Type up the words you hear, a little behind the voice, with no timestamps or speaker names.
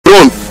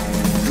Don,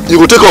 you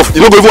go take off.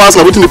 You don't go even ask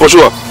everything for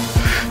sure.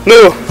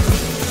 No.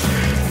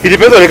 It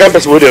depends on the kind of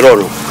person where they run.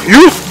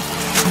 You?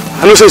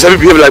 I know say you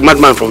behave like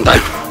madman from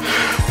time.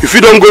 If you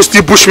don't go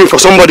still push me for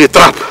somebody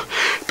trap,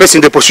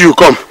 person they pursue you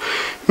come.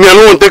 Me, I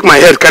don't want to take my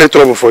head carry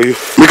trouble for you.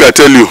 Make I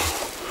tell you.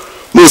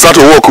 No start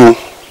to walk. Oh.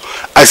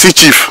 I see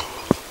Chief.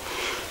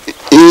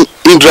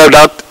 He drive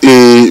that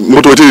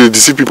motor to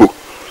deceive people.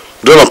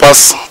 Drive and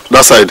pass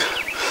that side.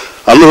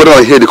 I know whether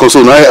I hear the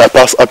console. Now I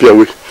pass happy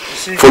away.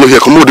 Follow here.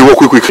 Come on, they walk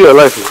quick. Your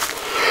life.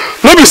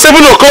 Maybe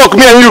 7 o'clock.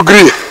 Me and you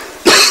agree.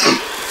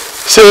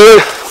 Say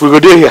we go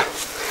there here.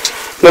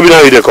 Maybe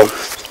now you come.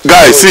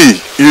 Guys,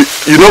 see,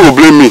 you don't go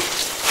blame me.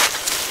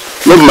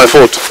 Not my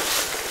fault.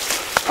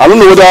 I don't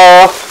know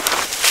whether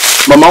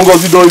my mom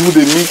don't even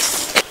they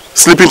mix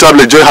sleeping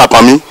tablet joy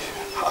happen me.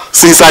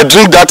 Since I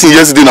drink that thing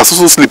yesterday, I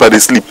so sleep. I dey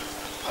sleep.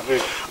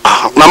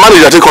 Now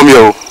manager take come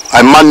here.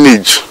 I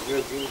manage.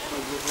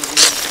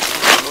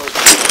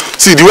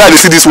 See the way I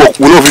see this work,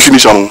 we know if we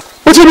finish am.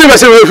 What do you mean by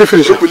say we don't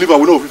finish? We believe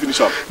we know if we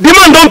finish am. The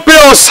man don't pay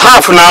us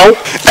half now.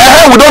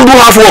 We don't do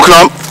half work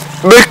now.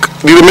 Make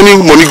the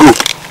remaining money go.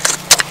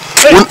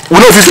 We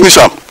know if we finish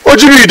am.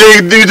 What do you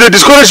mean? They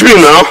discourage me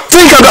now.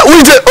 Think of that.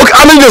 Okay,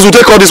 how many days will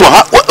take all this one?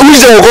 Which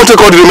day will go take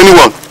all the remaining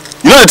one?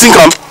 You know the think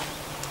am.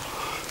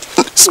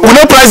 We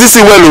no price this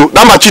thing well,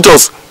 that might cheat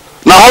us.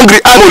 Now hungry,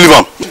 I no leave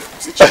am.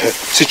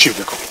 See Chief,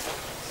 they come.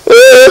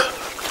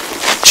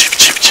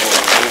 Chief.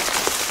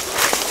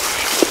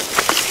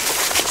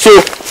 So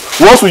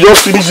once we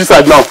just finish this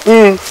side now,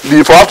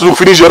 if I have to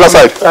finish the other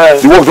side,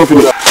 the work don't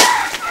finish.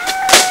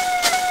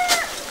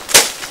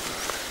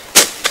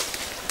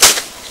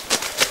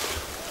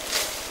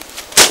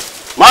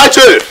 My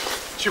chief!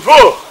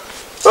 Chiefo!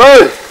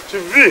 Hey!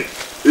 Chief V!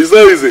 It's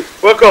not easy.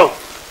 Welcome.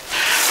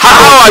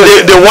 How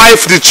are the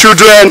wife, the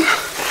children,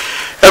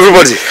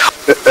 everybody?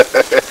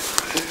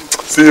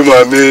 See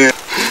money.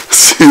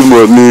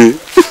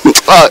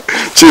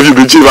 Chief, you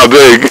be chief, I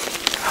beg.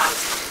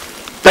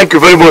 Thank you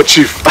very much,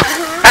 Chief.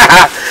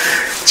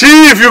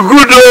 Chief, you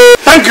good.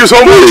 Thank you so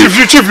much.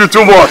 Chief, you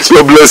too much.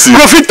 God bless you.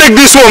 Go fit take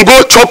this one,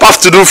 go chop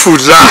afternoon food.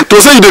 To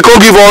say they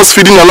can't give us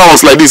feeding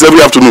allowance like this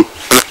every afternoon.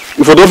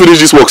 If I don't finish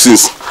this work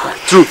since.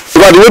 True.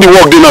 But the way the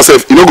work did now,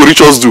 you know, go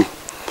reach us do.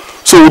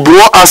 So we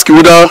won't ask you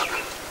whether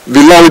the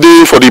land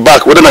day for the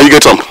back, whether now you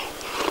get some.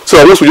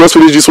 So once we just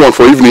finish this one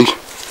for evening,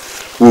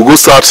 we'll go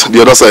start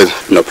the other side.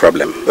 No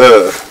problem.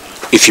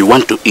 If you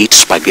want to eat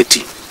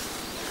spaghetti,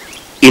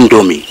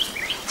 indomie,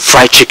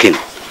 fried chicken,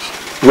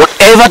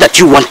 whatever that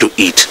you want to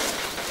eat,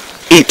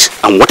 eat.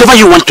 And whatever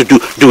you want to do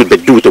it,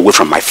 but do it away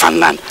from my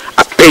farmland.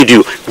 I paid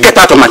you. Get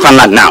out of my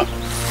farmland now.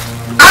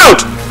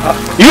 Out!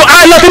 You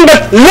are nothing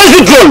but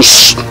lazy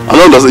drones. I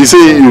don't understand. You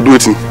say you do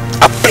it.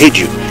 I paid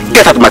you.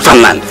 Get out of my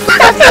farmland.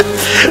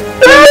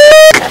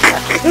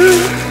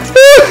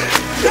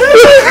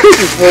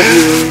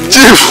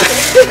 Chief,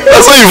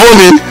 that's why you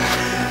funny.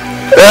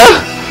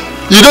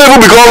 You don't even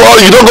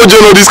you don't go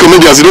join all these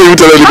comedians. You don't even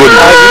tell anybody.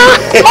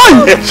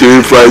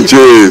 Chief,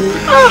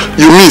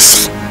 you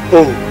miss.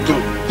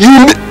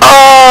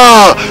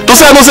 To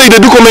say I don't say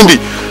they do comedy.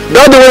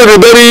 That's the one they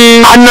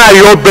bury Anna,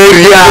 your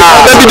bury.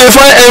 Maybe they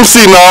find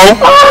MC now.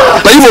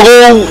 Now you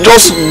go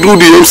just do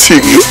the MC.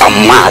 You are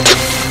mad.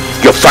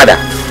 Your father,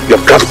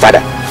 your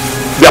grandfather,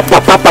 your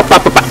papa.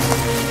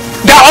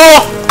 They are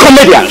all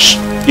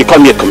comedians. You call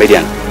me a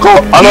comedian.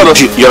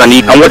 You're an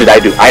idiot. And what did I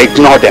do? I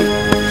ignored them.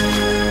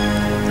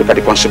 Look at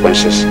the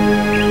consequences.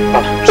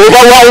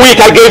 Over 1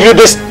 week I gave you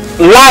this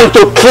land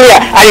to clear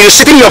and you're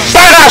sitting your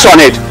fat ass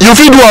on it. You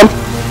feed one.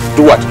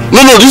 Do what?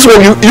 No, this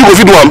one you go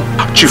feed one.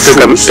 Chief,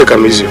 take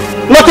them easy.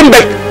 Nothing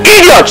but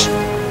idiots!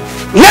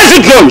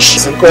 Lazy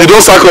drones! You don't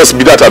sack us,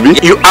 be that, Abi?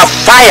 You are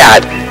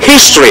fired.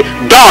 History,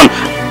 done.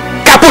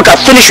 Kaput can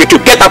finish with you.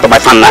 Get out of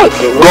my fan now.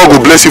 God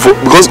will bless you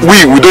because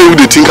we don't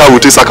even think how we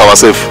take sack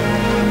ourselves.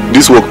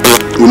 This work,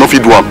 we not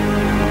feed one.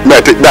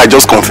 I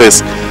just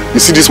confess.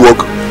 You see this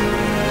work?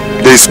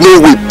 There is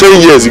no way.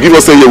 10 years, you give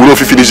us 10 years, we don't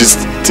finish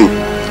this thing.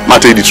 Man,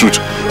 tell you the truth.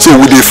 So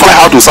we dey find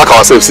how to sack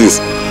ourselves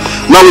since.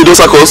 Now we don't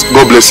sack us,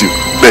 God bless you.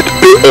 But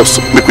pay us,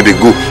 make we dey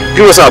go.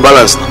 Give us our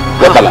balance.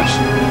 What balance?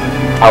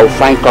 I will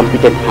find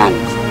competent hands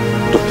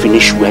to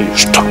finish where you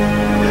stop.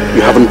 You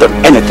haven't done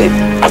anything.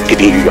 I've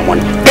given you your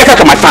money. Get out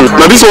of my fan.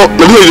 Now this one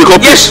you come.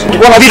 Yes.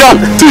 What have you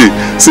done?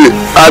 See,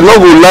 I'm not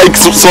going to like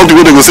some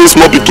people they go say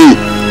small pikin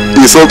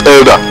insult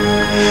elder.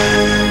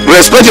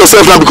 Respect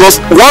yourself now because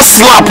one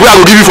slap we are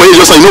going to give you for you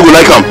just so you don't go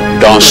like him.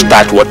 Don't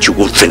start what you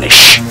won't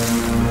finish.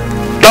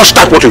 Don't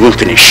start what you won't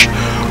finish.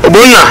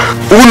 Obona,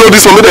 who know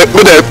this one?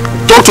 May they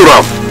talk to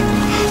them.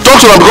 Talk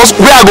to them because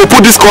where I go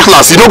put this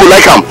cutlass, you don't go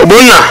like him.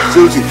 Obona.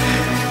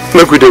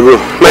 Make we dey go.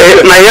 Na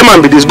him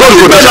man be this. God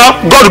go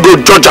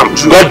judge him.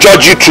 God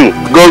judge you too.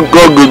 God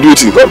go do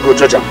it. God go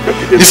judge him.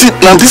 You see,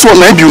 now this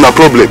one might be una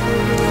problem.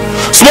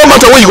 Small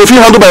matter where you go feel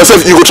handle by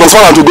yourself, you go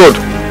transfer am to God.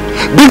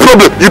 Big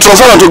problem, you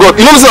transfer am to God.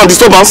 You know this is a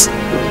disturbance.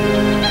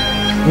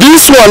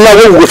 This one now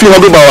where we go feel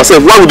handle by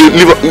ourselves, why would they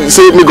leave?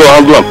 Say me go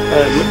handle am?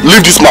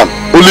 Leave this man.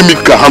 Only me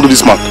can handle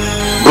this man.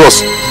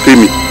 Bros, pay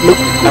me.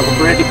 I've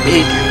already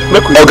paid you.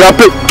 Oga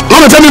pay. No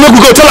come and tell me make we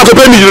go. Tell her to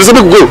pay me. You say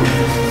make we go.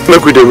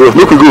 Make we go.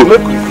 Make we go.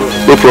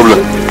 No problem.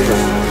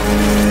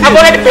 I've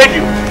already paid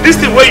you. This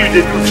thing where you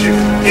did do you.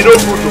 You know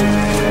good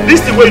though.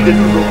 This thing where you did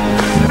do though.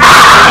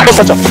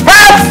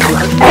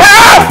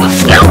 Help!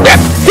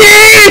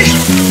 Thief!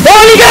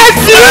 Holy God!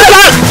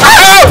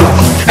 Help!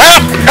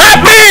 Help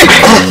me!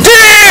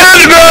 Thief!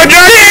 Holy God!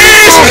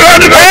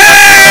 Holy God!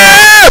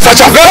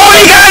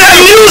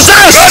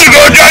 Nuisance!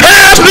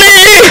 Help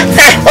me!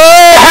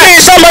 Oh,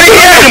 please, somebody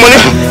here!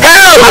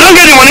 Help! I don't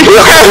get any money.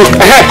 Help!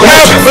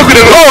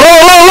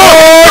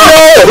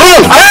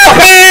 Help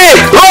me!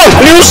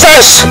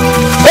 Nuisance!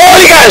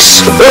 Holy God!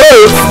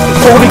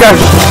 Holy God!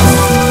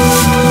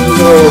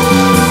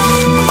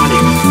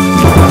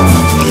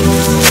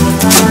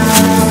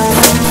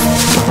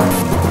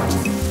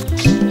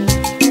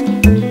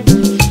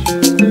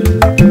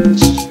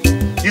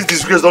 This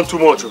disgrace done too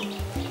much.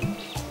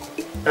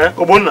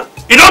 Obonna,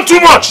 it done too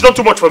much. Not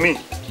too much for me.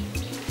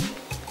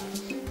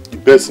 The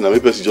best now,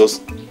 maybe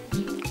just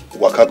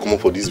waka come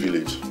up for this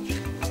village.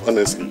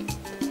 Honestly,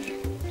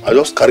 I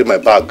just carry my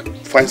bag,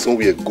 find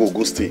somewhere,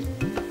 go stay.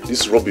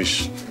 This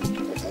rubbish,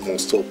 I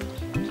must stop.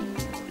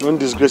 Don't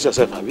disgrace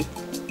yourself, Abi.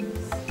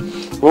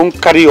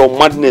 Won't carry your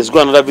madness, go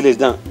another village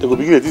now. They will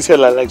begin to this hell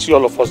like see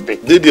all of us there.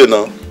 They there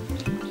now.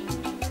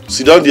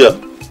 Sit down there.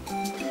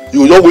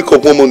 You will just wake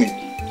up one morning,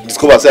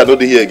 discover say I don't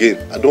dey here again.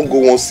 I don't go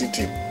one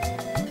city,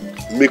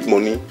 make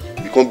money,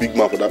 become big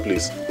man for that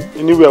place.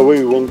 Anywhere where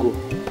you won't go,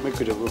 make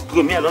it go.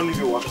 Go, me, I don't leave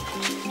you one.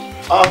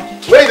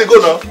 Where you go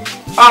now?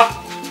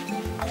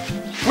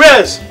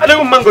 Where's? I don't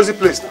even man go see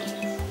place now.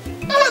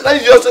 Now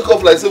you just take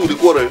off like say we dey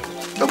quarrel.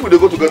 How could they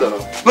go together now?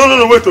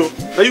 No, wait oh.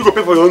 Now you go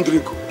pay for your own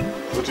drink.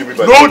 What do you mean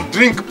by no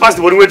drink pass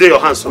the money where they your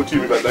hands. What do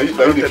you mean by that? You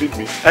dey feed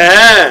me?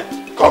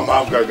 Come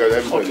on,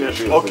 guys.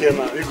 Okay,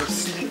 now you go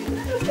see.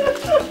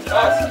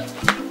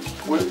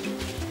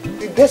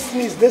 The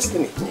destiny is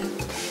destiny.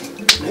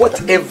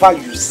 Whatever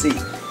you say,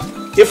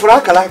 if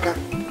Rakalaka,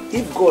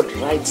 if God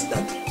writes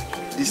that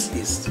this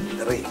is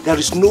the rain, there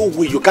is no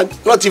way you can,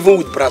 not even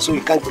with brasso,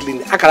 you can't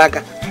clean it.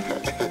 Akalaka.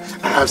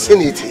 I have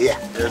seen it here.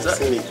 Yes, I've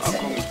seen it.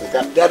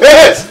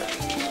 Yes!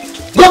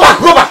 Go back!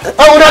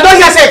 Oh, no, don't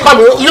just say come.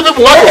 You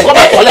people want to go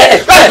back.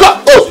 Let's go.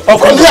 Oh,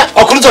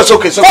 Okoli, it's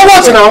okay. So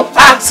what now?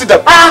 Sit down.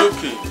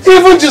 Okay.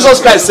 Even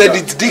Jesus Christ said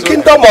it. The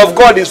kingdom of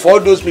God is for all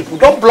those people.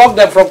 Don't block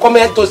them from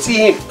coming here to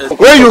see him.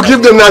 When you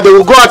give them now, they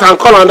will go out and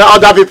call on the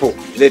other people.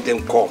 Let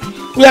them come.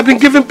 We have been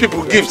giving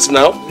people gifts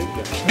now.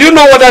 Do you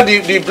know whether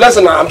the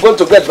blessing I'm going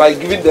to get by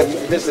giving them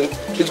blessing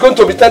is going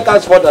to be 10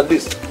 times more than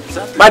this?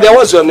 My dear,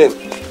 what's your name?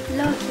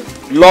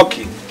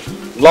 Lucky.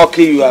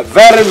 Lucky, you are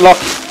very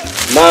lucky.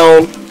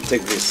 Now,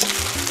 take this.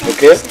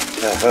 Okay?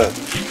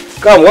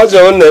 Come, what's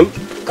your own name?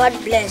 God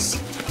bless.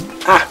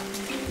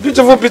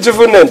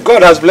 Beautiful name.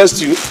 God has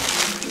blessed you.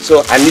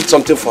 So I need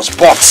something for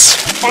sports.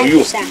 Thank for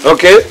you. Sir.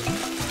 Okay?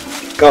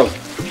 Come.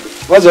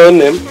 What's your own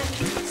name?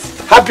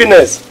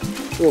 Happiness.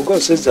 Oh,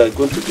 God says that you're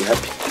going to be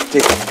happy.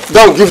 Take it.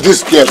 Don't give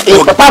this girl.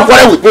 Hey, Papa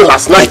quarreled with me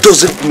last night. It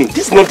doesn't mean.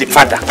 This is not the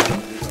father.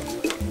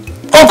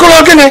 Uncle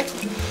Okene.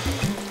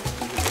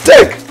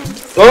 Take.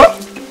 Oh?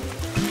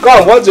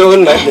 Come, what's your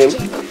own name?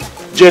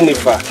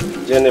 Jennifer.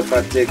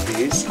 Jennifer, take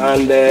this.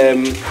 And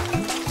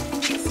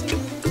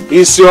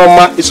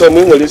Isioma.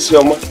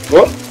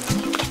 Oh?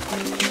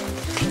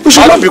 We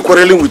should not be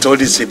quarreling with all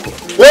these people.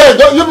 Hey,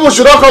 you people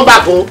should not come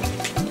back, oh.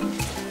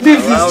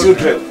 Leave these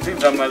children.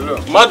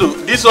 Madu,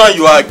 this one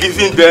you are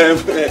giving them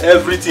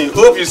everything.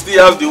 Hope you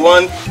still have the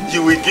one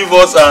you will give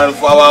us and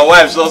for our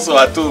wives also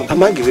at home.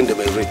 Am I giving them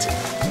everything?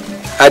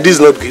 Are these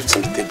not gifts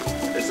on the table?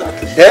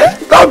 Exactly. Yeah?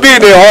 Don't be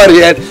in a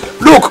hurry. And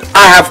look,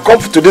 I have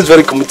come to this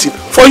very community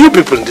for you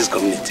people in this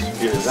community.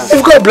 Yes.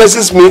 If God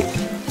blesses me,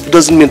 it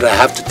doesn't mean that I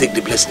have to take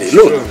the blessing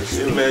alone.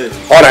 Amen.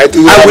 All right,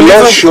 you have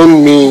not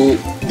shown me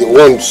the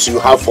ones you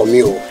have for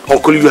me. Oh.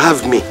 Uncle, you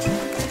have me.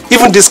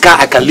 Even this car,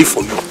 I can live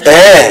for you.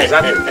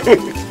 Exactly.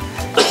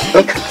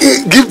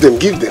 Give them.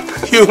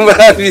 You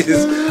marries.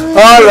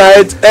 All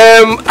right.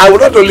 I will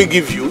not only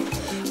give you,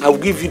 I will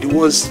give you the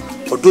ones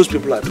for those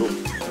people at home.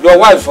 Your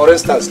wife, for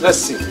instance. Let's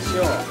see.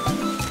 Sure.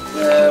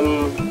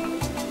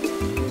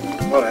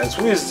 All right.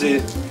 Who is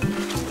the?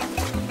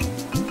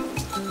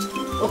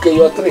 Okay,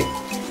 you're three.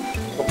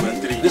 Okay,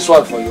 three. This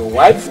one for your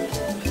wife.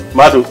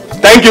 Madu,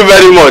 thank you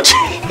very much.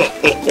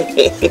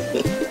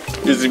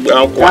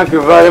 Thank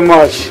you very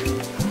much.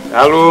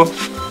 Hello.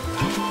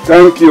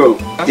 Thank you.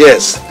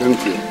 Yes.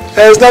 Thank you.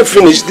 It's not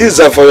finished. These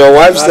are for your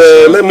wives.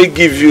 Let me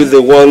give you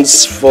the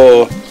ones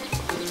for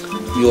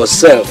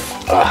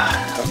yourself.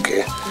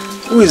 Okay.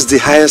 Who is the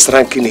highest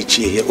ranking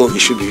Iyke here? Oh, it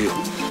should be you.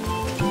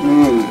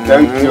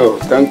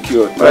 Thank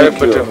you. Very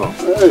beautiful.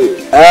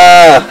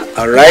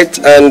 All right.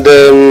 And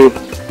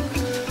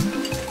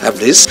have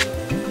this.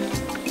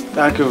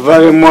 Thank you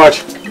very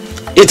much.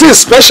 It is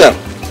special.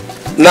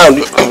 Now,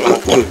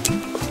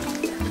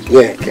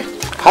 yeah. Okay.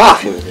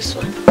 This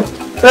one.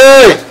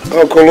 Hey,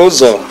 Uncle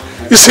Ozo.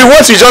 You see,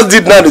 what you just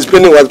did now, this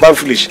painting was bad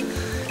foolish.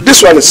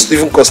 This one is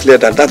even costlier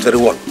than that very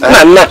one.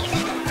 Nah.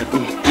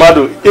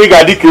 Madu,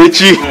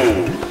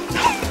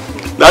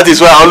 That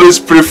is why I always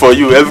pray for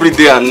you every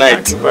day and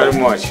night. Thank you very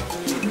much.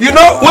 You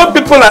know, when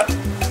people are...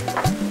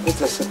 Wait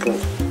a second.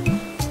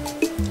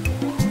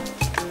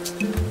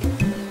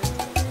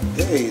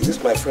 Hey, this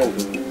is my friend.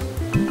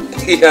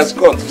 He has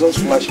got just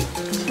flashing.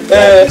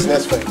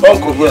 Business friend.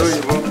 Uncle, yes.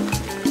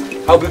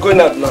 I'll be going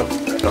out now.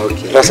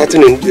 Okay. There are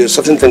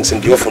certain things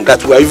in the offering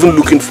that we are even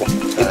looking for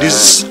in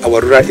this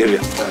our rural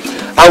area.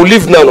 Okay. I'll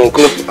leave now,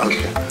 Uncle.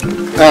 Okay.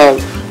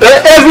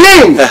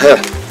 Evelyn!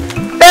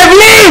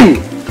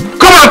 Evelyn!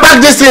 Come and pack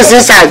these things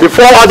inside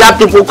before other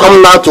people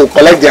come now to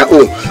collect their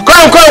own.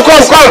 Come!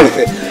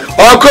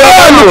 Uncle,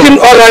 I'm looking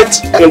alright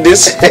in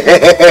this.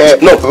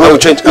 No, I will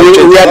change.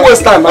 We are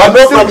waste time. I'll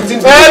go from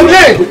between the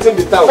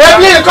town.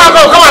 Evelyn, come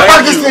and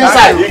pack this thing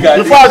inside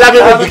before other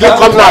people begin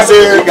come now and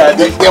say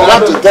they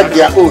want to get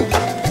their own.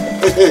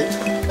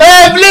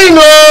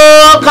 Evelyn,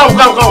 oh, come.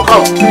 But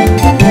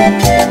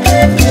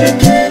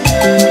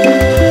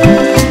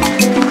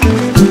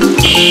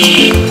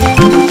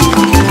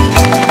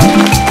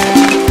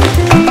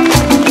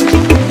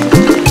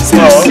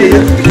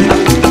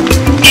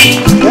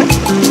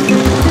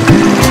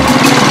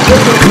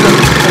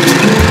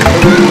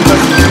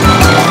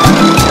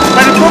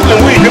the problem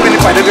we even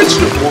if I never to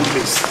the one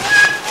place.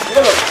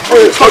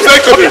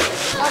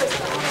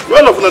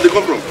 Where of they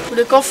come from?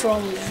 They come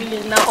from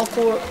village. Now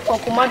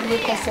Okomadu will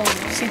come from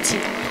city.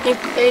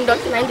 In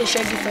the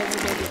share give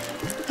everybody.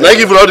 Now I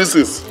give you all these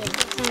things?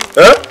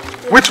 Huh?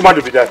 Which man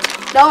will be that?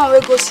 That one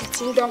will go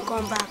city, don't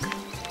come back.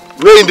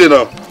 Where in there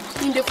now?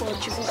 In there for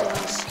Chifuzo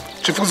house.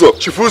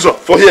 Chifuzo?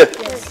 For here?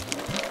 Yes.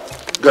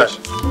 Gosh.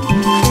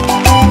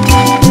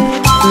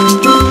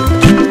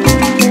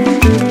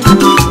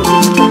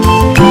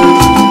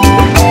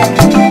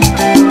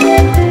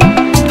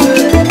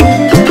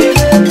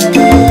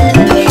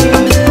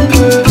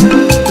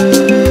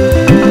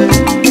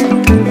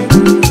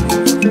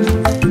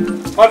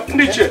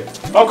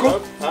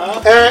 Uncle?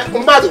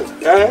 Mbadu,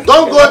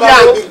 don't go there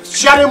and be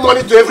sharing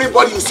money to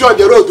everybody you see on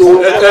the road.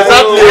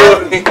 Exactly.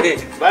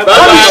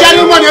 Don't be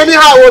sharing money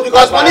anyhow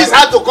because money is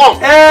hard to come.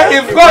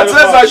 If God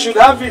says I should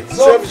have it,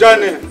 safe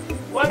journey.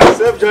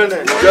 Safe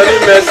journey. Journey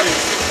mercy.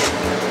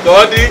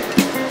 Daddy.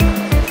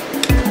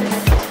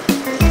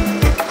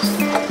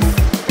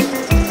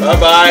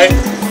 Bye-bye.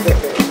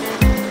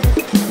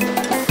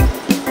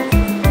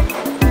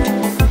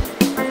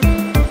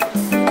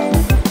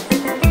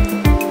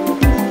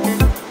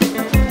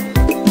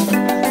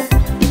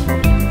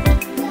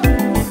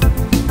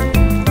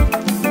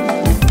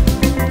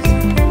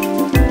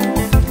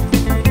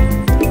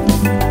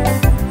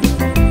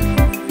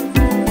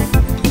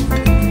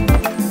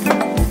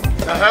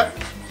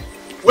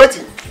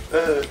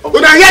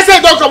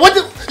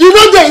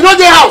 You know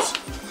their house.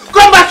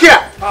 Come back here.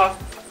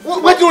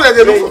 What do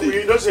they look for?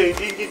 You don't say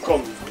he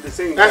come. They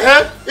say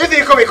If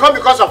he come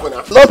because of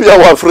now. Not be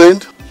our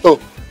friend. Oh.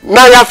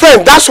 Now your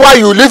friend, that's why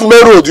you leave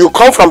main road. You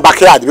come from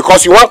backyard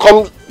because you want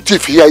come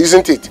thief here,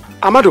 isn't it?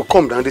 Amado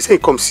come down. They say he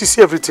come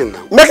see everything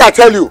now. Make I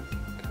tell you,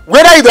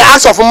 whether it's the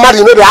house of Madu,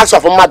 you know the house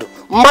of Madu.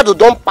 Madu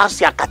don't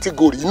pass your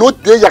category. You know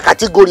they your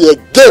category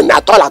again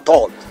at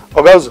all.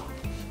 Ogazo.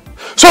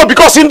 So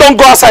because he don't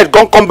go outside,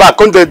 come back,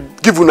 they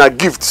give una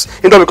gifts,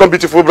 he don't become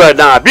beautiful bride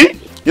now, abi?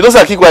 You don't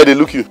say I kick why they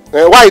look you.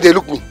 Why they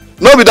look me?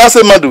 No be that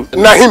same Madu.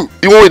 Na him.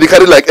 The one they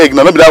carry like egg,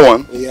 now not be that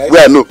one. Yes.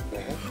 Where I know.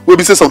 We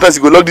be say sometimes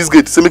you go lock this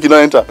gate, say make you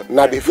not enter.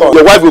 Na before.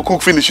 Your wife will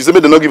cook finish, you say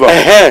make they not give her.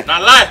 Na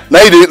lie. Now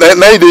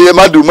they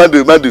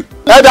Madu.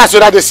 That's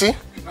what they see.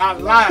 Na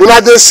lie.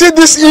 When they see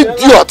these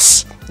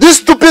idiots, these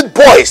stupid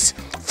boys,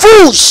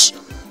 fools,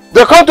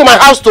 they come to my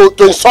house to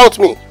insult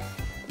me.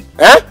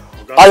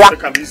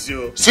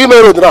 See me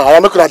road now, I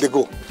am making they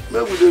go.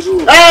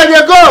 Hey,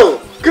 they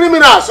go!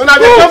 Criminals, so now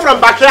they come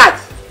from backyard.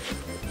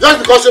 Just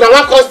because you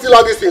want to steal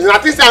all these things. And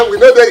at this time we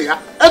know they here.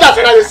 That's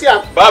when they see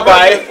them.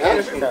 Bye-bye.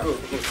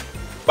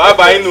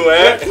 Bye-bye, no,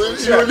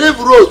 You leave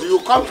road, you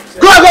come.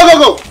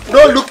 Go!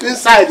 No look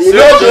inside. You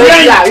know the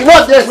area. You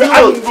know there's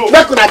no.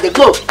 Make they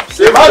go.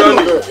 Save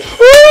journey.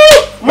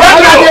 Where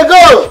they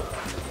go?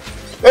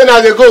 When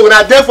they go, when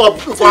I there for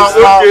okay.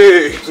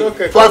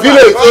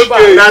 Village.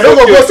 Now don't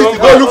go city,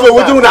 go look for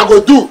what you go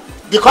do.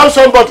 Become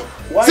somebody.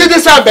 See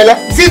this one, Bella.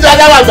 See the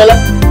other one,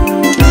 Bella.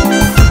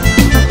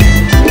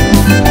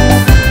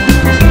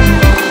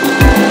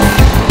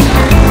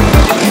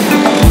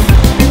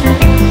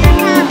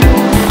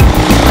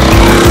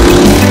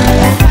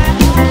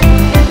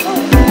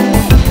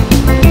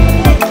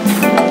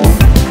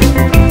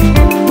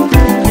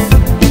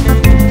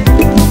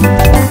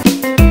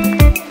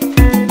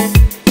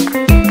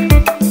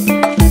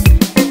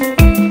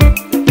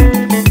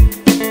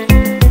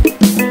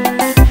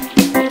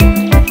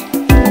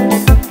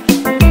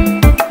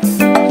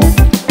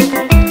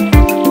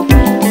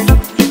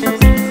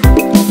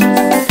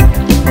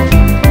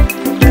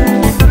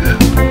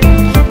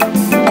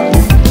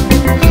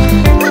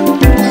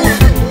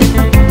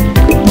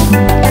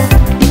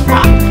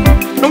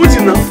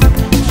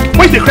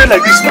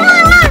 Like this now.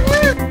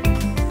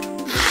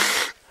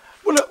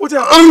 What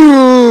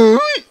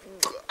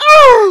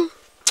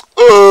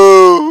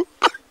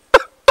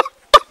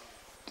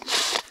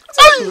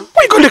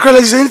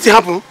realize anything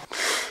happen?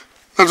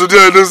 And today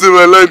I don't say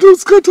my life don't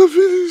scatter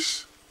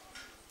finish.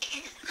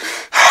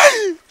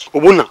 Hey!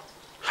 Obona,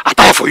 I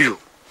tire for you.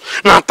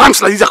 Now at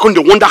times like this I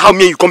can't wonder how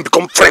me and you can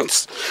become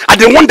friends. And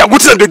they wonder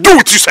what they do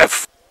with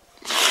yourself.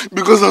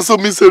 Because I saw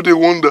myself they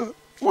wonder.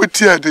 What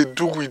did they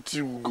do with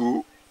you,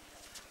 go?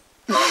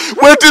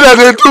 What did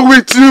they do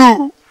with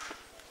you?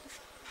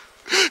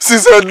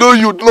 Since I know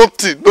you,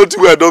 nothing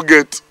where I don't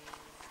get.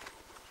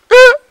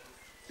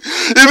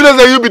 Even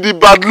as you be the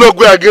bad luck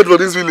where I get for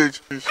this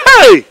village.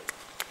 Hey!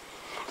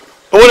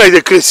 Obona is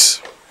a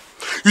craze.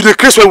 You the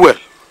craze well.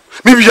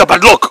 Maybe you're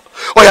bad luck.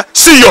 Oh yeah,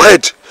 see your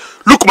head.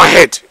 Look my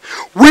head.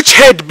 Which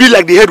head be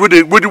like the head where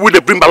they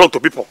bring bad luck to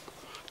people?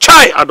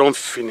 Chai, I don't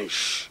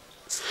finish.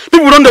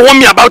 People don't want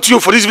me about you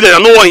for this village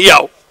and no one here.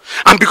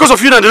 And because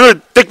of you now, they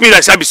don't take me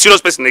like I be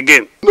serious person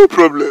again. No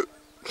problem.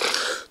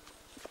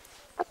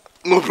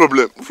 No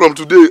problem. From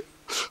today,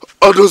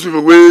 all those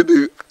people where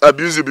they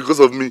abuse you because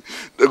of me,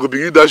 they go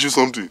begin dash you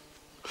something.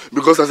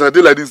 Because as I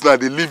do like this now,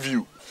 they leave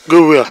you.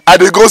 Go where?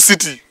 And they go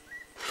city.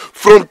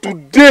 From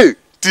today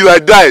till I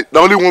die, the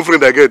only one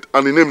friend I get,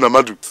 and the name is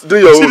Madu.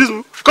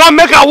 Come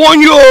make I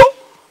warn you.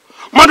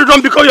 Madu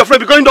don't become your friend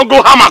because you don't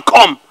go hammer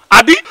come.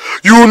 Abi,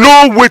 you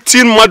know what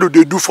Madu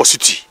they do for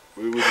city.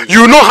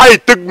 You know how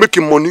it take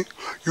making money.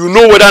 You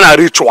know whether na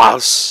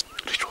rituals.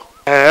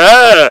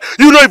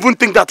 You don't even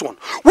think that one.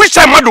 Which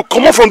time Madu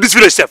come out from this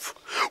village self?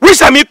 Which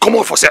time he come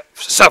out for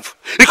self?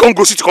 He can't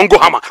go city, can't go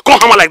hammer.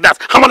 Can't hammer like that,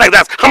 hammer like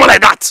that, hammer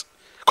like that.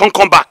 Can't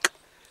come back.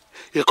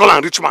 He call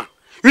him rich man.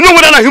 You know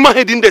whether na human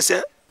head in there,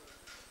 sir?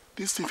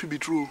 This thing will be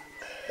true.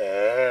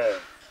 Hey.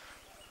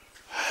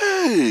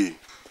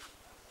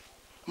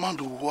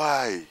 Madu,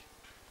 why?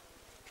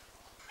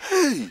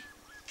 Hey.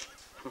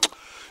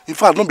 In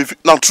fact, don't be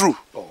now true.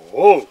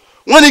 Oh.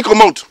 When he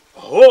come out,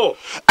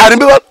 I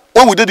remember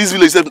when we did this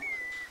village, said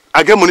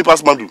I get money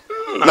past Madu.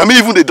 Now me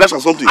even they dash or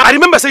something. I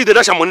remember saying they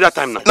dash money that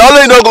time now. Now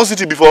let you not go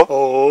city before.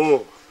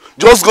 Oh.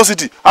 Just go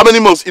city. How many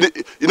months?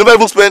 You never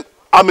even spend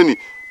how many?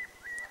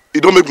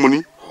 You don't make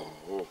money.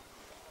 Oh.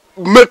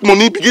 Make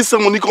money, begin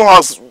sell money, come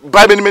house,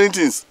 buy many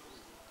things.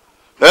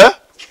 Eh?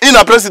 In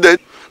a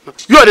president.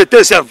 You are the tell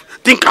yourself,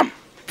 think am.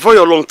 Before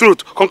your long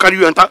throat, come carry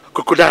you enter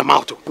crocodile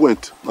mouth.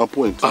 Point. Now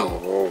point.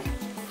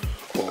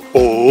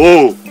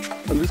 Oh.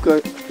 And this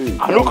guy, hey,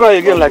 I don't cry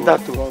again like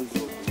that too.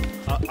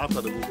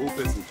 After the whole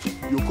person,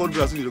 you cut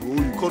grass in the go,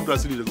 you cut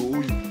grass in the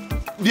go,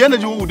 you. The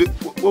energy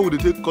what would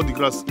they take cut the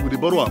grass? Would they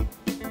borrow am?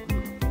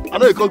 I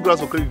know you cut grass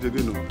for credit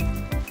again. No.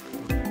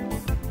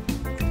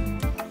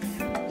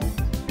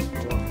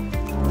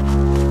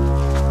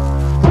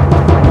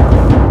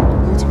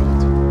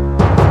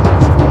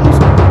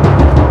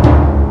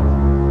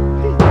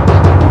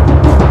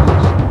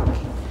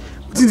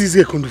 What did this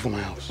girl come do for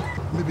my house?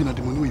 Maybe not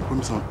the money you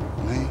promise her.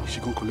 Nah, she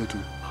can collect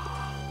you.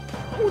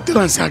 Who tell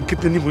her say I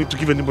get any money to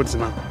give anybody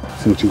now?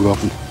 See what will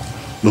happen.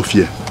 No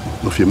fear,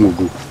 more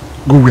go.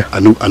 Go where? I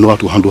know how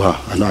to handle her.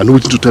 I know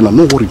what to tell her.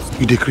 No worry.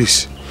 You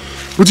decrease.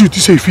 What do you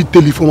say if you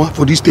tell her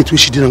for this state where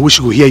she did and where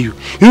she go hear you?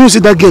 You know say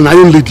that girl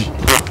iron lady.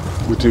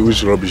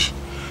 Which rubbish?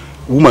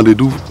 Woman they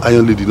do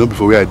iron lady not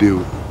before where I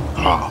do.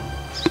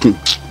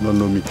 No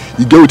me.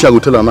 You get what I go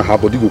tell her now her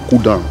body go cool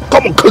down.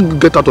 Come on,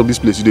 get out of this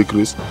place, you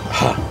decrease.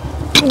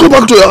 Go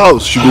back to your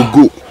house. She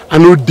go. I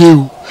know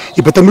deal.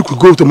 You better make we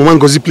go to Mama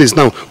Ngozi place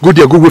now. Go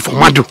there, go wait for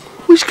Madu.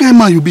 Which kind of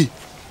man you be?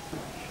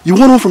 You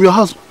run from your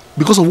house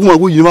because of woman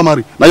you never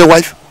marry. Now your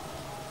wife?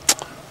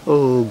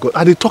 Oh God,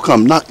 I dey talk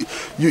am now.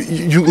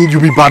 You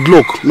be bad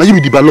luck. Now you be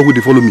the bad luck who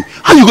dey follow me.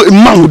 How you go a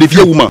man with a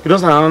fear woman? You don't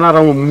start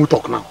another one we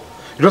talk now.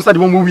 You don't start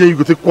the one where you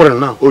go take quarrel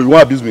now. Oh, you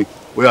want to abuse me?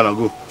 Where you now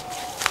go?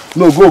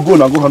 No, go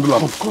now, go handle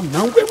am. Come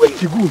now, where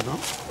you go now?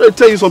 Let me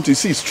tell you something.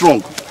 See,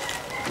 strong,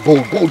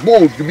 bold.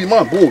 You be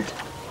man, bold.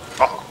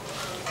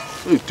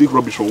 You take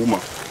rubbish from woman.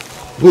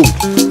 Bold.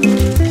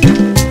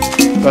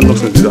 That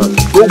nonsense is that.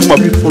 Don't woman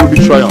people follow me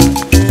try am.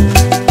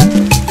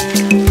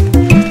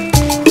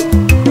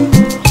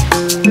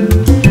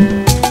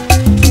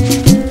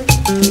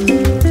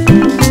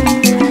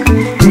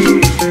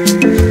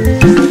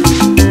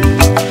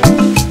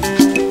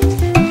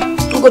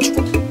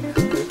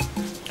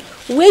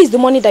 Where is the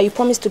money that you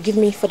promised to give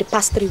me for the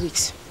past 3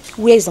 weeks?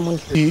 Where is the money?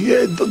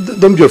 Yeah,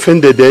 don't be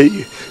offended.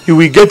 You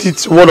will get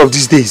it one of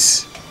these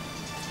days.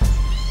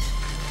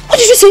 What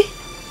did you say?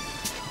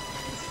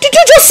 Did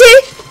you just say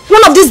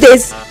one of these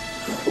days?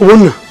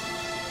 Wona,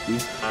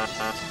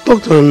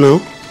 talk to her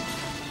now.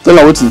 Tell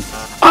her what's it?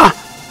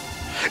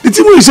 The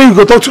thing when you say you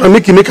go talk to her,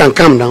 make and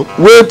calm down.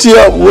 Wait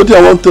here, what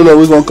I want to tell her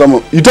who's gonna come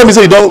up. You tell me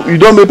say you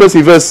don't make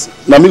person verse.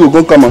 Now me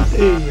go come up.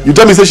 You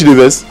tell me say she the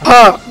verse.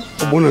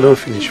 Wona don't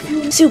finish.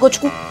 See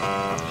Ugochukwu,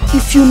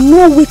 if you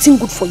know waiting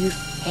good for you,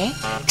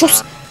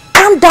 just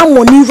calm down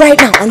money right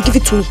now and give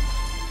it to me.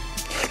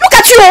 Look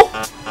at you,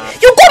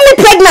 you got me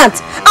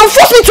pregnant and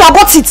forced me to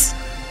abort it.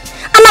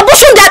 An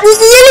abortion that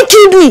nearly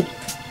killed me.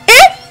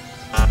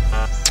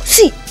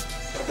 See,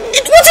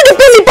 what did you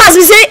pay me pass?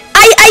 We say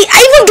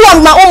I even do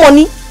have my own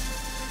money.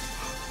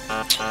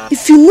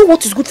 If you know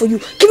what is good for you,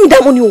 give me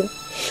that money.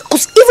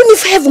 Because even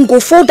if heaven go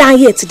fall down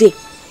here today,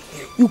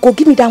 you go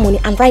give me that money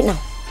and right now.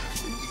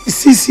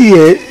 See,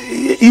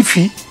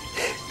 Iyke,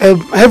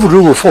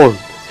 heaven will fall.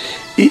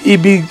 He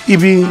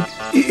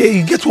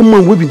get one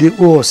man will be the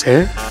owe us,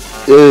 eh?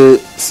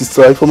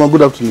 Sister Ifeoma,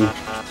 good afternoon.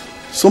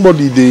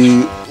 Somebody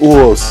they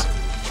owe us.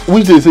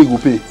 Which they say go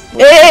pay?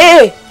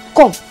 Hey,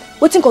 come.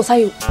 Waiting concern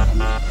you.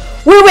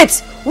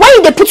 Wait. Why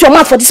you dey put your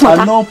mouth for this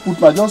matter? I don't put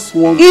my just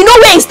one. You know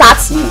where it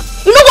starts?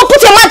 You know go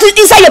put your mouth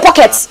inside your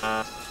pocket.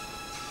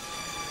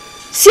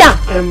 See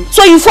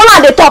so you follow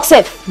and they talk,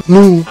 sef?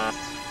 No.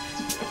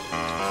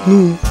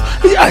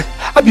 I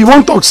be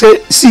one talk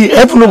say, see,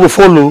 heaven no go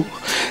follow.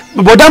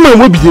 But that man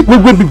will be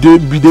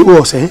the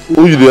horse, eh?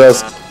 Who you dey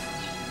ask?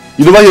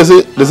 You never hear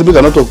say the people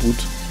cannot talk put.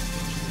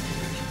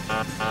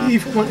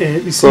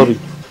 Sorry.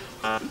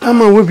 That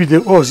man will be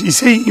the horse. He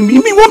say he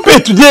won't pay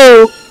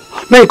today.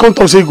 Now he can't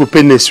talk say he go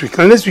pay next week.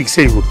 And next week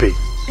say he will pay.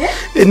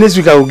 Next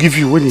week I will give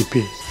you when he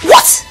pay.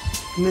 What?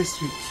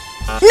 Next week.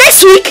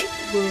 Next week?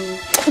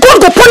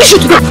 God go punish you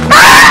today.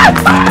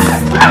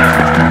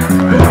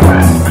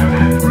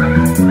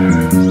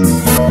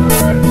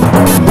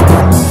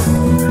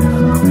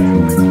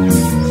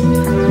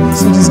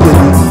 See this guy.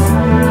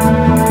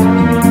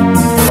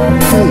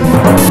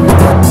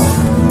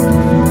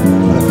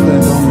 My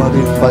friend don't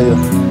marry fire.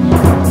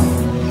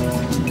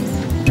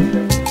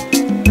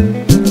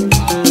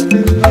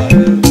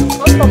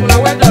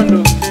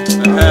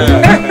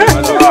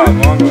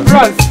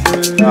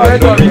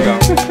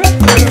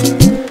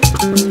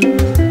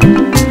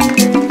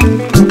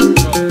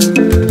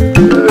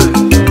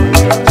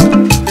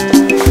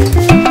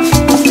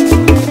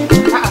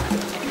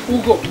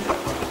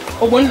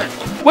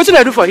 What should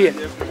I do for here?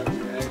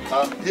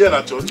 Here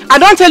na church. I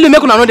don't tell you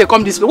make una know they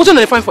come this way. What should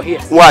I find for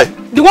here? Why?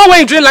 The one where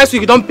you drain last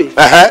week you don't pay.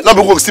 No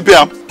be we go still pay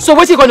am. So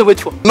what you gonna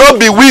wait for? No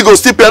be we go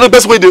still pay. No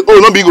best way they owe.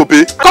 No be go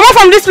pay. Come on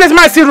from this place,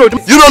 my sea road.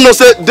 You don't know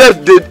say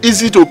debt dey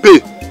easy to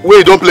pay. Where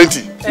you don't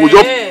plenty. We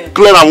just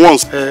clear am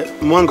once.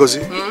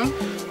 Mwangozi,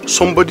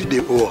 somebody they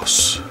owe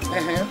us.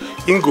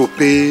 He go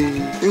pay.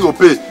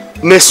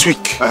 Next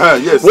week.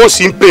 Yes. Once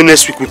he pay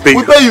next week, we pay you.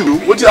 We pay you.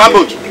 What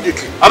happen?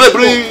 I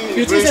bring.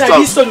 You think that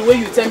this story where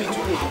you tell me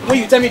today, when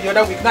you tell me the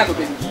other week, now go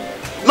pay me.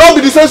 No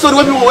be the same story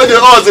when people where they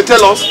owe us they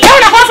tell us. Why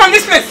wanna come from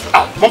this place?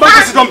 Mama,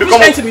 this don't become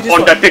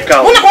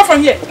undertaker. Wanna come from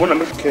here?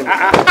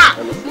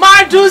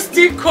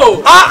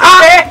 Majustico.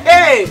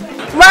 Hey.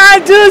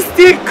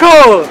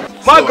 Majustico.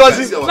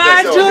 Mwangozi.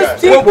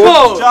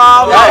 Majustico.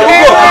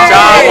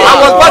 I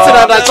was passing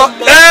and I saw.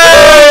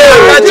 Hey!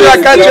 I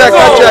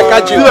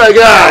catch you.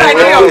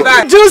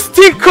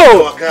 Majustico.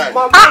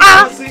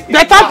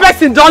 Better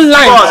person don't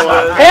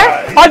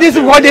lie. All these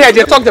people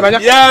they talk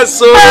about. Yes,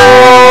 sir.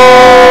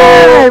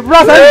 Hey,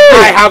 brother.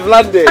 I have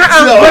landed.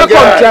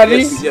 Welcome,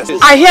 Jerry. Yes.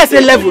 I hear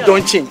the level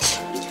don't change.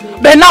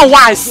 But now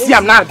why I see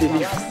I'm not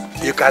believe.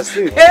 You can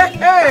see.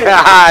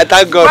 Hey.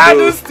 Thank God.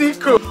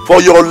 Majustico.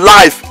 For your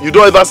life, you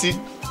don't ever see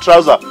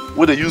trouser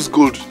where they use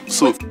gold.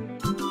 So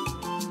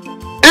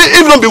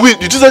if not be we,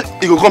 you just say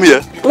he go come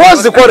here.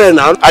 What's the quarter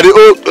now? I they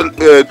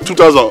owe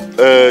 2,000.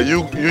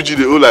 UG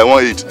they owe like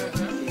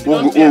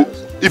 1.8.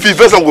 If he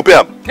first time go pay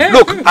him.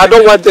 Look, I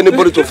don't want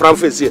anybody to frown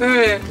face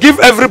here. Give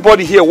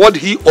everybody here what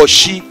he or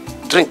she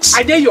drinks.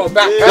 I dare your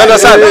back. You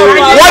understand?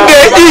 What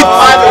they eat,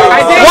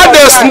 what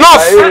they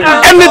snuff,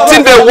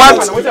 anything they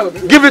want,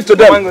 give it to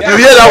them. You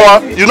hear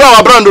that one? You know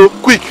our brand though.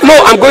 Quick.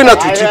 No, I'm going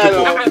out with you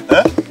people.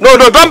 No,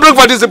 don't bring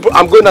for these people.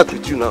 I'm going out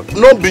with you now.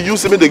 Not be you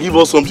say me they give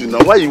us something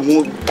now. Why you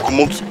won't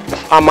come out?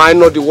 Am I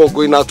not the one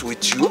going out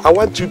with you? I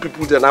want you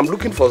people then. I'm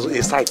looking for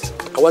a site.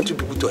 I want you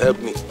people to help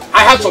me.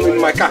 I have some in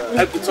my car.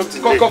 Help with something.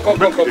 Come. Let's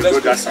go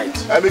that side.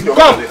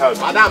 Come.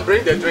 Madam,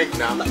 bring the drink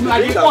now. No,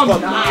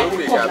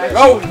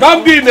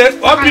 don't be in a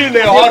hurry.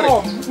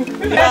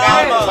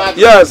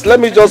 Yes, let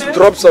me just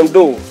drop some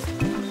dough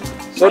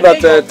so that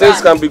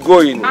things can be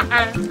going.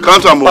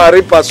 Count them.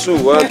 Pari pasu.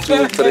 1,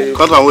 2, 3.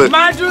 Count them. Wait.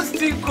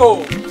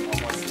 Majustico.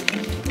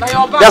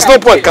 There's no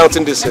point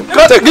counting this in.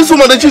 Take this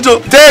woman, the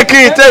Chito. Take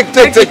it.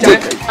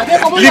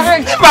 Leave.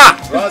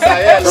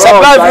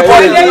 Supply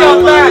everybody.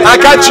 I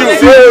got you.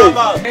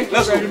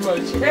 Let's go.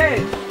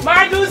 Hey,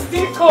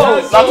 Majustico.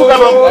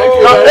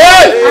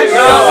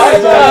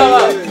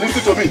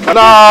 Listen to me.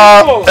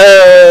 Now,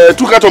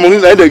 2 carton money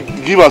they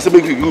give us. Say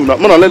make you give now.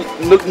 No, let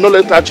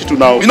touch Chito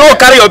now. You know,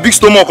 carry your big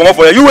stomach come up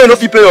for here. You ain't no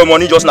fit pay your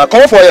money just now.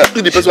 Come up for here.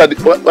 See the person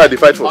why they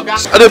fight for. And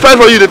they fight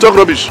for you. They talk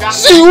rubbish.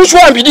 See which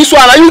one be this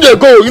one? Are you dey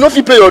go? You no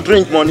fit pay your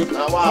drink money.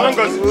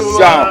 Mwangozi.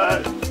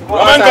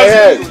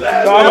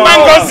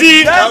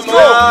 Let's go.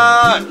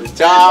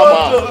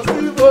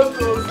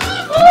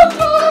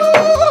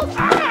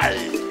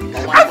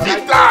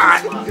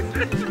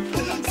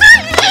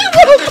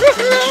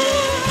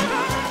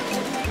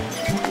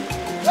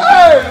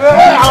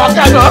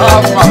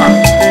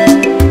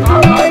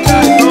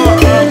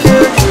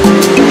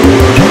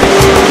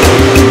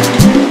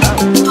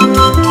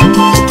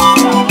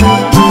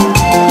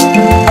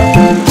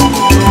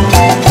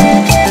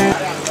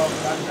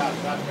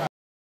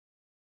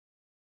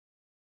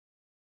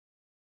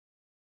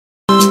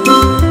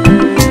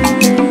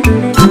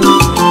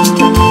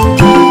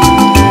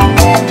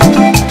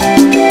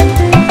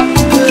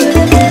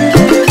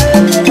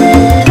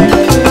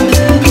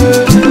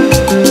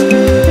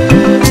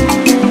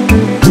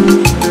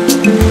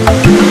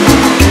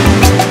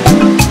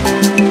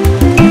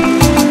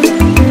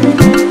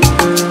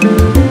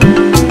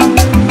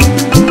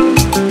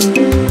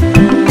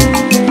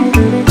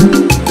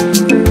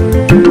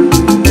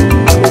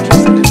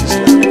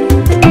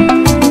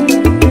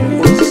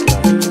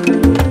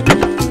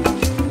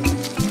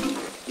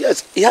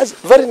 He has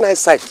very nice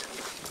sight.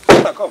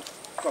 Come.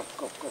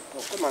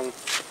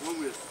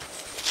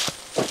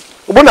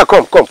 Ubona,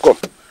 come.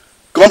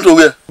 Come to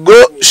where?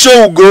 Go,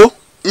 show go.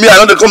 Me, I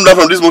know they come down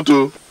from this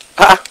motor.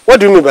 What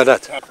do you mean by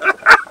that?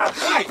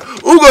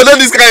 Who go let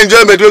this kind of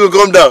enjoyment when you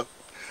come down?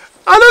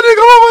 I know they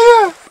come over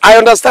here. I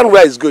understand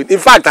where he's going. In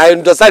fact, I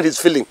understand his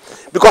feeling.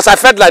 Because I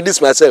felt like this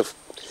myself.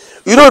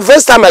 You know, the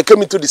first time I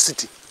came into the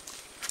city,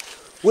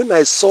 when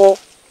I saw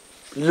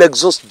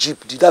Lexus Jeep,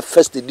 that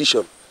first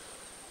edition,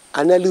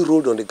 I nearly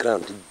rolled on the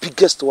ground, the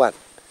biggest one.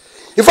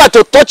 In fact,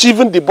 to touch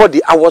even the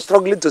body, I was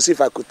struggling to see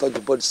if I could touch the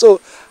body. So,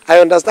 I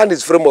understand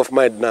his frame of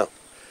mind now.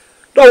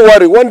 Don't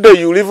worry, one day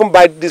you will even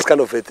buy this kind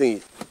of a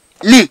thing.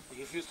 Me?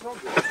 If you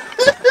struggle.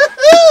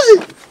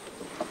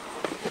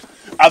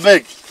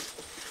 Avec.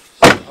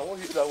 I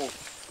want you to that one.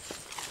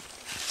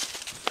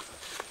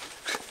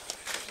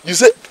 You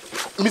say,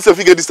 Mr.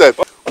 Figure this time.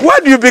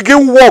 When you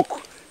begin work,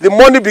 the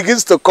money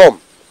begins to come.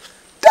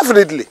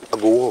 Definitely. I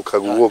go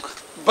work.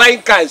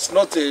 Buying car is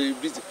not a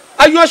business.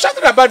 And you are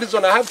shouting about this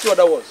one. I have 2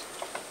 other ones.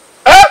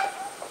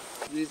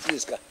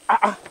 This car.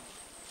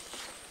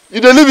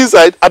 You don't live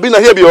inside? I've been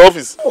here by your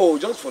office. Oh,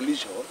 just for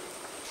leisure.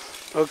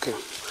 Okay.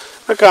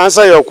 I can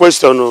answer your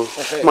question,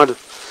 madam.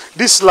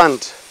 This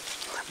land,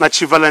 na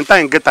Chief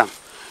Valentine get am,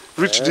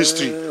 reach this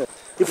tree.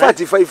 In fact,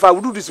 if I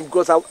would do this,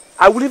 because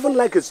I would even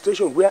like a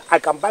situation where I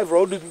can buy for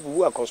all these people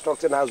who are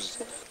constructing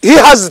houses. He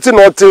has the thing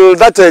until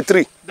that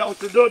tree.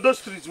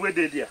 Those trees where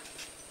they there.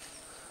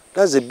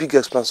 That's a big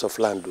expanse of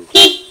land, though.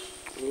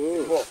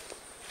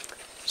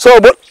 So,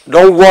 but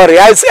don't worry.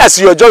 I see as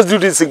you just do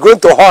this, you're going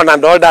to horn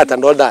and all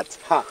that.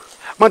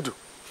 Madu.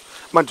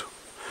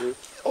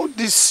 All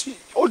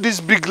this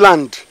big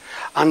land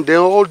and then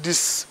all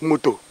this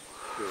motor.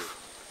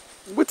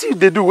 What do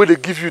they do when they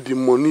give you the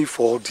money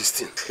for all these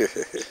things?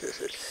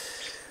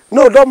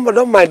 No,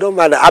 don't mind.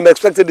 I'm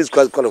expecting this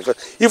kind of question.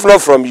 If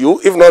not from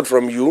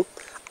you,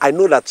 I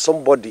know that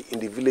somebody in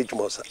the village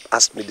must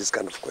ask me this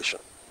kind of question.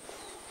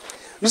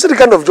 You see the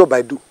kind of job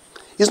I do.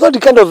 It's not the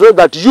kind of job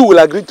that you will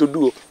agree to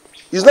do.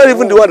 It's not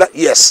even the one that,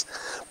 yes.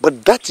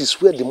 But that is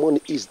where the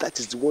money is. That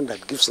is the one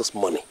that gives us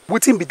money.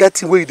 What be that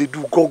thing where they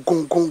do go.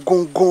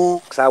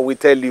 So I will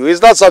tell you.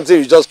 It's not something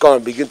you just come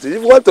and begin to. If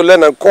you want to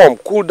learn and come,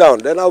 cool down,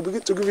 then I'll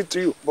begin to give it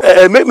to you.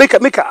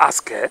 Make her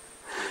ask,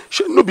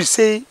 should not be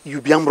say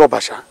you be armed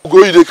robber, sha?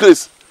 Go you the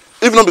case.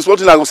 If not be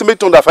sporting, I will say make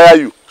thunder fire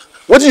you.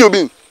 What do you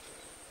mean?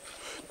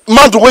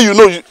 Man, the way you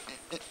know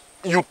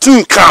you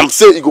think calm,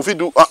 say you go fit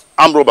do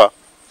armed robber.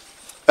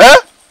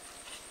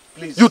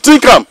 Please. You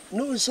think calm?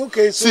 No, it's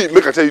okay. See,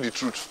 make I tell you the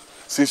truth.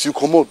 Since you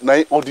come out,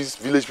 now all these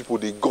village people,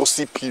 they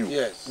gossip you.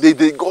 Yes.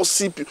 They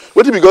gossip you.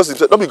 What do you gossip?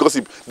 Not be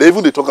gossip. They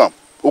even they talk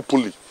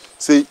openly.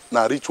 Say,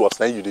 now rituals,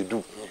 now you they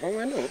do.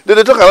 I know.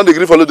 They talk around, they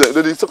agree follow them.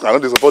 They talk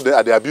around, they support them,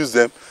 and they abuse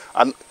them.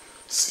 And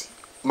see,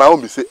 my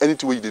own be say,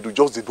 anything way they do,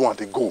 just they do and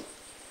they go.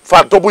 If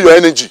I double your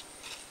energy,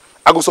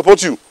 I go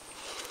support you.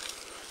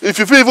 If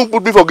you feel even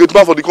put me for gate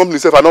man for the company,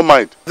 I don't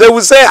mind. They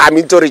will say I'm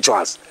into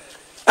rituals.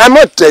 I'm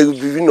not,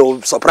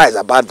 surprised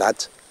about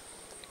that.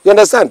 You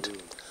understand?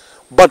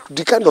 But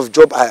the kind of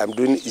job I am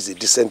doing is a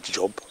decent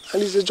job.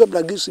 And it's a job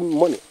that gives me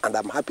money. And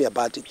I'm happy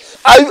about it.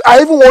 I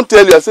even want to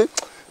tell you, I say,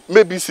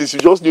 maybe since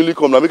you just newly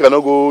come, now make I not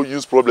go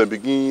use problem,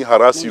 begin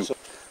harass you.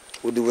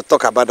 We'll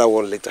talk about that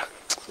one later.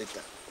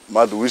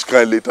 Mad, which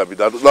kind later be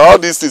that? Now all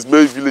these things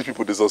make village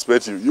people, they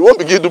suspect you. You won't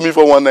begin to do me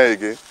for one night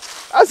again.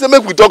 I say,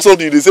 make we talk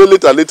something, they say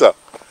later.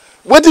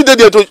 What did they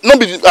do? No,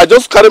 I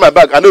just carry my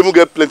bag. I don't even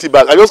get plenty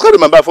bag. I just carry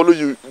my bag, follow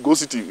you, go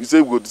city. You say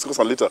we'll discuss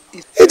on later.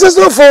 It is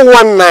not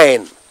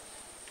 419.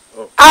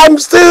 Oh. I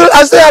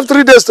still have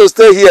 3 days to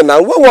stay here now.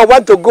 When we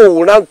want to go,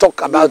 we'll now talk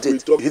about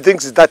it. He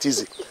thinks it's that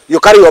easy. You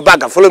carry your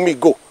bag and follow me,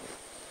 go.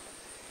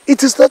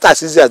 It is not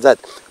as easy as that.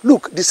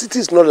 Look, the city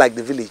is not like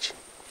the village.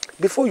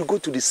 Before you go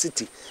to the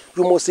city,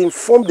 you must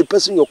inform the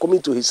person you're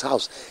coming to his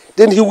house.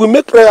 Then he will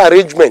make prayer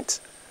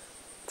arrangements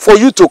for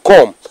you to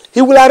come.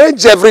 He will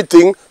arrange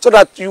everything so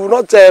that you will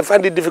not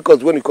find it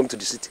difficult when you come to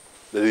the city.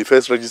 The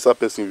first register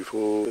person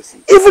before. Even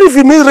if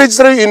you mean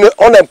registering in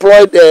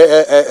unemployed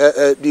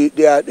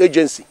their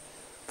agency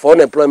for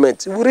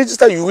unemployment, you will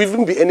register. You will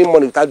even be any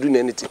money without doing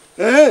anything.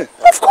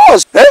 Of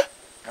course.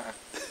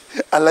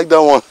 I like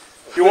that one.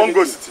 You won't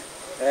go city.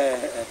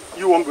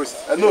 You won't go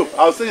city. No,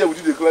 I'll stay here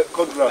with you the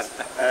cut grass.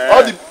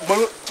 All the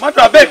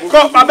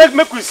I beg,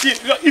 make we see.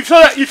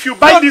 If you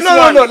buy this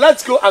one. No,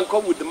 let's go and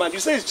come with the man. You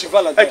say it's Chief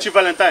Valentine. Chief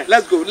Valentine.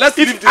 Let's go. Let's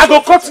leave this. I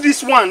go cut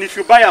this one if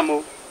you buy a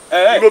more.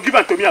 You go give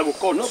it to me, I go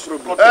cut. No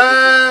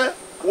problem.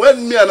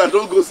 When me and I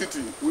don't go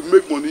city, we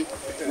make money.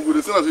 We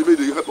go send us we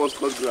help us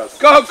cut grass.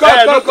 Come.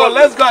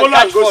 Let's go and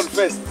catch fun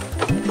first.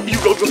 You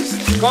go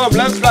city. Come,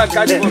 let's go and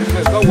catch fun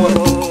first. Don't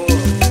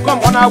worry. Come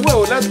on our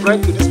way. Let's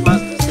bring to this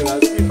man's thing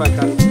and see if I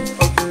can.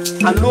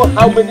 I know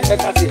how many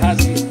acres he has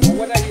here. Or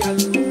whether he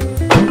has.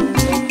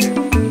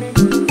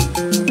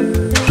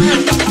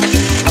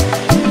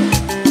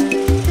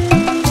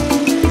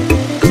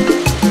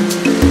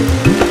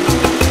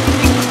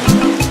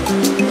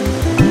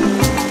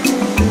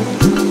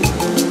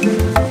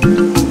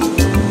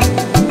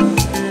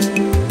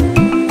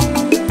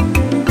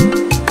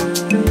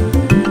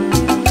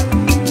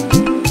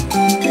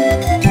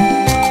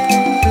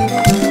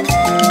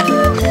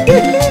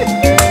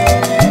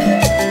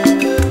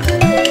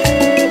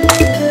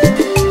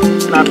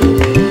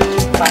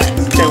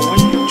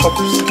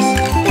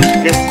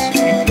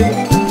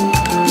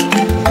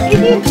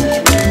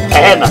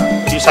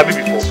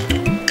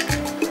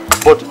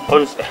 But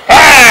on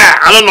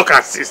I don't know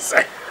can see.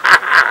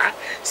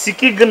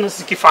 Siki gonna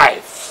Siki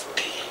 5.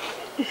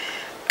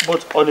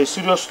 But on a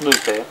serious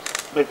note,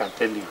 make I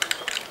tell you,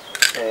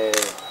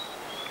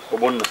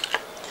 Obonna,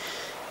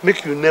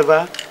 make you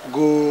never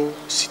go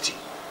city.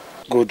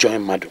 Go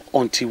join Madu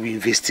until we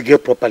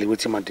investigate properly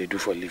what man they do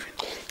for a living.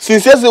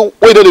 Since yesterday,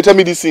 why don't they tell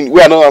me this thing?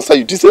 Where I don't answer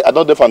you. This say I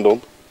don't defend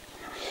them.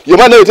 Your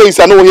man never tell you,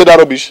 I don't hear that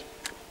rubbish.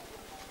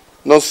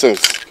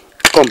 Nonsense.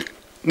 Come,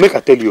 make I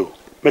tell you.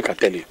 Make I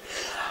tell you.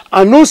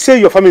 I know say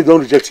your family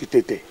don't reject you,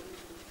 Tete.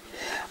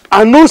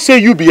 I know say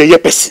you be a year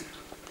person.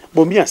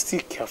 But me, I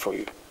still care for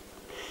you.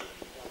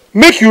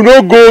 Make you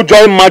no go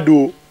join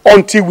Madu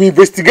until we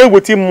investigate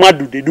what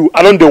Madu they do.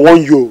 I don't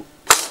want you.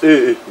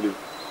 Hey,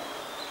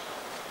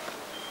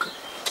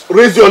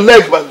 raise your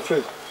leg, my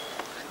friend.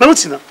 Now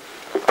what's now?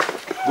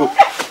 Go.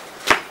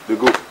 They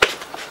go.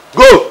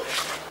 Go!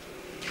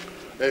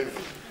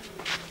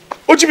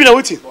 What you mean now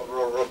waiting?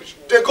 Rubbish.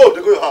 They go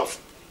your house.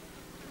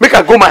 Make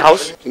I go my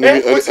house?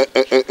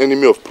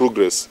 Enemy of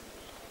progress.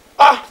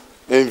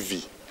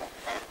 Envy.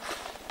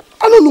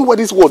 I don't know why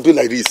this world do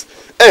like this.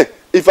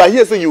 If I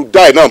hear say you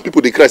die now,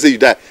 people they cry say you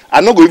die.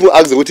 I'm not going to even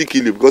ask them what to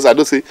kill you because I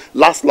don't say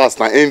last now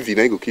envy,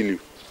 now go kill you.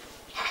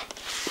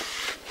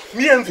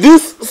 Me envy.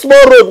 This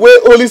small road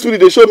where Holy Spirit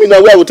they show me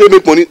now where I will take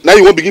make money. Now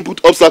you want begin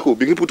put obstacle.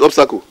 Me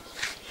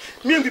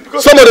envy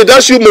because somebody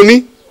dash you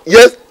money,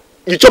 yes,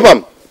 you chop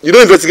them. You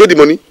don't investigate the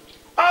money.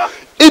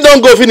 It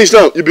don't go finish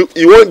now.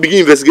 You won't begin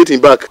investigating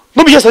back.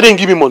 No be yesterday and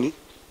give me money.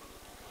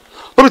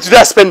 No be today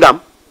I spend them.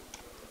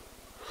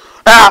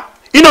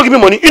 You don't give me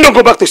money. You don't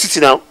go back to city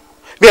now.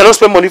 Me I don't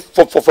spend money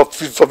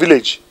for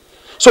village.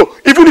 So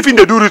even if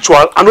they do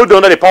ritual, I know they're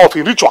under the power of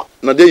ritual.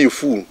 Now there you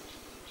fool.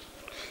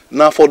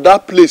 Now for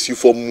that place you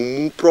for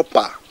mumu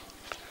proper.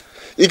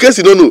 In case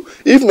you don't know,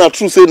 if not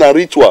true say na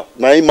ritual,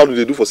 na him man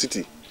they do for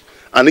city,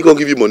 and they gonna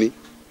give you money.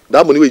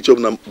 That money will chop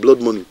na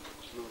blood money.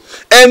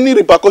 Any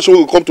repercussion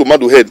will come to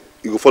Madu head,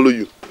 he will follow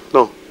you.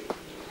 No.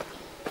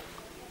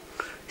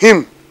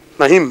 Him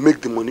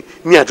make the money.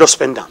 Me I just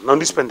spend that. Now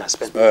this spender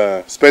spend.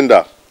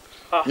 Spender.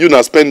 You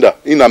na spender.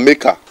 You na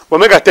maker. But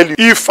make I tell you,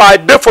 if I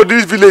dey for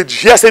this village,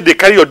 here say they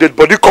carry your dead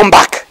body come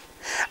back.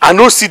 I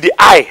no see the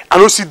eye, I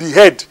no see the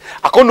head,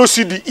 I can't no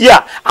see the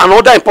ear and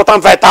other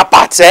important vital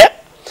parts.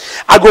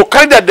 I go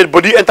carry that dead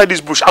body enter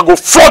this bush. I go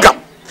flog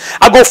him.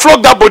 I go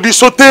flog that body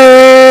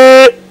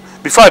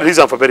before I release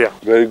him for burial.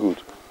 Very good.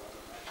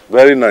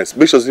 Very nice.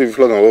 Make sure you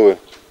flog him well.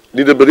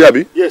 Did the body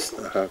abi? Yes.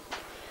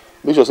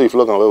 Make sure you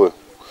flog him well.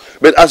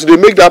 But as they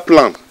make that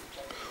plan,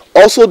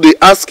 also they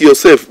ask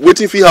yourself,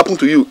 what if it happen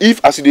to you? If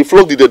as they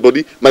flog the dead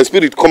body, my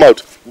spirit come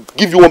out,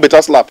 give you one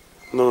better slap.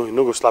 No, you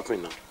no go slap me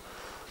now.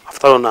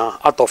 After all now,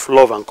 out of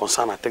love and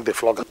concern, I take the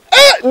flogger.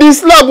 The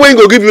slap when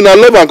go give you now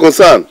love and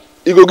concern.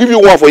 He go give you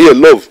one for your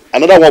love,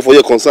 another one for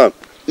your concern.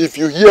 If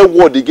you hear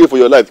what they gave for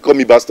your life, call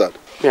me bastard.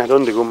 Yeah, I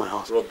don't go my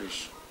house.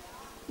 Rubbish.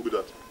 Who be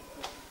that?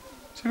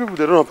 See people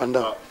they run up and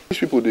down. Which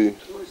people they?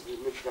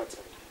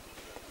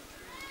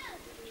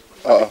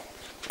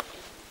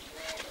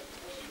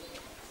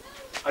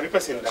 Are the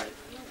person die?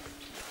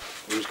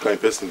 Which kind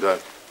of person die?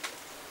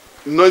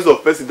 Noise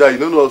of person die, you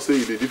don't know how to say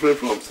it different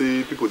from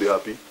say people they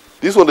happy.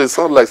 This one they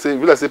sound like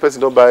say, say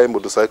person don't buy a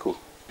motorcycle.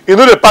 You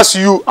know they pass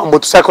you a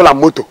motorcycle and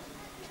motor.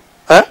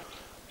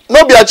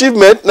 Not be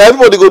achievement. Now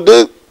everybody go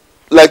there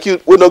like you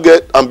will not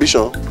get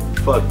ambition.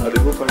 But I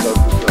go find out.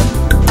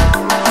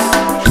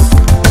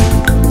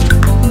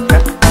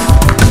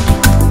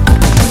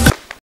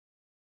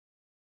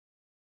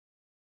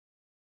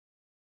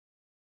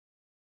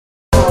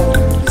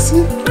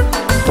 See,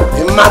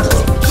 the mother,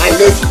 my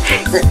nephew,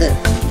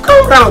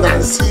 come round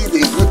and see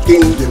the good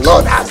thing the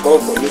Lord has done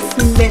for me.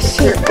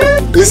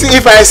 You see,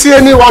 if I see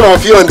any one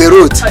of you on the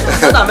road,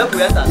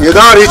 you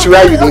don't reach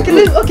where you go.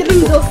 Okay,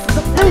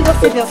 let me just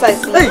save your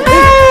size.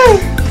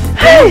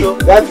 Hey!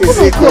 That is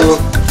it, though.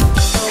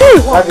 Hey,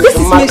 wow, this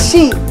is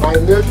machine. My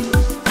nephew.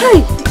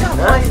 Hey!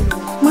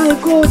 My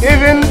God.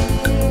 Even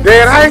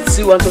they write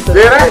on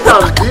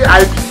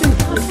VIP.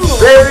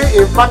 Very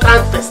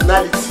important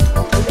personality.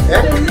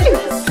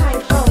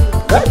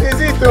 That is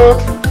it, though.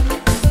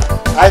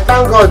 I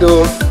thank God,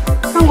 though.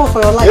 Thank God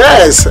for your life.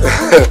 Yes.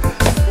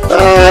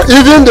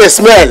 Even the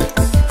smell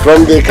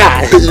from the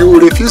car, you will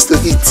refuse to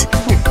eat.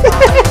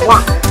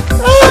 Wow.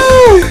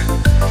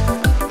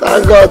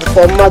 Thank God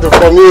for mother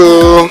from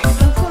you.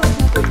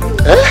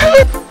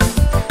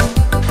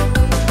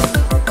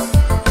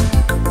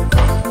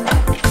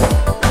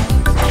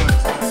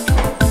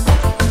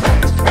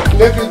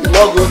 Maybe you did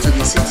not go to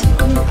the city. I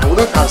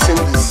wouldn't have seen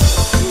this.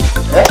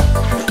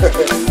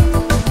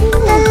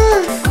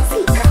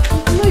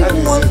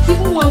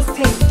 Even one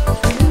thing.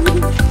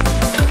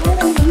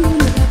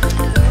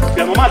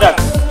 Yeah, Mama Dad.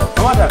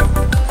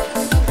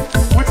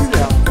 What is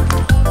there?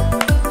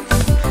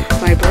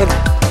 My brother,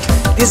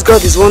 this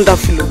God is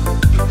wonderful.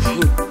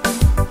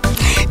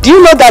 Do you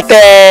know that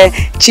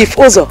Chief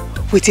Ozo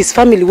with his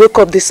family woke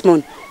up this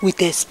morning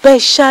with a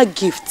special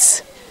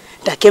gift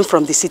that came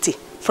from the city,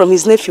 from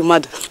his nephew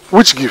Madu?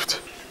 Which gift?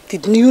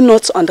 Did you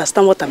not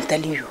understand what I'm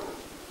telling you?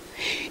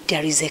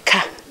 There is a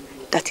car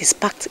that is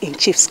parked in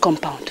Chief's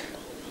compound.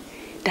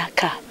 That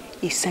car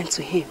is sent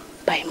to him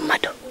by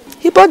Mado.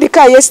 He bought the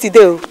car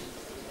yesterday.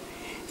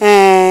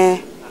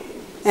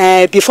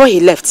 Before he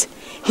left,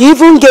 he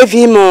even gave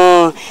him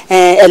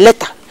a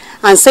letter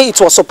and said it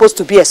was supposed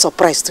to be a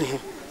surprise to him.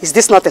 Is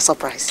this not a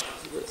surprise?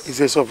 It's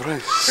a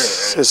surprise.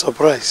 It's a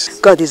surprise.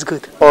 God is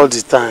good. All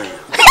the time.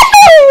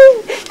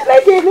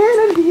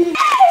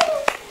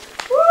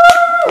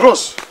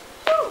 Rose,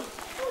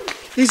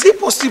 is it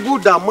possible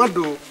that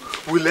Mado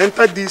will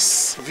enter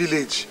this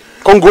village?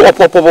 Can't go up,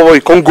 he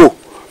can't go.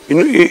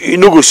 You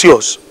no go see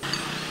us.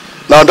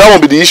 Now that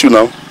won't be the issue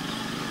now.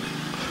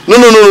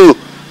 No.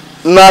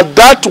 Now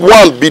that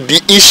won't be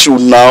the issue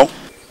now.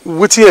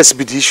 What else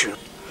be the issue?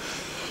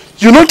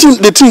 You don't think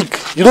they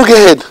think you don't get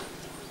head.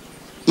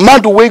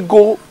 Mad way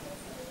go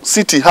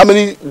city how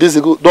many days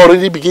ago they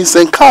already begin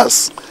send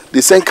cars.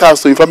 They send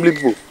cars to your family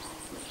people.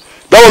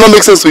 That will not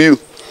make sense to you.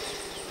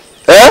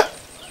 Eh?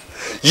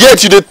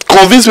 Yet you they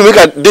convince me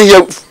make they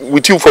here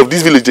with you from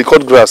this village they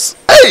cut grass.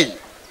 Hey!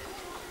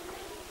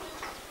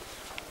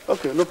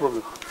 Okay, no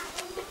problem.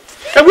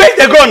 And where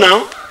they go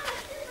now?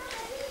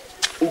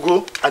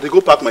 Ugo, I dey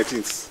go pack my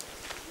things.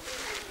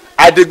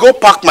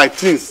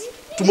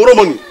 Tomorrow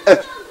morning,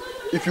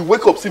 if you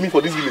wake up, see me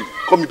for this village,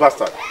 call me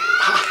bastard.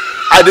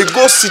 I dey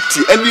go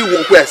city, any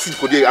work where I sit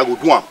for there, I go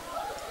do am.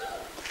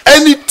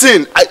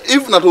 Anything,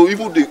 if not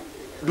even they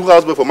do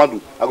house boy for Madu,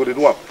 I go dey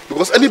do am.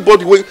 Because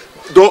anybody wey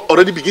don't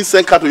already begin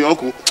send car to your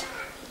uncle,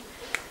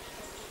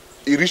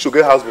 he reach to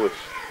get house boy.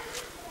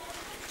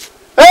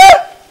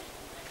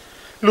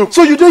 Look,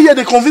 so you don't hear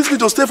they convince me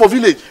to stay for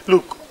village.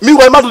 Look,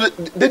 meanwhile, Madu,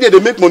 they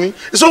make money.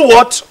 So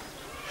what?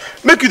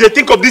 Make you they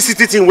think of this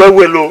city thing well,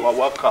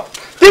 oh.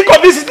 Think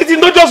of this city thing,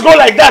 not just go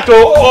like that,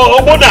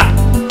 oh, Bona.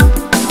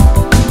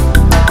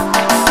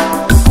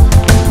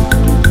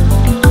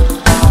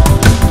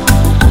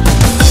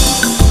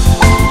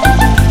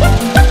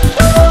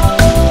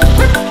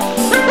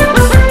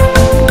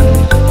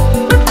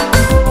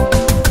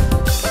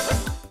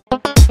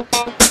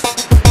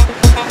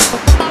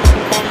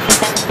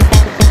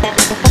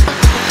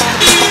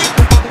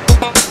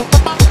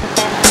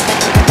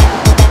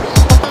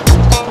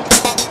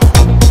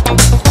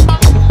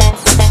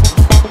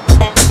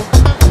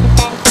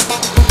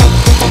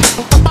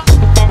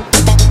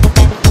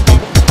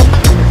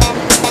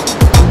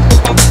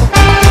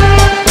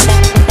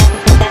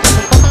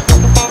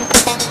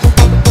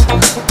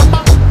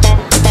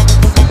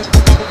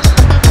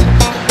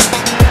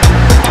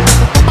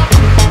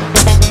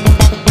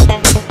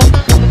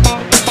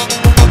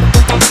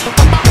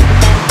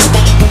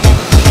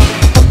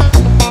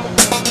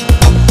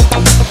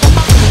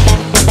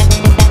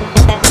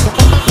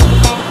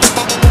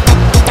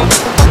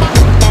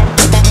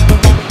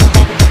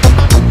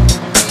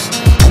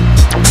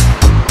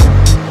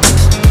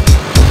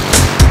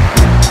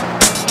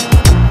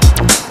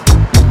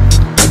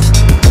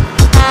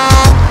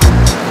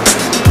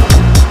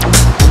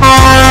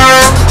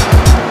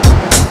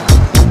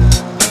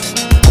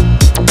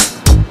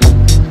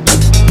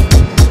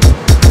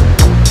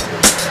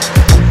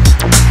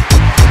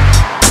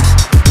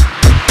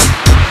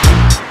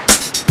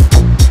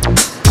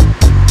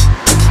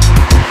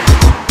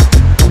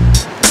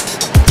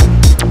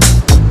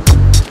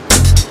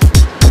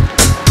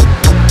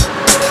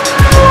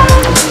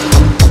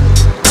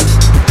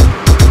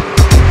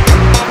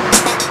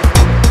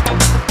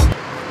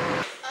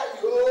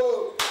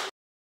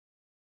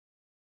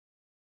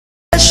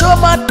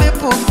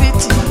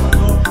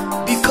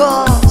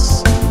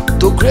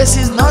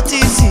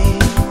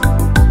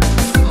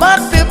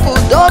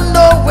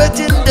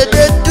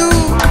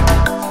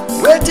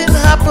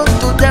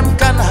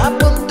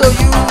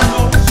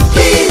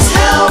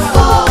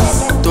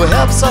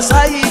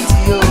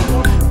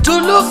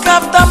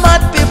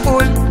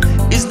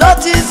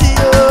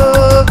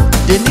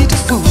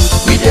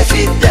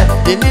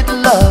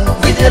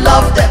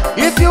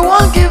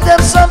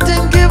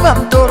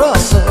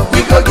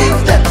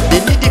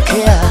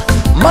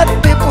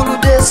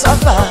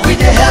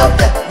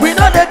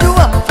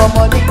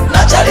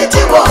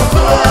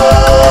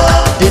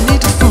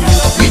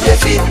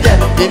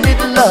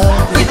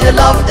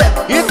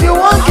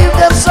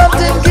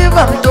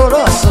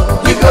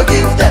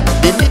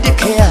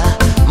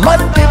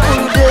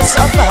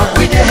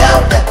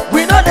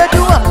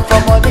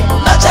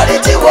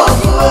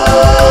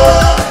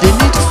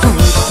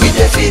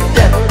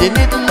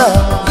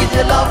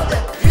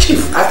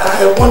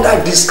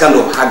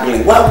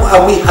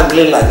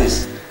 Like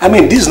this. I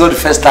mean, this is not the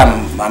first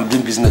time I'm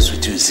doing business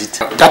with you, is it?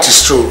 That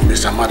is true,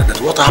 Mr. Madu, but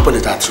what happened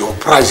is that your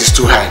price is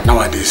too high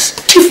nowadays.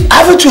 Chief,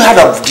 haven't you heard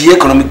of the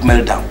economic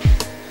meltdown?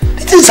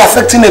 It is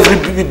affecting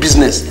every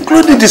business,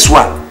 including this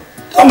one.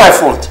 It's not my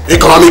fault.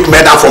 Economic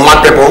meltdown for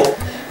mad people?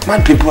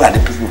 Mad people are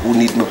the people who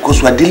need me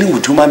because we are dealing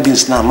with human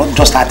beings now, not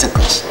just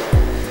articles.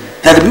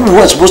 They are the people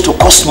who are supposed to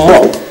cost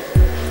more.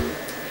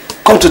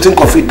 Come to think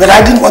of it, but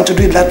I didn't want to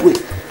do it that way.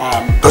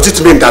 Does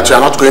it mean that you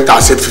are not going to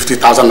accept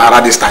 50,000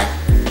 naira this time?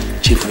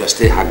 Chief, you are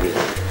still haggling.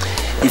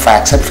 If I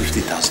accept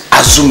 50,000,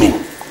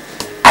 assuming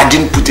I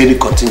didn't put any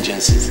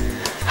contingencies,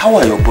 how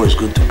are your boys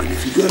going to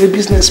believe you? You're a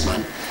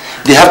businessman.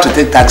 They have to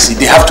take taxi,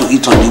 they have to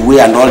eat on the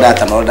way and all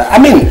that and all that. I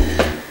mean,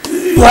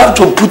 you have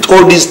to put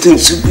all these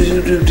things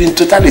in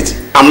totality.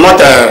 I'm not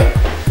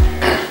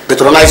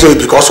patronizing you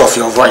because of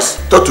your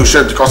voice. Not to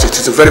share because it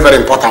is very,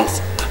 very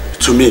important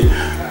to me.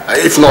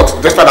 If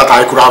not, despite that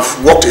I could have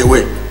walked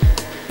away.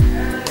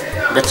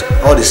 But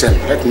all the same,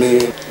 let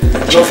me...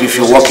 Chief, if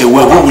you walk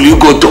away, who will you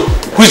go to?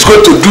 Who is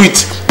going to do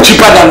it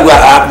cheaper than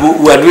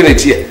we are doing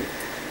it here?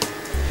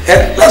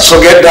 Let's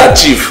forget that,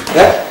 Chief.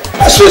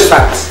 Let's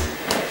restart.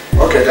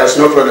 Okay, there's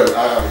no problem.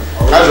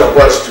 Organize your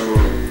boys to...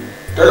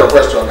 Tell your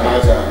boys to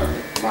organize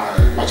my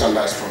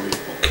merchandise for me.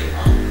 Okay.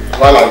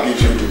 While I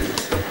give you the...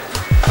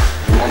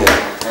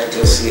 Let's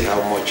just see how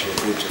much you're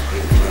going to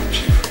bring from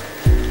Chief.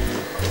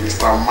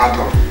 Mr.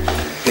 Madam.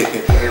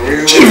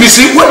 Chief, you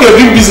see, when you're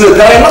doing business,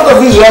 there are a lot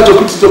of things you have to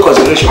put into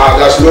consideration.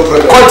 There's no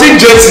problem.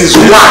 Contingencies,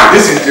 one.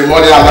 This is the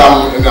money,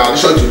 and in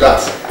addition to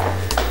that,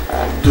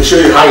 to show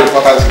you how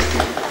important it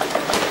is.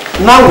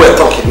 Now we're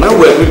talking. Now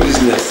we're doing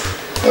business.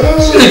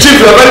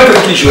 Chief, you're very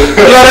prickish. You're a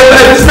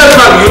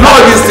businessman. You know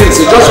all these things.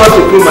 You just want to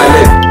pull my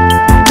leg.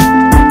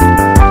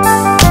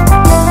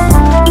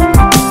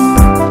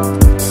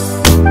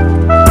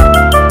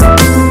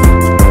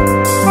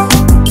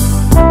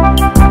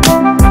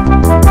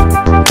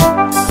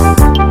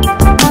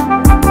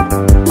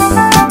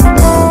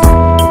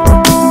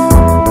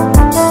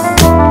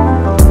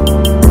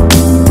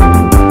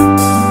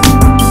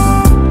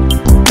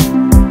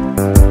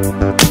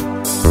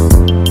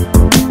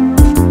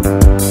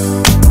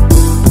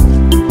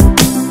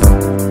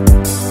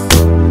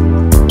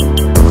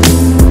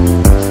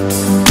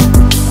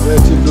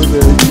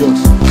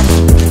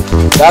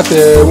 That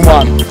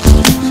woman,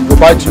 she go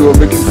bite you or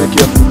make you take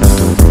care.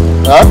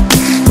 Huh?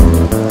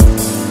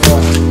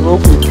 Yeah,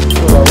 okay.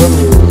 So that when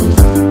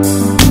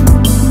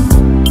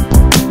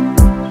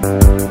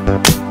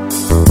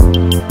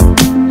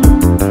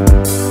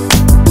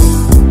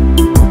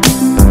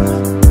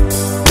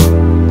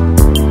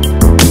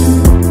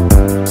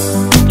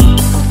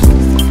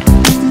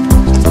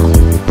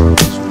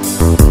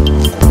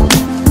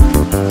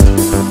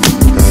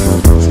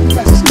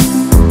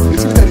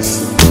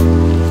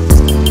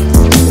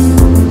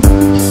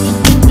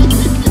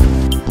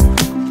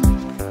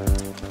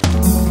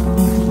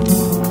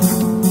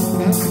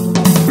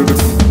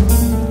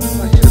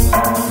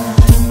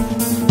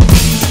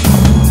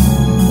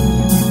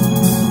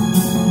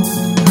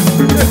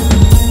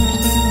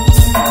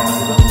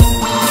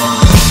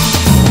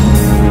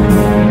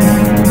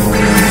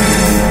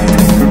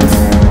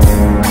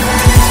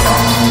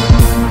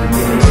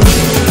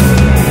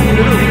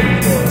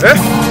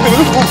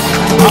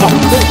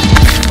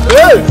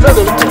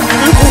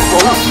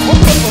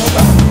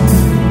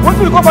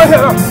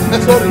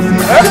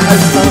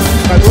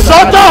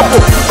Shut up!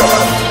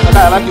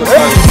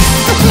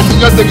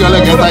 just take your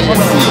leg and tie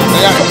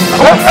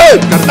Hey!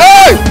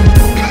 Hey!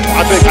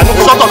 I think I know.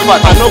 Shut up, man.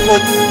 I know.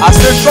 I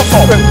say shut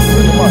up.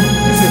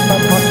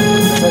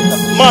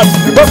 Man,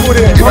 you don't go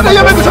there. You make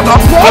me shut up.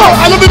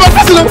 I don't be bad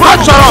person.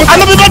 Shut up. I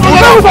don't be bad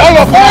person.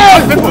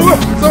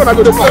 So when I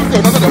go to play with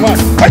another man.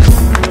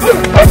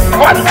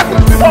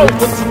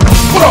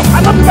 Put up.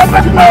 I don't be bad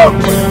person.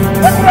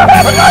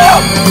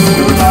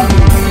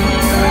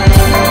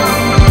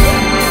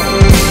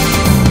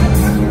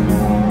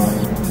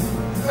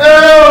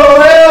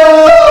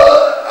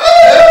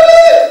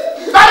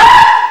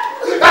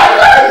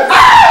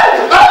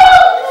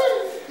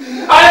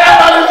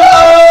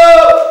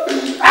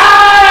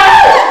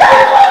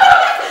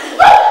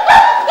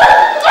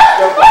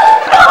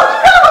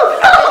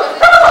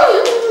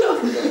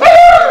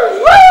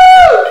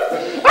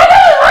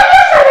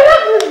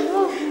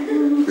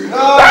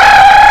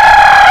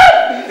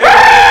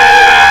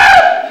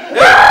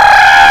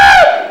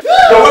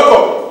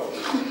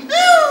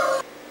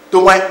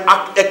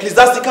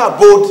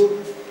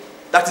 Abode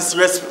that is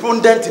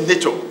respondent in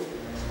nature.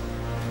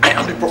 I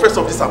am the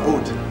professor of this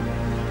abode,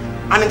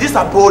 and in this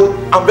abode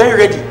I'm very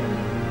ready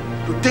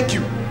to take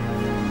you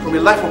from a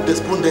life of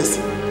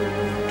despondency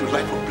to a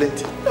life of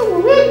plenty.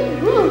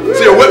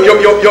 So you're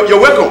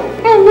welcome.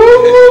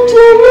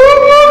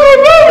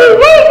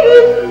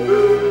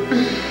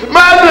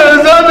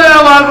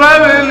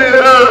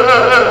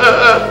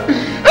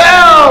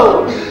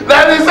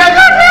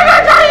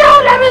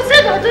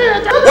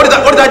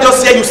 What did I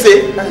just hear you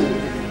say?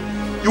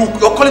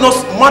 You're calling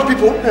us mad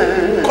people?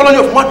 Colony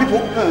of mad people?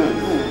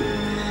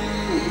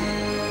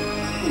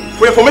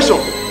 For information,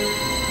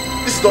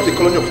 this is not a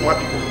colony of mad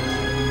people.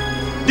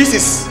 This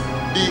is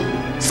the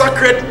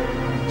sacred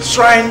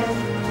shrine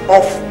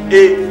of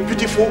a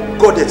beautiful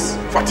goddess,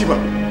 Fatima.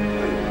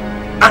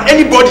 And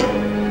anybody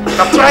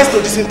that tries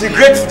to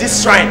disintegrate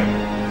this shrine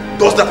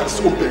does that at his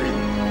own peril.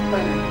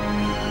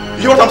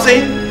 You hear what I'm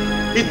saying?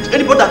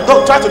 Anybody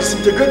that tries to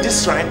disintegrate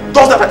this shrine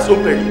does that at his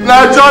own peril.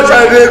 Now, church,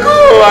 I think,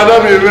 I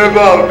don't be a member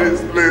of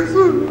this place.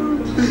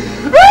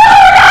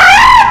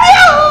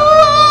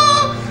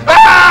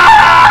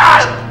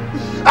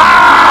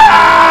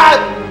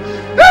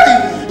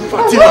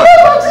 Fatima,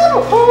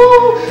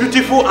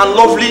 beautiful and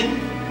lovely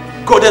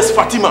Goddess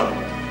Fatima.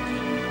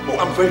 Oh,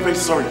 I'm very, very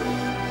sorry.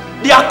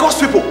 They are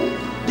cursed people.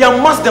 They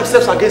have masked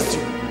themselves against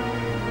you.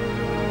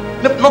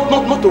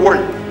 Not to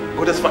worry,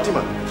 Goddess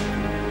Fatima.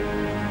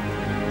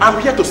 I'm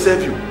here to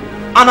serve you.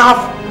 And I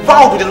have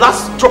vowed with the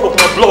last drop of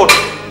my blood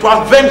to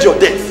avenge your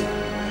death.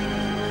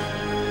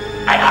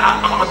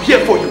 I'm here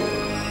for you.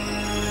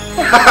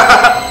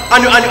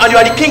 and you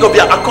are the king of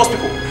the accursed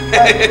people.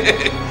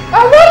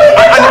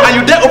 and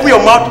you dare open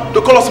your mouth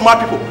to call us mad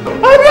people.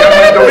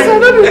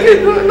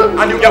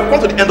 And you have come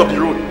to the end of the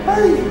road.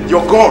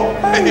 You're gone.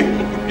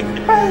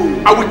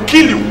 I will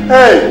kill you.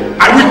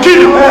 I will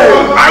kill you.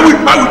 I will kill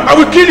you. I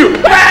will kill you.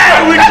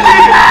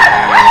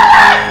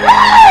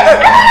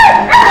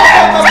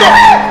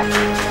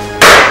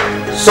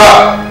 Stop. Sir.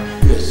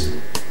 Yes.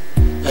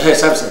 Hey,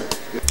 Samson.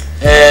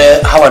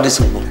 How are these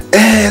people?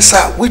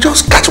 Sir, we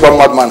just catch one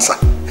madman, sir.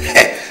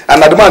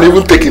 And the man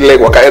even taking leg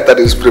walk enter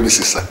this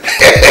premises, sir.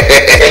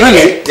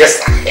 Really? Yes,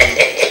 sir.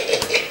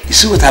 You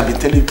see what I've been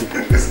telling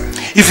people?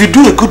 If you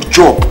do a good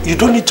job, you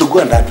don't need to go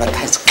and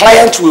advertise.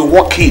 Clients will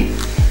walk in.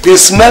 They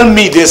smell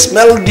me, they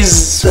smell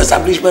this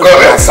establishment.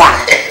 Sir.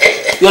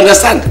 You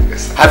understand?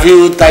 Yes, have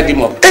you tied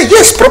him up?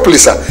 Yes, properly,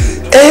 sir.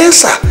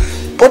 Sir.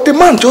 But the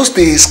man just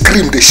they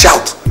scream, they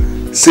shout.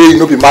 Say you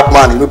no be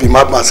madman, you no be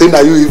madman. Say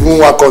now you even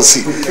want to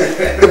see.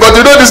 But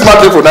you know these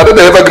mad people, now don't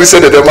they ever agree say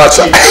that they're mad,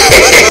 sir.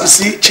 You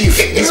see, Chief,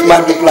 these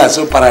mad people are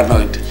so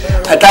paranoid.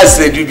 At times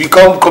you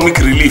become comic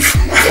relief.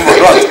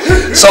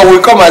 So we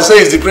come and say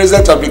he's the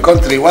president of the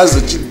country. Wants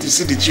to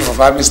see the chief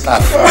of army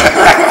staff.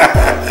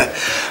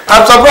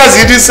 I'm surprised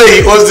he didn't say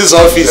he owns this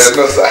office.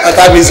 No, sir. But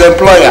I'm his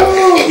employer.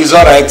 He's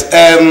alright.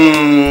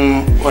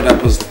 What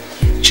happens?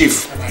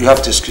 Chief, you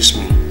have to excuse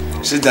me.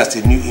 Since that's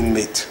a new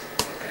inmate,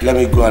 let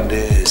me go and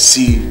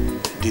see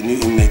the new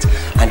inmate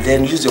and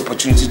then use the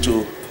opportunity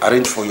to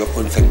arrange for your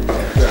own thing.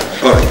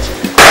 Alright.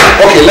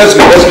 Okay, let's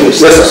go. Yes,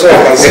 sir. So I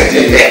can see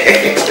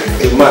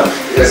the man.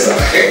 Yes, sir.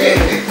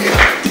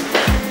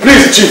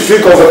 Please, Chief, feel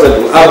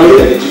comfortable. I'll be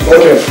here, Chief.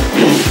 Okay.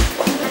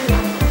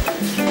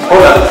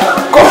 Hold on.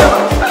 Come.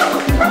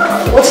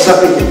 What is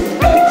happening?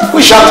 Who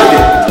shouted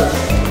him?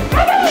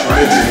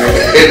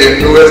 The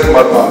newest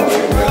madman.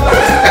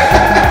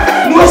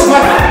 Newest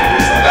madman?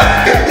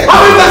 How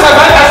many times have I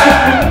asked you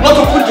not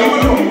to put the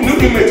new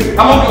inmate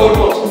among the old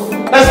ones?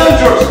 That's not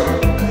yours.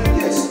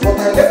 Yes, but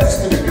I left this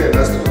thing again.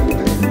 That's not good.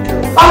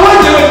 And when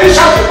they were being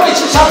shouted, why is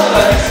she shouting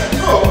like this?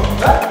 No.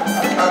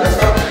 That's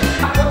not.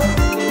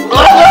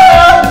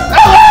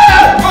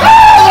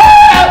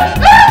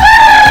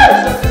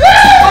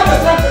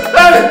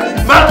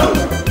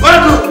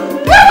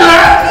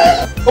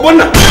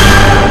 Obonna,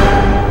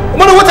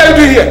 what are you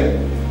doing here?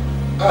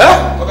 Huh?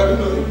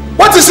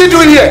 What is he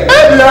doing here? Now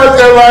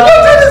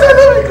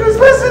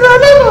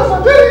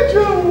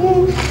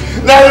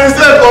you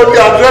said on the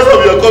address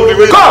of your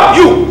company. Come,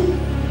 you!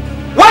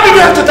 Why did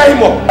you have to tie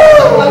him up?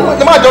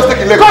 The man just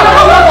taking leg. Come,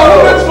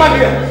 let's man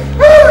here.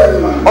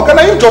 Okay,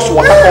 now you just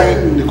walk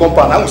from the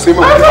compound. I will say, And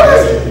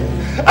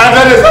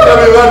then it's going to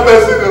be one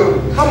person.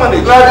 How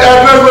many? Like the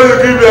address when you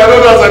give me, I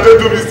don't know as I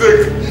don't do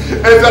mistake.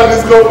 Enter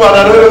this compound,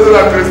 I don't know so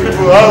that crazy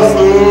people house.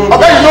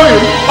 Okay, you know you.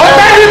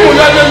 Okay, you're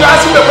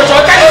asking the question.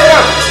 Okay,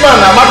 this man,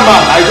 a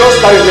madman. I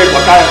just carry leg.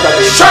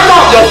 Shut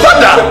up! Your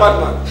father!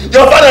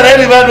 Your father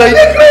ain't even like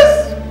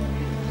this.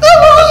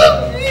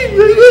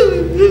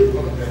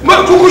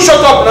 Man, Kuku,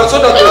 shut up now so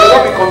that you will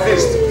not be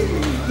convinced.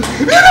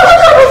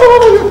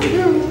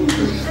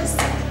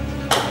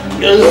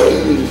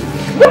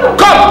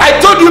 Come,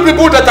 I told you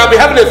people that I'll be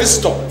having a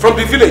visitor from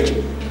the village.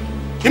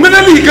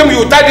 Immediately he came,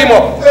 you tied him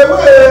up.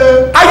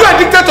 Are you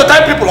addicted to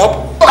tie people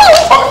up?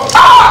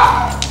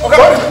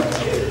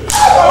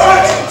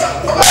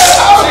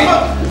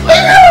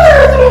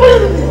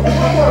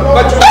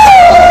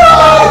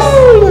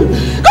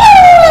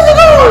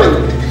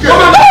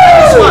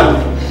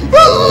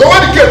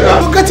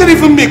 You can't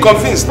even be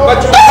convinced.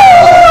 Get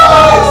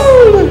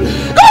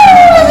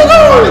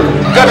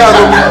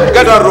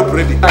that rope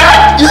ready.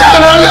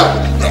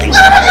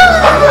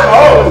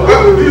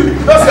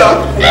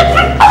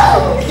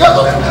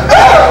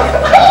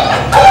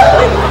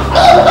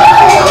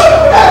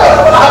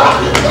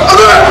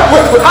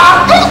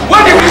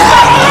 What did we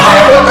start?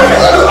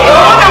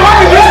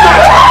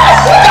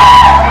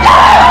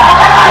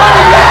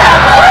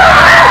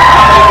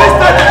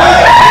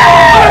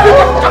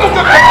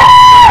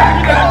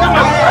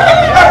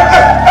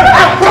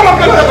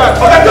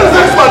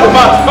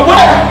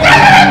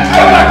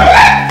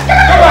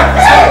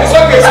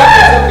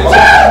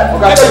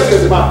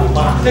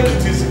 Take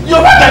it easy.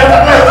 You're back.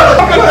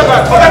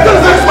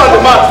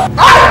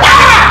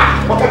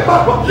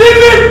 Leave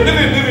him.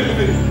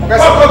 Go. I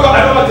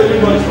don't want to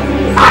leave money.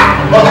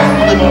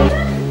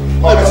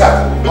 Okay, sir.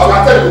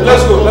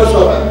 Let's go.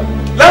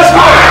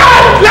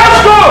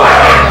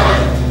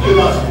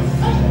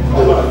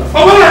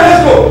 Oh, wait,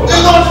 let's go.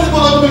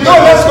 No,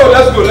 let's go.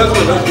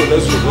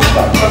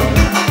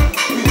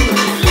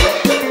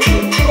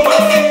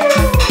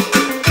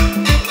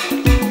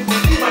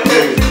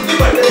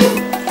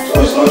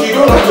 You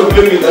don't have to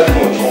blame me that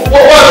much.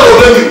 Why don't you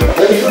blame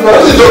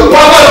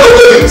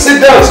me? Sit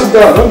down. sit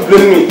down. Don't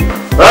blame me.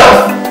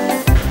 Huh?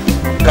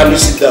 Can you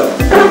sit down?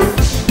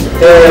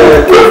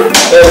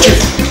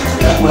 Chief,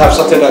 we have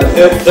sorted that.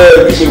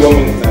 Give me 1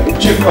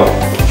 minute. Chief, come.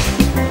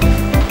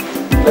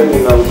 Let me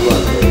now go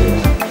and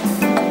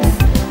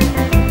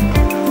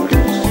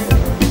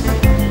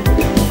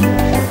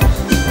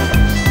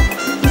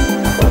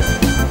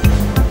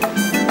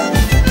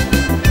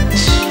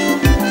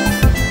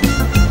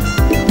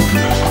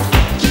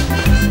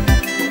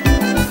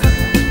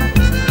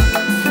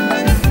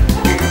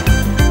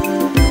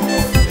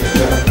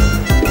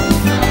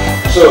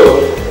so,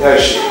 where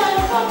is she?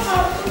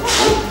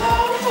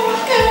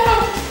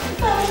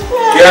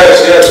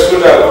 Yes, cool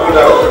down.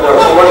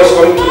 Someone is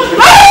coming to speak.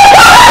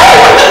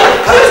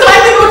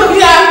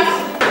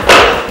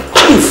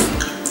 Chief,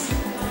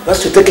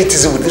 let's take it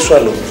easy with this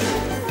one.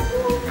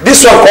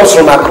 This one comes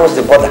from across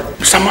the border.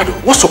 Mr. Mado,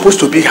 what's supposed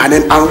to be her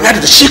name and where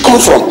did she come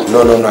from?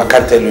 No, I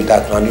can't tell you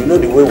that, man. You know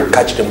the way we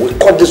catch them. We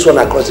caught this one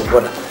across the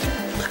border.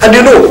 And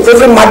you know,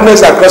 every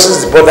madness that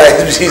crosses the border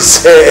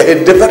is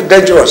very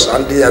dangerous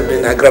and they have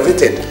been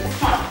aggravated.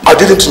 I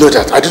didn't know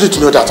that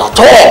at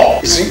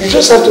all. You see, you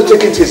just have to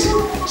take it easy.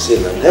 Say,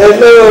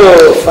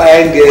 hello,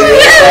 fine girl.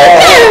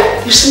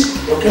 You see,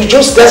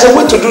 there's a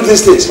way to do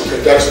these things. Okay,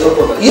 there's no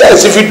problem.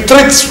 Yes, if you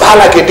treat her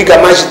like a digger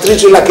man, she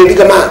treats you like a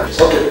digger man.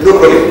 Okay, no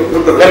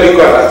problem. Let me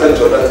go and attend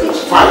to other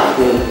things. Fine.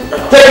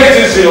 Take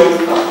it easy.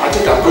 I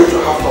think I'm going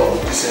to have to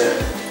this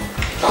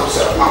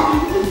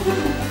man.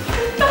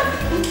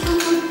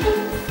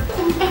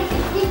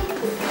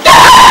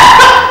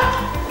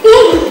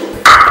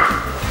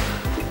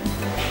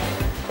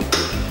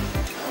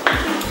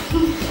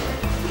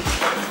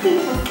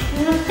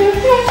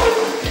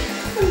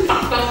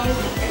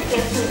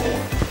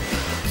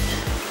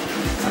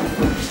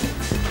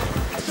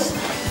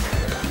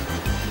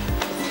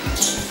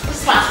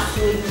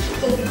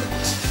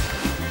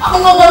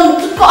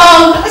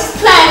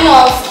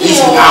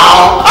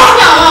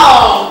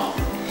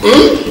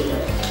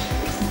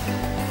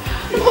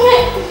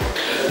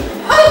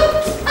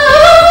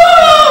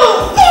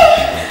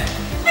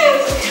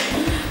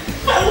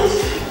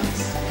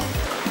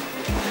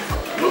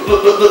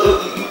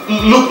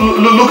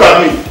 Look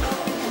at me.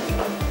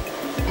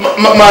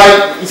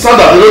 My son,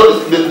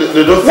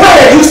 they don't. Why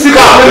are you still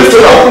coming to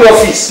the open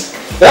office?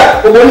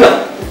 Yeah?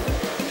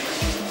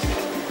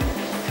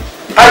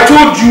 I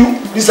told you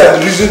these are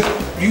the reasons.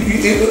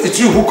 It's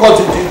you who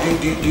caused the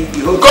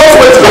whole.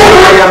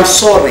 I am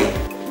sorry.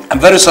 I'm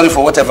very sorry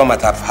for whatever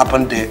might have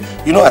happened there.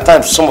 You know, at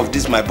times some of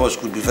these my boys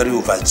could be very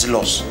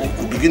overzealous.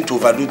 Who begin to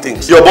overdo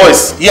things. Your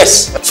boys?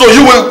 Yes. So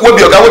you will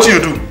be your guy. What do you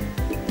do?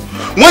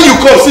 When you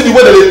come, see the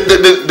way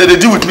they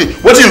deal with me.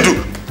 What do you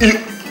do?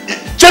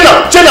 Chain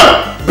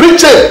her, bring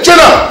chain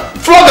her,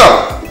 flog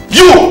her.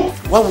 You.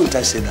 Why wouldn't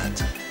I say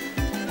that?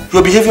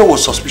 Your behavior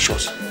was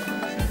suspicious.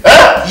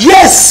 Eh?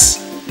 Yes.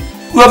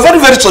 You are very,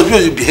 very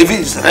suspicious. Your behavior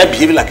is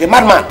behaving like a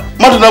madman.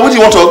 Madman, what do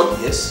you want to talk?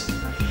 Yes.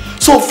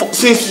 So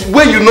since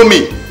when you know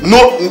me,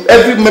 know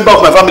every member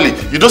of my family,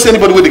 you don't see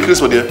anybody with the case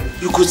for there?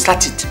 You could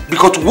start it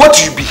because what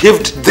you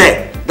behaved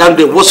there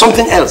was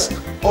something else.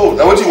 Oh,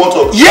 now what do you want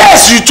to talk?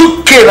 Yes, you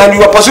took cane and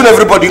you were pursuing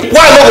everybody.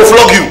 Why not go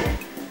flog you?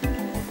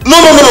 No.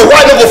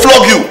 Why not go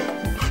flog you?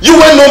 You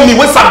won't know me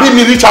when Sabi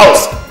me reach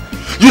house.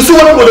 You see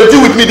what people they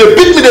do with me? They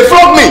beat me, they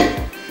flog me.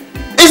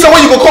 Instead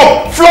when you go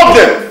come, flog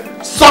them.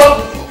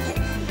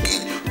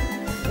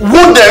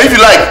 Wound them if you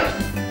like.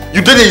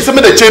 You did it, you said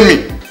me they chain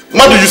me.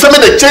 Madu, you said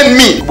me they chain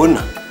me. Bona,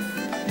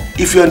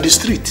 if you're on the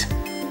street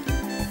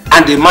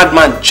and the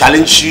madman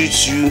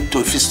challenges you to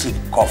a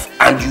fisticuff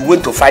and you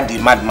went to fight the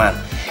madman,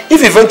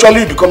 if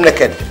eventually you become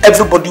naked,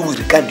 everybody will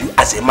regard you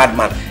as a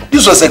madman.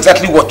 This was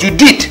exactly what you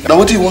did. Now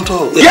what do you want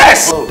to?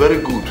 Yes! Oh, very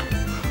good.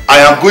 I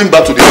am going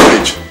back to the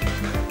village.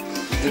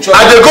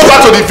 And they go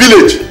back to the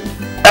village.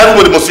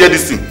 Everybody must hear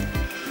this thing.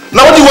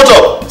 Now what do you want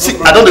to? See,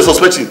 I don't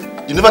suspect you.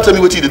 You never tell me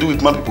what you do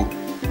with man people.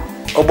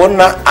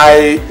 Obonna,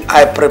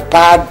 I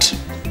prepared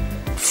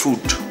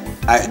food.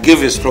 I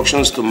gave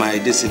instructions to my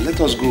DC.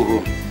 Let us go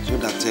home so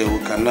that we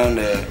can now...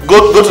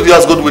 Go to the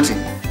house, go waiting.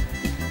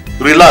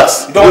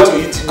 Relax. You don't want to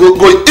eat? Go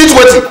eat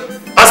waiting.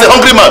 As a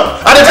hungry man.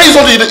 And they tell you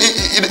something,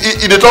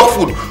 they talk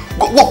food.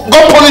 Go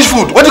punish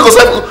food. What do you go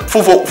say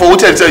for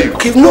what I tell you?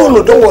 Okay,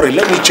 no, don't worry.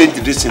 Let me change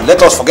the dressing.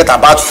 Let us forget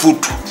about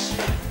food.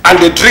 And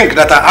the drink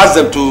that I asked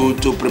them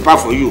to prepare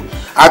for you.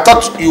 I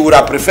thought you would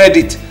have preferred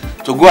it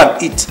to go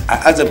and eat. I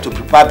asked them to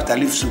prepare bitter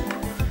leaf soup.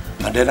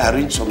 And then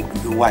arrange some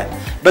wine.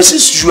 But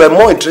since you are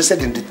more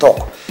interested in the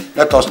talk,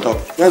 let us talk.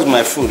 Where's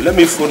my food? Let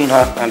me phone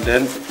her and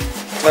then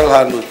tell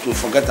her to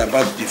forget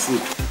about the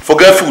food.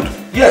 Forget food?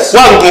 Yes.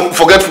 Why would you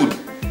forget food?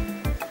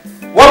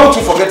 Why would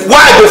you forget food?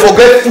 Why do you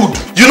forget food?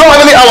 You know how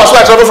many hours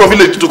I travel from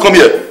village to come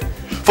here?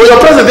 For your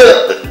presence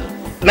there,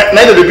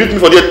 neither they beat me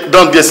for there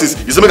down there since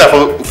you say me that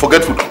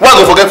forget food. Why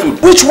do you forget food?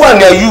 Which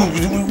one are you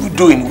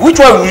doing? Which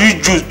one will you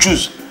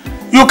choose?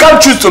 You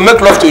can't choose to make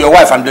love to your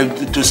wife and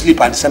to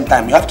sleep at the same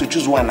time. You have to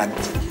choose one and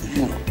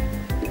you know.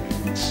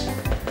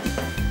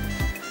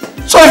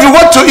 So if you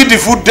want to eat the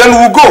food, then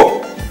we'll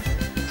go.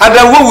 And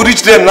then when we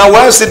reach there now,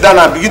 we'll sit down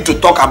and begin to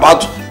talk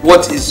about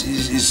what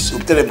is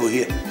obtainable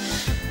here?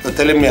 You're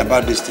telling me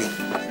about this thing.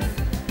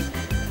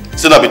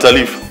 Say na bitter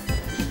leaf.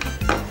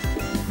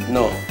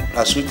 No,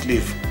 a sweet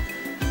leaf.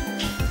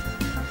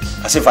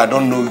 As if I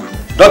don't know you.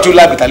 Don't you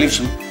like bitter leaf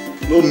soup?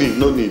 No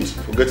need.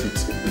 Forget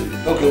it.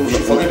 Okay, we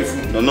should forget the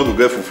food. No go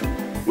get fufu.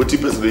 What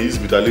person they use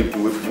bitter leaf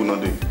to wait fufu no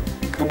dey?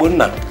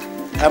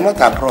 I'm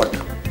not abroad.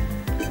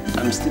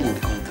 I'm still in the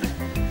country.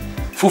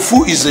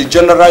 Fufu is a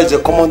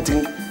common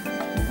thing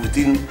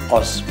within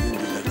us in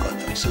the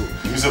country. So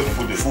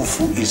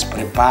fufu is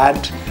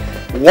prepared,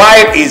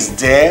 wine is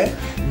there,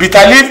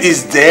 bitter leaf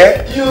is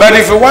there. But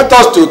if you want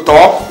us to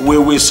talk, we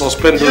will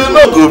suspend those. You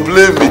not go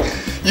blame me.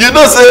 You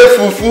don't say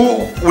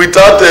fufu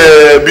without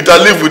bitter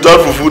leaf without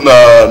fufu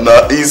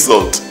na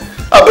insult.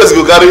 I person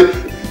go carry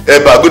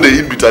eba go dey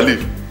eat bitter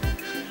leaf.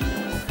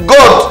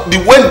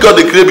 When God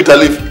dey create bitter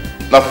leaf,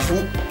 na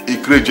fufu he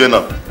create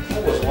journal.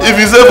 If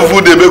you say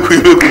fufu dey make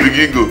we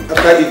begin go.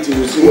 After eating,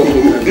 we see what we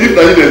can do. If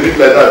na you dey beat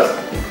like that,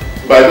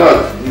 by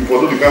now you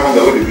for know the kind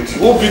hunger wey dey beat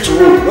you. Who beat who?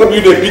 No be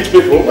dey beat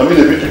people. Na me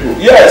dey beat people.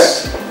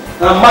 Yes.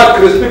 Na mad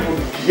crazy people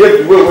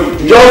behave the way we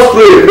do. Just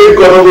pray make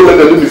God no go let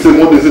them do the same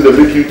one day say they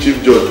make you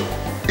chief judge.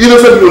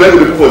 Innocent people like to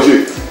dey put for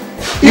jail.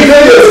 If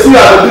they see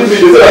as they do me,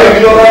 they say I have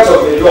ignorance of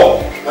the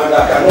law and I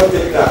cannot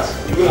take that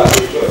even as a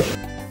judge.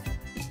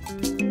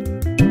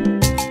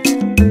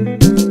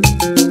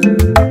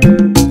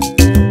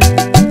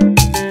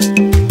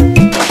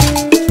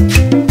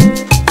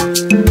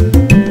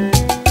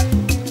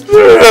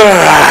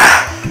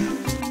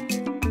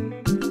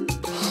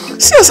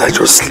 See as I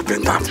just sleep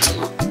in the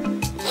afternoon.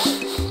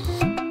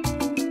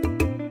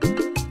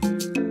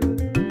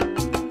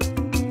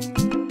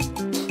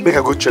 Make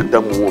I go check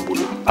that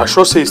Momo. I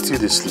sure say he still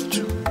dey sleep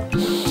too.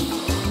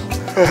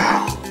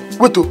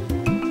 Wait oh,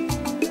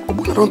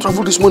 Obuna don't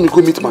travel this morning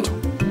go meet Mato.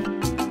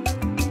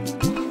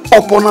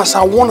 Upon us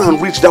I want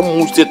and reach that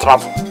Momo still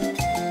travel.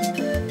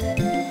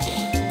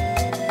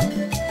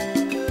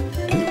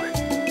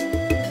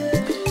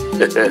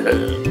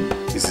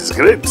 This is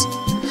great.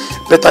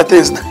 Better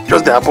things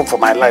just they happen for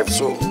my life,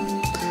 so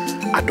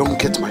I don't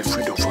get my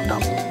freedom from that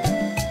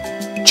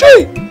moment.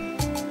 Chey!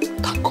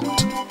 Thank God.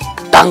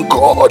 Thank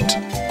God.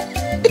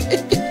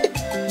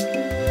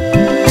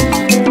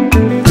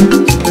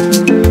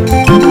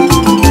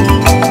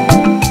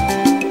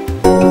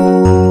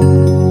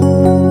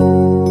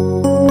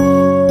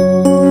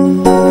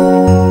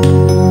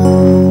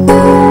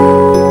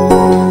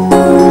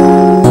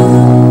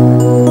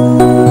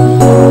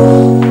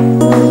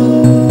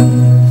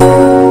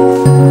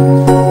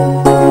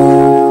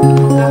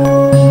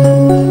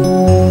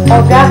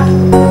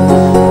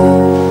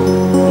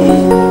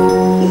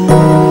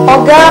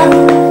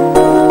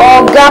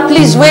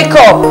 Please wake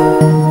up.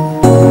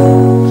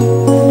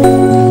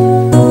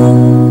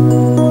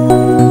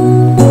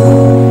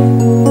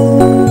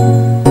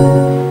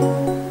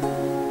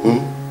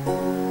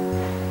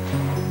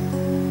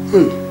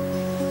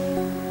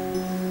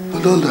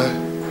 I don't die.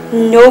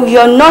 No,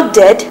 you're not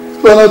dead.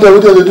 Well, not dead.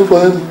 What do they do for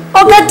him?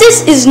 Oga,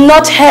 this is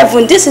not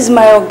heaven. This is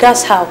my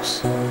Oga's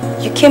house.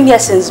 You came here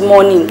since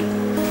morning.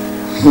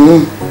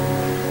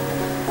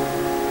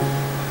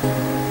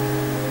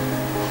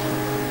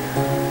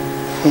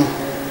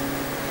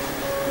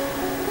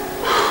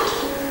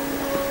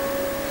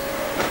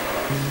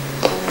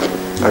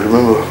 I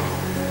remember.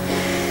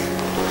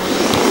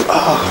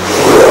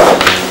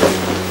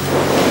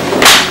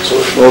 So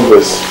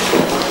nervous.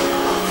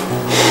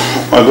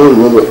 I don't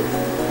remember.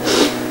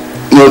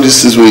 No,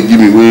 this is what you give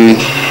me when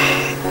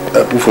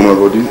I put for my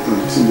body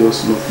and this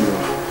just knocked me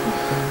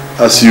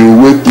off. As you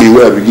wake me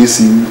where I begin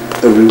seeing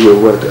everywhere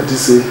what I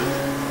just say.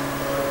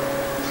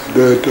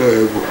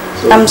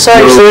 I'm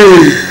sorry.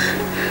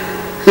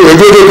 Go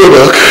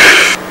back.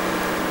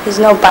 He's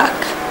not back.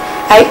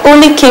 I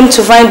only came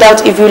to find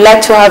out if you'd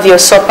like to have your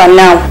supper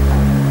now.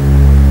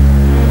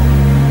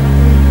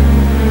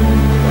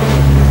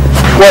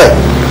 Why?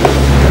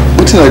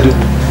 What did I do?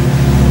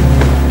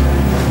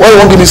 Why you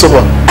won't give me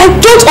supper? I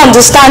don't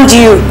understand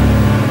you.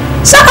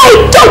 Sir,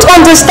 I don't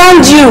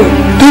understand you.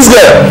 This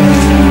girl.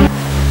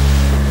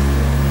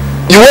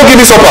 You won't give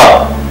me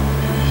supper?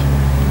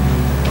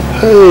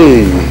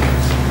 Hey.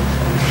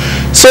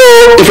 So,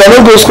 if I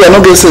don't go to school, I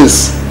don't get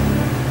sense.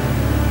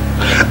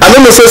 I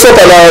don't know say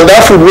supper now,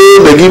 that food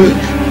where they give,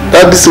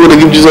 that this is what they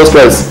give Jesus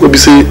Christ. Will be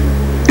say,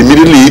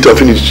 immediately eat and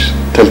finish.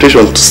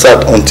 Temptation to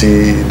start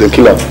until they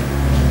kill him.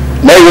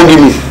 Now you won't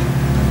give me.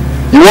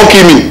 You won't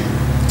kill me.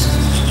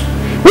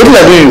 What did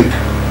I do you?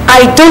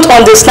 I don't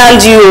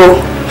understand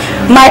you.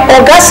 My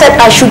Oga said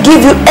I should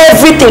give you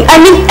everything. I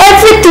mean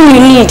everything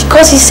you need.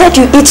 Because he said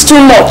you eat too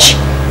much.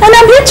 And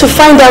I'm here to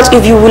find out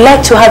if you would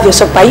like to have your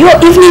supper. Your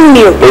evening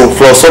meal. Oh,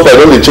 for supper I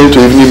don't change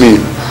to evening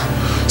meal.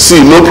 See,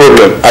 no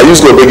problem. I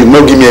used to beg him,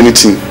 not give me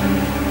anything.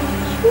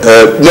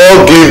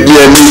 No give me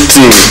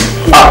anything.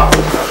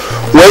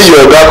 When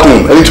you're back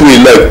home, anything you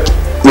like,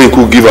 when you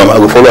could give him, I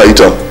will follow eat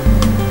him.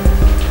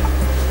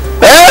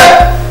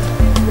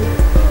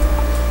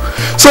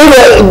 So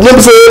let me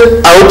say,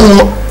 I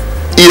open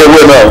ear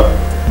well now.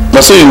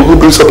 Now so you go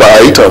bring supper,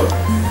 I eat him.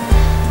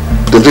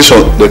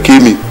 temptation, they kill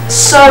me.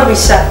 Sorry,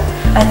 sir.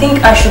 I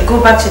think I should go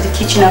back to the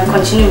kitchen and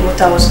continue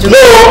what I was doing.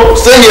 No,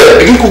 stay here.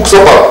 Begin cook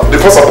supper. The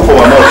first I put for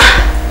my mouth.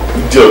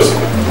 Idiots.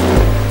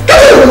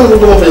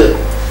 Come over here.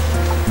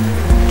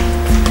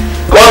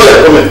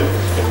 Come here.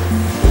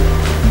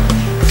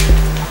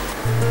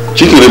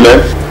 Chicken remain?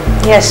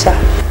 Yes, sir.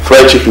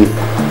 Fried chicken?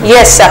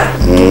 Yes, sir.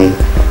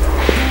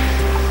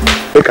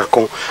 Make I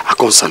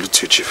come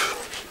salute you, Chief.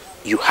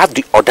 You have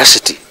the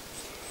audacity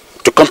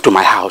to come to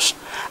my house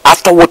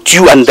after what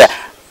you and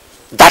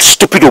that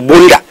stupid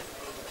Obonga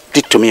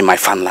did to me in my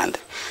farmland.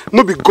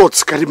 No be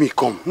gods carry me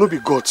come. No be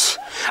gods.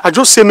 I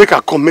just say make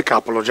I come, make I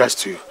apologize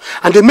to you.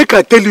 And then make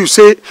I tell you,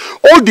 say,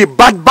 all the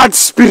bad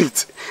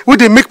spirit, where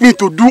they make me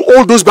to do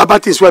all those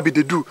bad things where they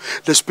do,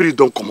 the spirit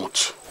don't come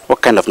out.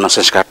 What kind of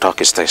nonsensical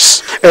talk is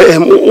this?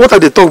 What are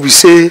the talk we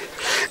say?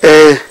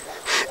 The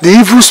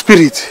evil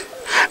spirit.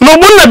 No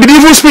one be the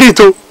evil spirit.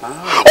 Oh.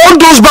 All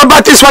those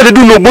bad things why they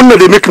do, no one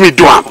they make me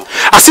do them.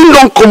 I still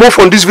don't come out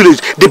from this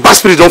village. The bad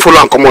spirit don't follow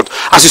and come out.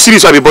 As you see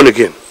this, I be born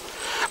again.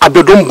 I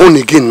be don't born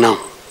again now.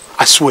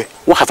 I swear.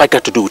 What have I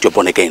got to do with your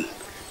born again?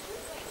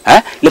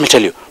 Huh? Let me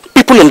tell you,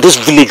 people in this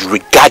village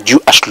regard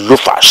you as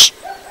loafers.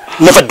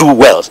 Never do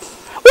well.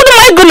 What am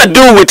I gonna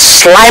do with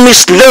slimy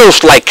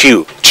slaves like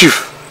you?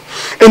 Chief,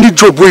 any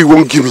job where you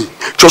won't give me,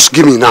 just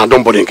give me now,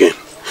 don't born again.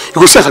 You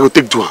go see as I go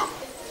take do.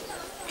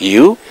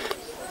 You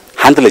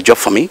handle a job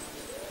for me?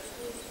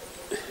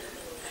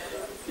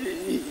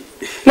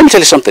 Let me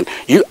tell you something.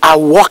 You are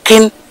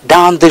walking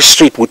down the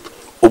street with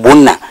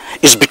Obonna.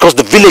 It's because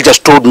the villagers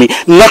told me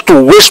not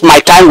to waste my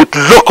time with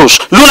locals,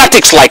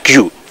 lunatics like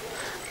you.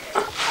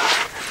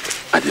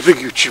 I beg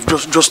you, Chief,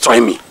 just try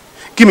me.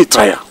 Give me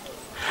trial.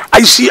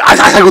 I see,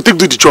 I go take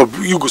do the job.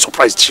 You go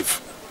surprise,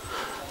 Chief.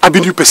 I've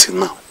been new person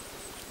now.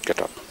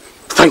 Get up.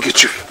 Thank you,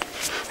 Chief.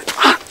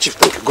 Chief,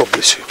 thank you. God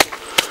bless you.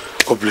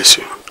 God bless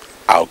you.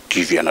 I'll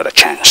give you another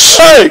chance.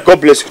 Hey,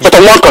 God bless you. But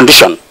on one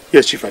condition.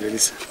 Yes, Chief, I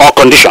listen. All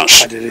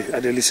conditions. I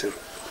listen.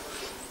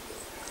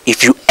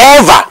 If you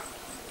ever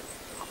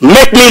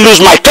make me lose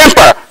my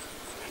temper,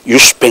 you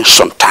spend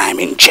some time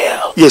in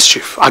jail. Yes,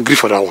 Chief. I agree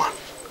for that one.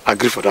 And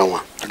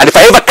if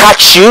I ever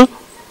catch you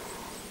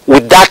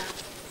with that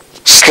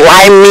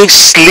slimy,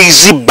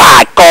 sleazy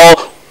bag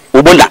called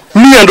Obonna.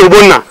 Me and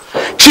Obonna.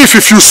 Chief,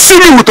 if you see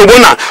me with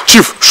Obonna,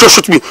 Chief, just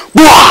shoot me.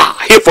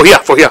 For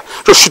here.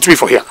 Just shoot me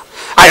for here.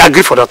 I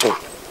agree for that one.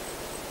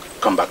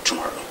 Come back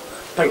tomorrow.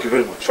 Thank you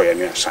very much for your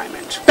new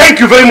assignment. Thank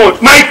you very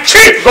much. My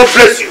chief, God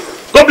bless you.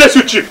 God bless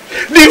you, Chief.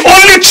 The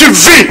only Chief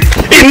V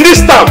in this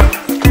town.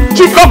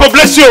 Chief, God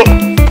bless you.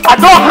 I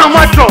don't have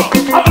my job.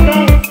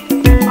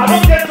 I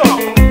don't get job.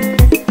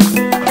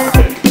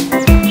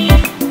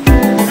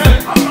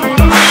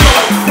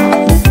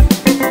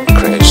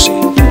 Crazy.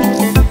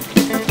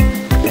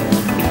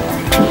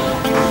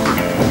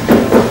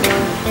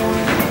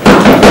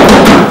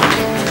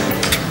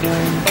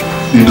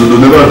 You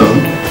don't never done?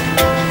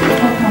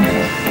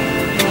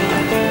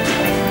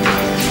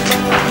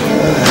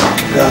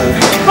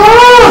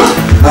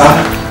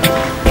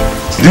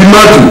 The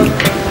Madu.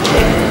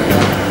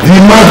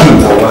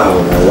 Wow.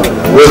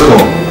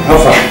 Welcome. How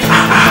far?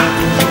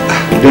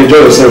 You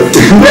enjoy yourself.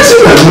 This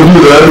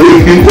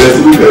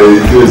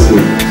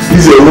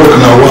is your work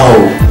now. Wow.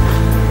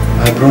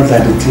 My brother,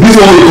 the thing. This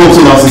one will come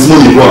to now since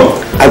morning. Wow.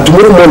 And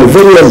tomorrow morning,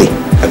 very early,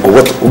 I go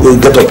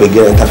get up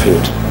again and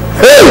interfield.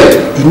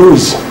 Hey! He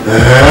knows.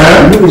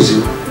 He knows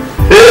you.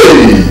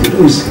 Hey! He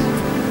knows you.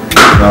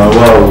 Now,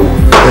 wow.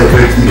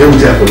 Hey, get me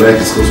there for like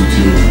discuss with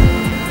you.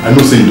 I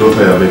know say you don't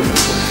tire of it.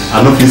 I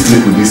don't feel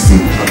sleep with this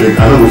thing.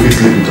 I don't go feel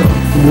sleep with her.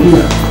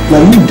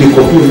 Now you dey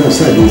complain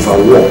outside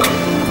overwork.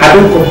 I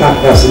don't come back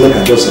now so like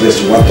I just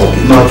rest one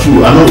talking. Not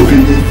true. I don't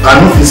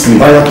feel sleep.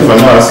 If I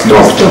not ask you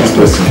this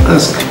question.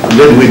 Ask. And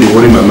then the way they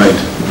worry my mind.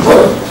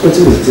 What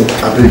is the thing?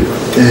 I beg.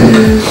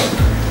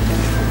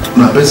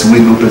 Na person wey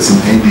no person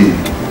can dey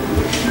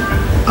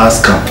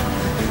ask am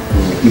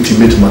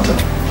intimate matter.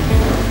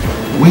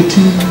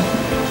 Wetin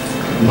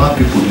my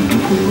people dey do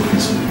for your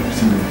office?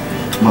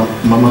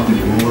 Mama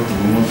people want to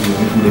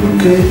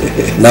okay.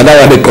 Now that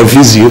one they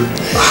confuse you.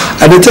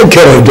 I dey take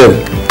care of them.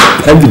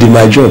 That be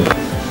my job.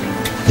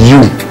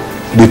 You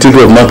dey take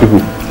care of my people?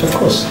 Of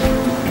course.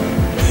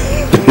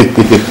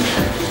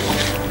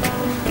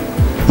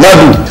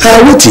 Madu,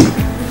 waiting.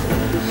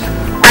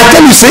 I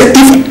tell you, say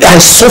if I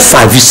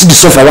suffer, if you see the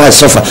suffer why I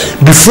suffer,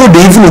 before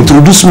they even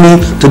introduce me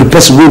to the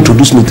person who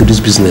introduced me to this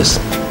business.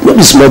 Not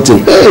be small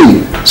thing.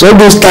 Hey, so all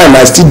those time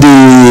I still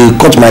dey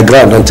cut my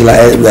ground until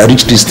I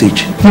reach this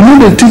stage. You know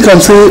they think and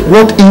say,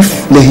 what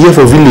if they hear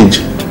for village?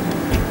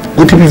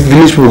 What if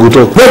village people go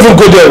talk? Where even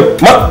go there?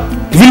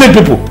 Village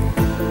people.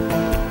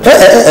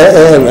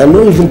 I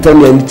don't even tell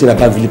me anything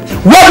about village.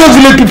 Where those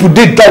village people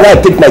did that why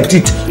I take my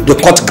teeth, they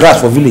cut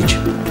grass for village.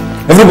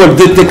 Everybody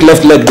they take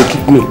left leg, they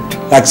kick me.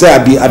 Like say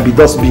I be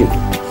dustbin.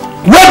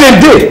 Where they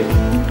did?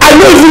 I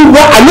don't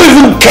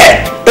even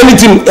care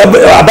anything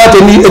about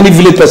any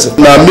village person.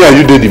 Now me and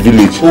you did the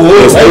village.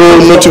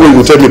 Nothing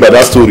will tell me about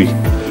that story.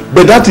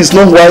 But that is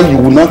not why you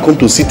will not come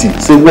to city.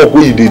 Say work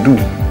where you they do.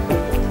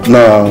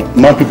 Nah,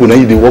 man people now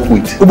they work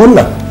with.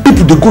 Ubunna,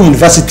 people they go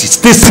university,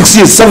 stay 6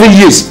 years, 7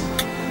 years.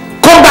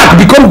 Come back,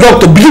 become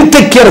doctor, begin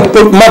take care of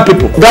mad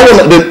people. That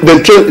one,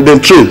 they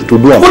train to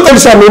do it. What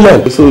else are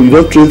no? So you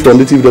don't train for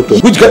native doctor?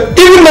 Which guy?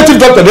 Even native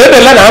doctor, they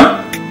learn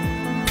am.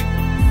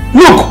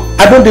 Look,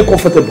 I don't dey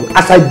comfortable.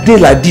 As I dey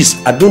like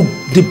this, I don't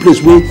dey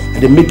place where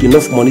they make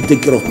enough money,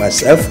 take care of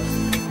myself,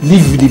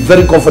 live in a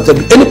very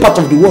comfortable. Any part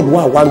of the world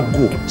where I want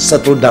to go,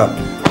 settle down,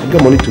 I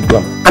get money to do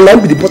am. And I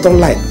be the bottom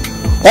line.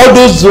 All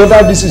those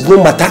other this is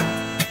no matter.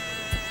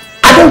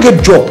 I don't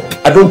get job.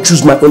 I don't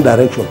choose my own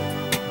direction.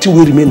 Till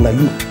we remain na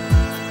you.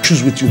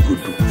 Choose what you go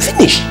do.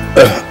 Finish.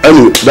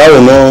 Anyway, that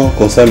will not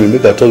concern me.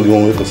 Make I talk the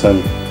one way concern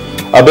me.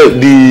 I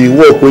bet the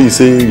work where you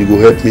say you go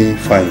help me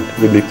find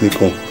will make me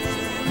come.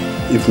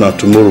 If not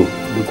tomorrow,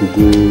 we could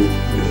go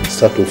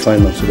start to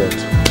find out so that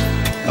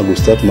I go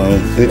start my own.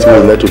 Anything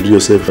you like to do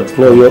yourself.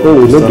 No, your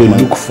own will not be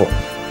look for.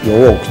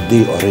 Your work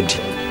day already.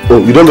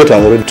 Oh, you don't get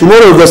am already?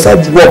 Tomorrow we go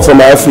start work from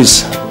my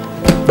office.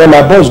 Then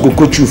my boss go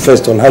coach you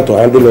first on how to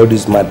handle all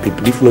these mad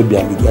people. If not, be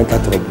you go enter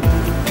trouble.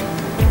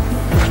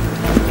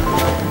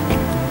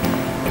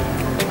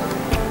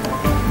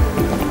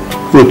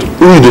 Good.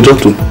 Who you dey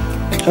talk to?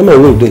 How many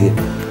work dey here?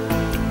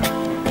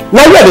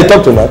 Now where they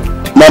talk to now?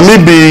 Now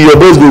maybe your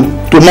boss go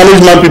to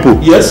manage man people.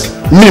 Yes.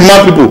 Me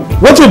man people.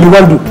 What will you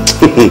want to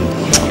do?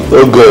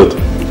 Oh God.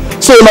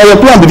 So now your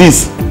plan be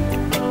this.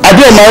 I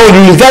dey on my own.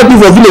 You invite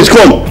me for village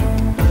come.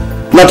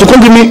 Now to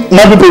come give me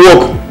man people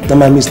work. That's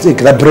my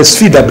mistake. I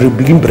breastfeed. I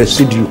begin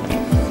breastfeed you.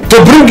 To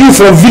bring you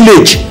from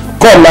village,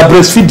 come na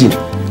breastfeeding.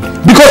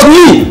 Because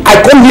me,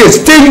 I come here,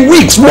 stay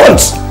weeks,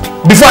 months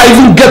before I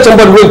even get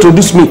somebody who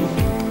introduce me.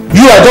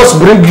 You, I just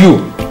bring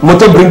you.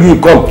 Motor bring you,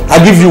 come. I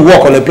give you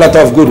work on a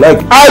platter of gold. Like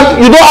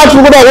you don't ask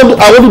me whether I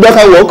want to do that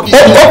kind of work.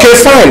 Okay,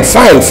 fine.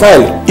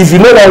 If you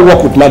know that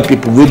work with mad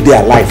people with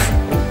their life,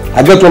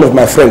 I get one of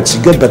my friends.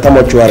 You get better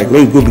mortuary.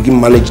 Now you go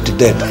begin manage the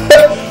dead.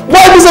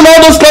 Why this and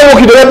all those kind of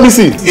work you don't let me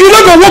see? You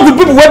don't go work with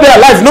people where they are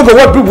alive. You don't go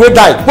work with people where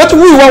die. What do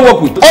you want to work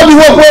with? All the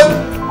work where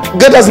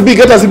get as it be.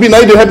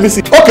 Now you don't help me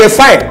see. Okay,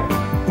 fine.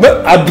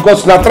 But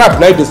because na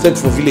trap now they set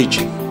for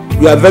village.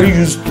 You are very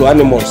used to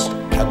animals.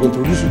 I go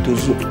introduce you to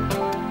zoo.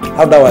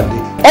 How that one day?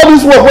 All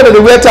this work whether they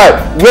wear tie,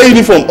 wear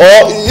uniform,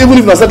 or even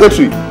if na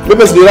secretary,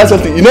 maybe they write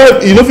something. You know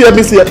if you help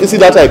me see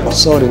that type.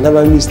 Sorry,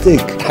 never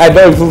mistake. I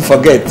don't even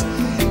forget.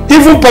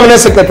 Even permanent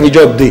secretary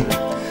job day.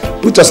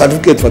 Put your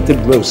certificate for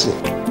table where you see.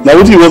 Now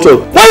what do you want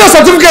to? Why your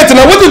certificate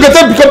now? What do you get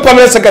to become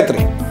permanent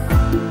secretary?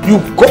 You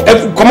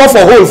come out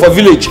for hole for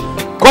village.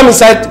 Come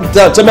inside,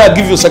 tell me I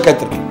give you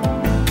secretary.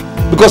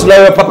 Because now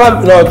your papa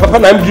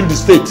now give the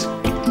state.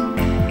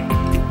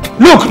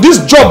 Look, this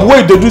job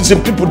where they do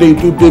some people they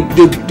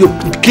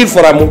kill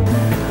for them.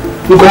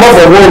 You come out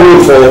for one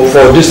rule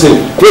for this thing.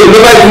 Wait,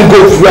 never even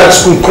go to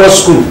school,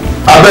 cross school.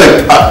 I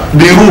beg,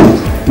 the rule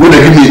where they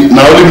give me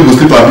now only people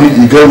sleep and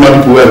you get mad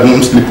people where I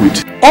don't sleep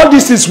with. All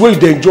this is where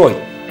they enjoy.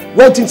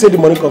 Where do you think the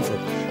money come from?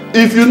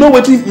 If you know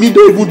what me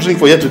don't even drink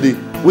for here today,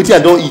 what I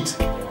don't eat.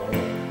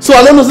 So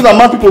I don't know that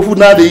man people food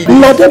now they eat.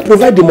 Now they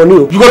provide the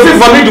money. You go feel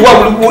for me the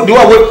one not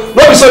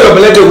be so your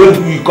belly when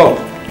you come.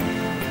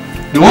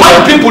 The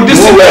man people this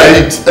is where I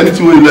eat.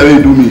 Anything where you let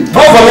me do me.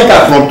 Go for me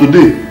from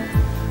today.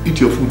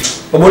 Eat your food.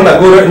 Obona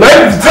go right.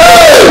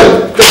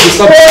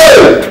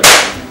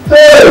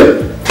 Hey!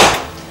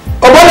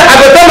 Obona, I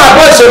go tell my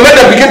boys to make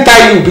them begin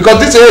tie you because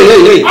this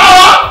hey.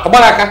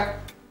 Obona.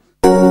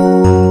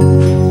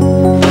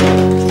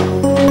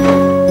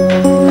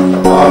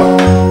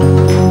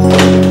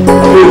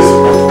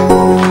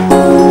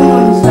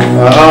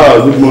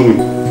 Good morning.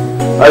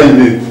 How you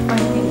doing?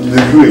 Is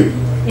it doing?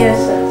 Yes,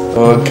 sir.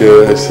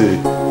 Okay, I see.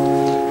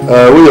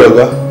 Where you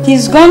are?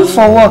 He's gone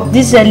for work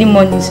this early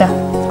morning, sir.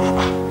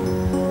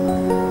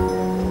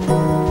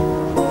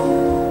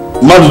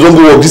 Man, you don't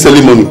go work this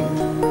early morning.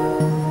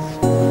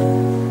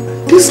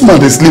 This man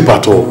doesn't sleep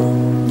at all.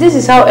 This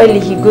is how early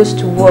he goes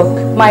to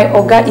work. My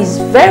Oga is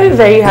very,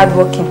 very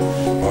hardworking.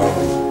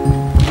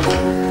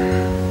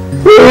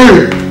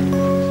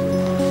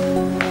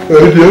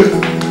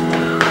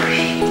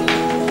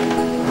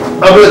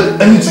 I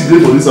bet anything there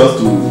for this house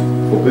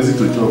for basic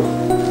to chop.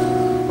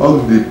 How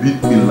they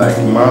beat me like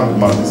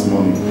mad this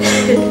morning.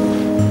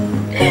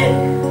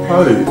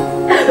 Hi.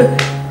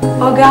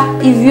 Oga,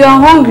 if you are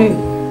hungry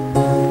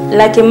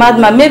like a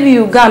madman, maybe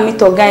you go and meet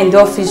Oga in the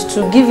office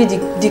to give you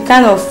the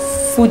kind of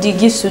food he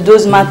gives to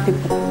those mad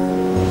people.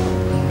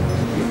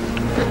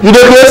 You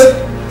don't guess?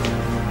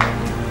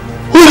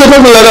 Who is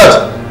talking like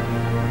that?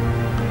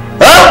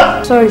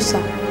 Huh? Sorry,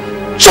 sir.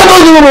 Shut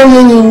up, you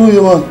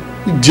man.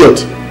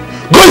 Idiot.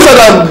 Go inside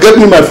and get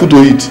me my food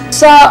to eat.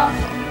 Sir,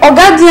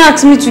 Oga didn't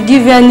ask me to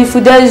give you any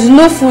food. There is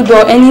no food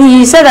or any.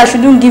 He said I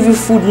shouldn't give you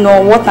food,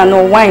 nor water,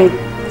 nor wine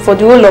for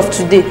the whole of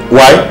today.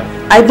 Why?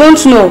 I don't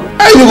know.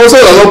 Hey, you go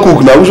say I not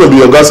cook now. Which one be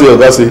your gas say? Where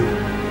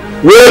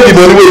the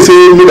money wey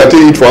say make I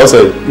take eat for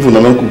outside if you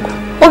not cook?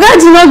 Oga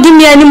did not give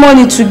me any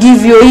money to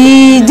give you.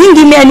 He didn't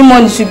give me any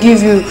money to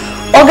give you.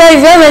 Oga,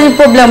 if you have any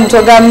problem with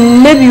Oga,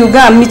 maybe you go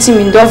and meet him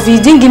in the office. He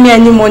didn't give me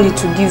any money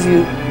to give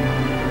you.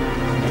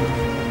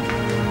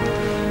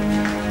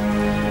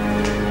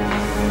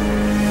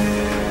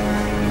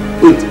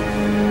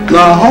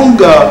 Now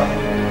hunger,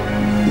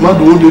 man,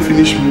 the one day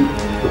finish me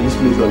for this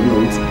place and you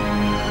know it.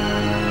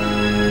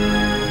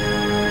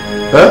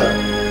 Huh?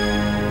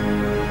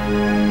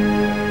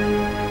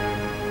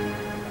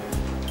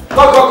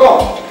 Come.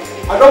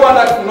 I don't want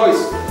that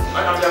noise.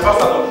 I am the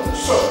ambassador.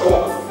 So, come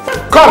on.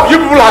 Come, you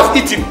people have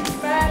eaten.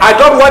 I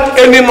don't want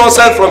any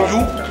nonsense from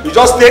you. You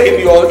just stay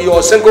in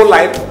your single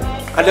line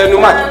and then you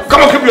march.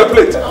 Come on, keep your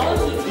plate.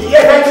 The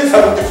year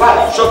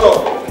 1975. Shut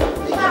up.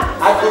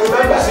 I can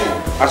remember. See,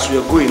 as we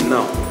are going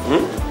now,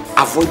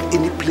 avoid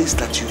any place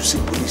that you see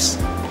police.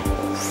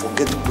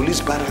 Forget the police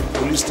barrack,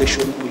 police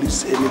station,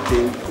 police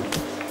anything.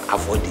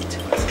 Avoid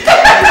it.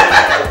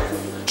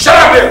 Shut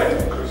up there!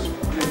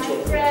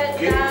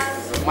 Okay?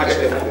 Match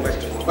them.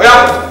 Oh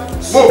yeah!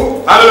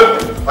 Move! I'm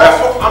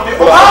the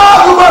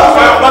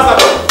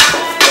ambassador.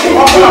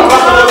 Move for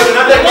ambassador to the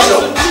United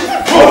Kingdom.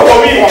 Vote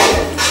for me.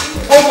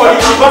 Vote for the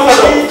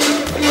ambassador.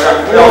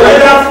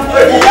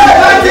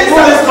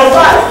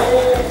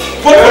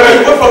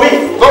 Vote for me.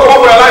 Go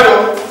for your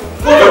line.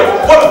 Vote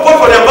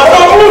for the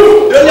ambassador.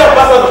 The only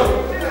ambassador.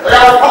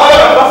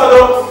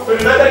 Ambassador to the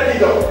United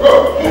Kingdom. Go.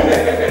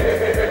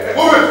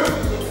 Move it.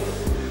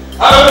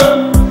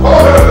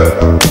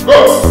 Go.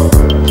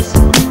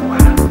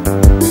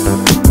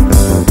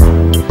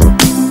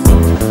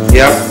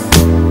 Yeah.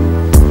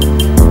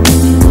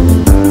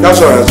 That's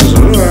all right.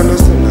 I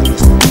understand.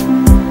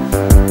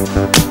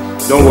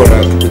 Don't worry,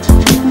 I'll keep it.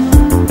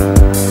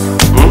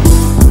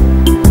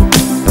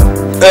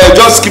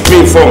 Just keep me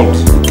informed.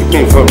 Keep me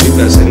informed if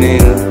there's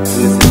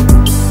anything.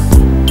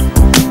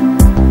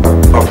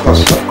 Of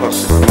course.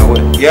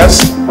 Yes?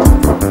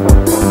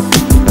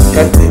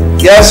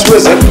 Yes, who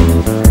is it?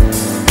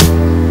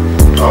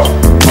 Oh.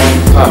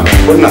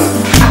 Good night.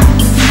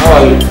 How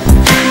are you?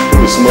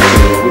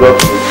 Good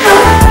afternoon.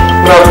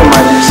 Good afternoon,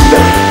 my dear.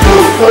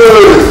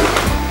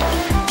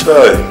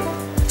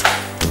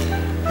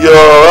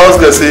 Your house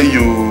guy say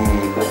you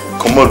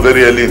come out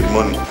very early in the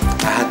morning. I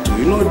had to.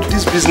 You know,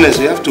 this business,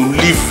 you have to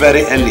leave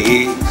very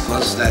early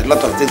because there are a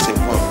lot of things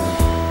involved.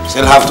 You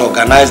still have to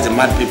organize the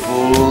mad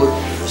people.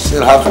 You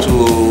still have to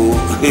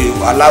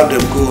allow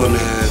them go on a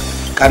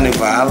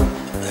carnival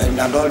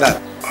and all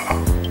that.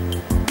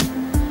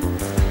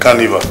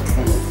 Carnival?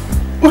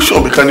 Who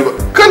should be carnival?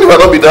 Carnival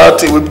not be that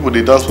thing where people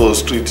they dance for the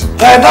street.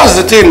 That's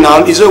the thing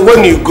now. Is that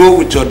when you go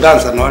with your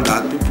dance and all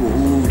that, people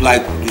who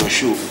like your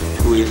show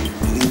will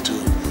begin to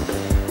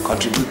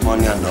contribute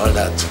money and all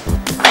that.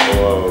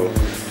 Wow.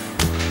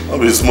 Not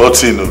be small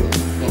thing, no.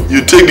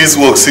 You take this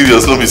work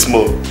serious, not be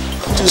small.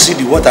 Don't you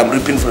see what I'm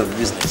reaping from the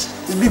business?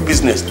 It's big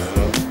business now.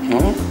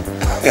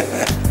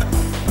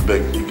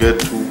 Beg, you get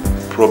two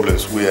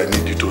problems where I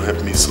need you to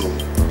help me solve.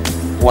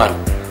 One,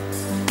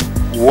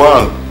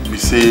 we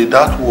say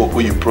that work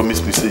where you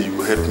promised me say you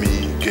will help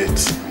me get.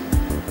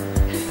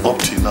 Up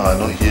till now, I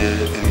don't hear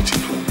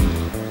anything from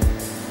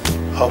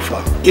you. How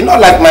far? You know,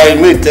 like my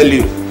mate tell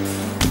you,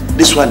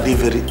 this one day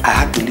I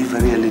had to leave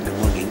very early in the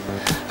morning.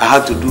 I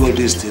had to do all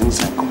these things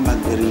and come back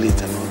very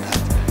late and all that.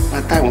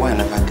 My time why I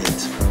never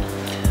get.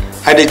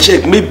 I dey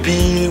check,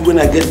 maybe when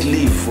I get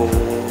leave or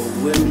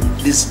when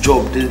this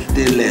job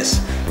they less,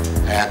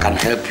 I can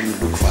help you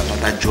look for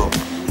another job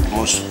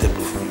more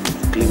suitable for you,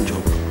 a clean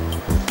job.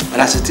 But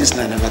as it is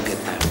now, I never get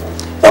time.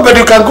 No, but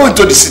you can go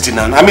into the city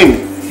now. I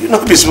mean, you know,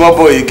 be small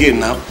boy again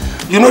now.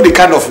 You know the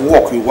kind of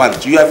work you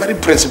want. You are a very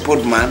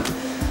principled man.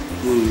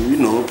 You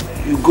know,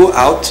 you go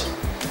out,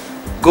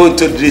 go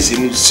into this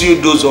and you see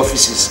those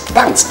offices.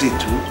 Banks they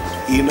too.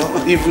 You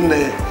know, even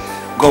the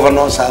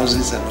governor's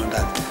houses and all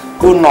that.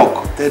 Go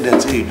knock, tell them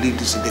say you leave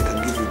this and they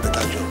can give you a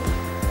better job.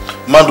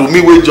 Man, do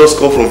me we just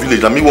come from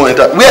village and me won't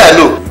enter. Where I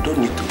know? You don't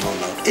need to know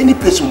now. Any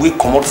person will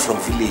come out from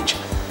village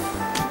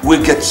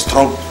will get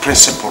strong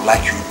principle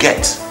like you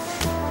get.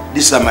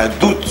 These are my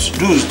do's,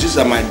 these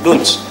are my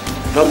don'ts.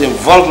 I don't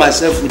involve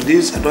myself with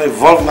this, I don't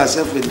involve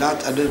myself with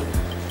that. I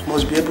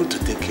must be able to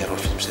take care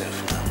of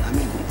himself now. I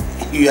mean,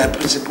 you are a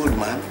principled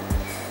man.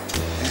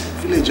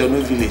 Village or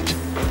no village.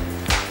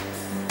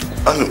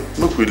 I know,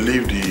 look, we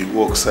leave the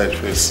work side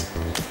first.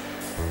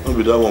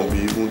 Maybe that won't be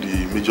even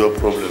the major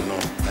problem now.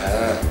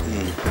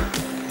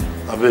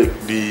 I beg,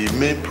 the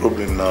main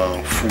problem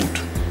now, food.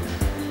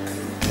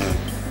 Yeah.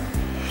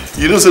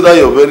 You don't say that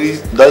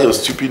you're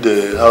stupid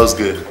house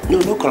girl.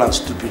 No, don't call her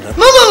stupid.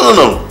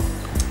 No.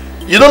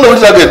 You don't know what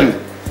that girl do.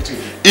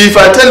 If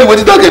I tell you what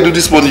that girl do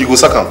this morning, you go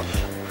sack him.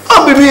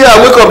 Ah, baby, I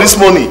wake up this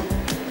morning,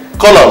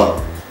 call him.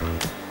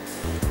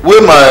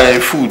 Where my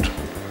food?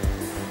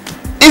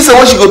 Instead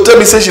when she go tell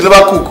me say she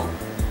never cook.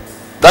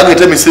 That girl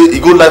tell me say,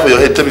 you go lie for your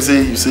head, tell me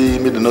say, you say,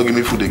 may they not give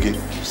me food again.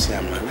 You see,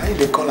 man, I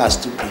they call her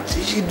stupid.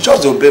 She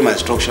just obey my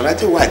instruction. I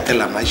tell you what I tell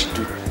her, man, she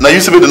do. Now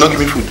you say, may they not give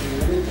me food.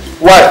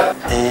 Why?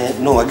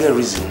 No, I get a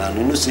reason now.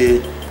 You know,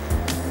 say,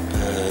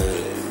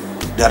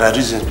 there are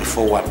reasons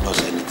before one does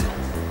anything.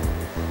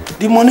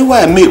 The money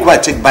why I make, why I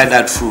take buy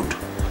that food,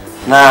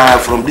 now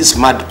from this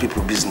mad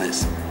people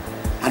business.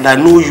 And I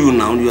know you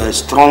now, you are a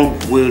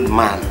strong-willed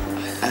man.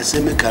 I say,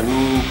 make a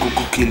no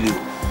cuckoo kill you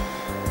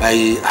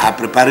by her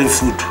preparing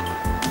food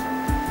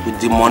with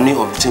the money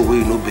of the thing where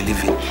you don't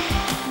believe in.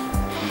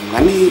 I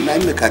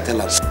make I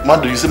tell us.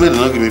 Man, do you say me they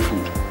not give me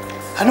food?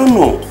 I don't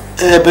know.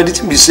 But the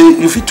thing be say,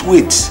 you fit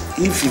wait.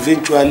 If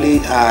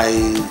eventually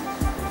I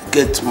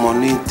get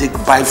money,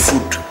 buy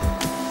food,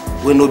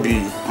 when no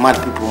be mad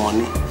people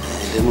money,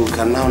 then we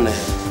can now,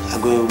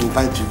 I'm going to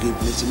invite you,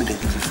 let me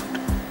give you food.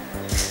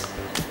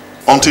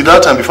 Until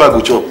that time, before I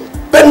go chop.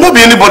 But not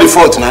be anybody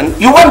fault, man.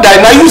 You want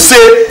that, now you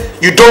say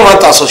you don't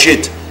want to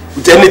associate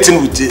with anything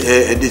with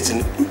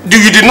anything.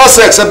 You did not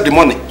say accept the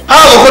money.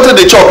 How I go to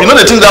the chop? You know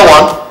they think that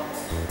one?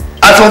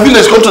 And from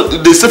village come to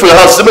they stay for your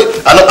house, they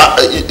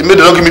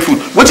don't give me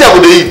food. What you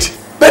have to eat?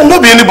 But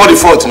not be anybody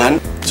fault,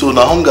 man. So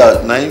now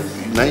hunger, now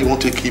you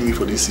want to kill me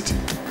for this city.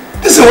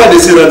 This is what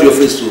they say around your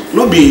face too.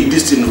 Not be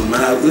this thing,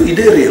 now it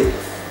ain't real.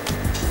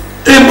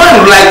 A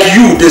man like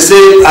you, they say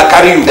I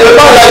carry you. A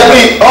man like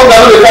me, hunger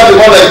no dey carry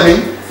one like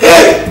me.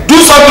 Hey, do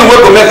something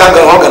where go make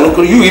hunger no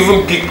carry you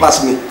even big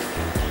past me.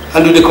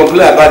 And do they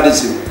complain about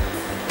this thing?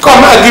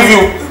 Come, I give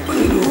you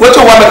what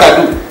you want make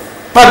I do.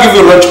 I give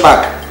you lunch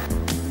pack.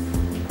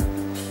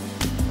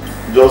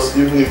 Just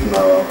even if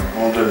now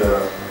 100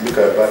 naira, make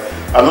I buy.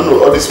 I don't know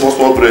all this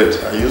small bread.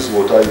 I use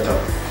water eat am.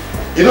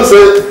 You know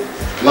say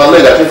now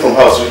leg I came from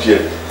house reach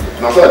here.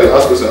 Now so I dey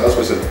ask question.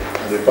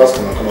 And they pass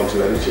and come out to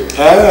the reach here.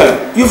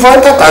 You find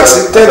a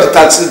taxi, take the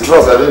taxi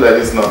drop. I dey like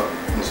this now.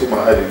 So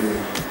my eye dey do.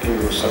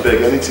 I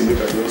beg anything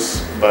make I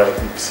just buy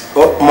it.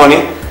 Oh,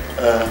 money?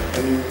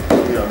 Any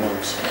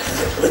amount.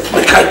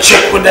 Make I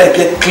check whether I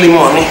get clean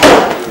money.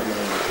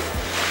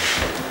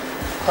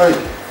 Hi.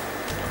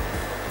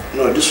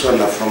 No, this one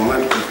is from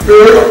mad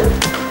people.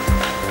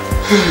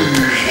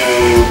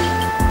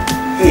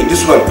 Hey,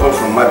 this one come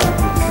from mad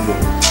people.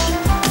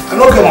 I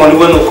don't get money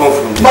when no come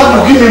from.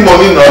 Man, you give me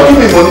money now. Give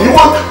me money. You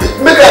want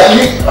make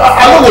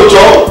I don't go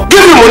job.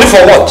 Give me money for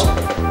what?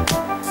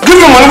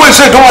 Give me money when you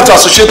say you don't want to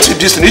associate with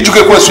this thing. You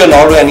get question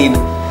already.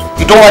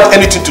 You don't want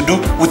anything to do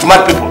with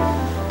mad people.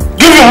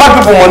 Give you mad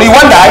people money, you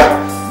want die?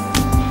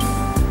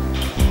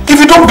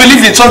 If you don't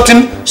believe in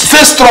something,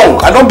 stay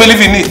strong. I don't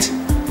believe in it.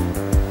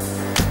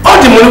 All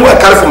the money I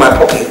carry from my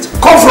pocket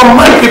come from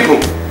mad people.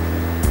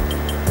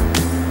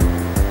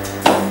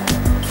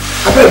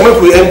 I beg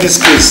make we end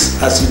this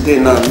case as it is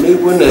now. Maybe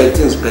when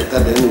things better,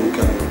 then we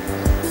can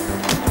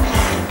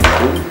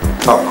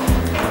talk.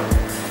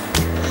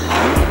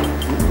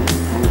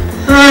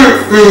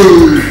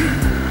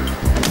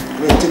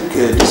 I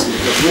take this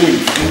because when you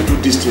do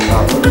this thing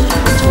now, what is the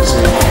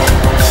say?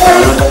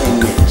 Another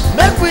inmate.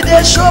 Make we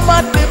dey show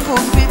mad people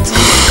pity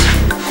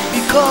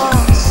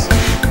because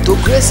to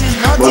grace is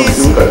not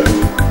easy.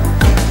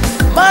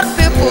 Mad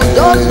people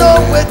don't know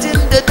wetin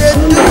they do.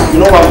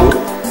 You know what?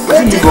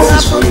 Wetin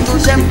happen to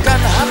them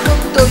can happen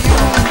to you.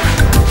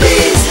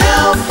 Please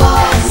help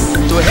us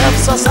to help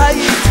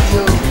society.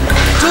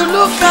 To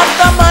look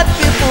after mad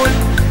people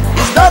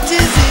is not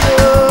easy.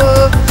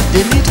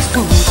 They need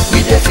food,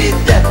 we dey feed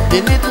them. They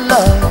need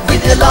love, we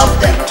dey love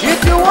them. If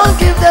you want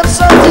give them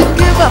something,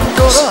 give them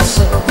to us.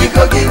 We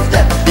go give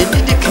them. They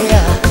need the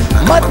care.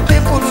 Mad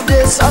people who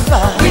they suffer,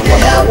 we dey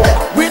help them.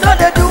 We know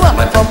they do them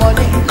for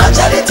money. Na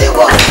charity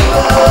work.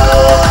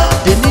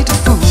 They need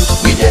food,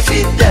 we dey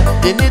feed them.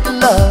 They need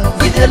love,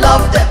 we dey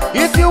love them.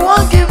 If you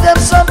want give them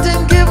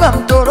something, give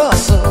them to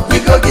us. We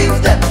go give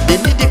them.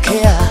 They need the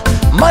care.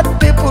 Mad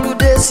people who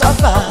they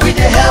suffer, we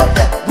dey help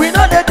them. We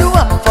know they do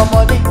them for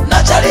money.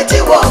 Na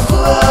charity work.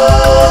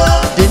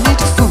 They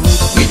need food,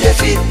 we dey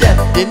feed them.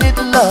 They need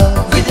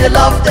love, we dey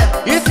love them.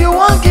 If you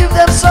want give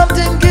them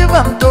something, give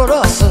them to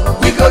us.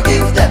 We go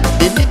give them.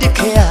 They need the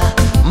care.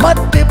 Mad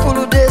people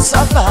who they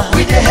suffer,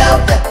 we dey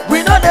help them.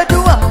 We know they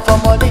do them for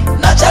money.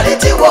 Na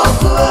charity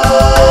work.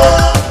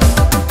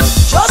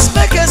 Just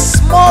make a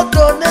small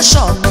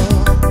donation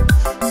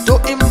to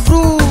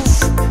improve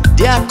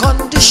their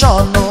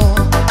condition.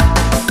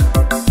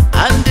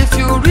 And if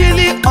you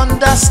really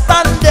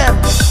understand them,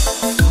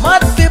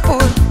 mad people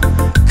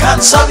can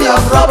solve your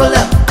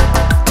problem.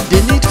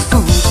 They need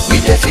food, we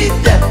dey feed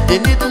them. They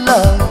need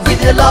love, we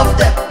dey love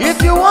them.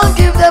 If you want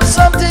give them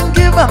something,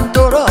 give them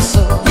to us.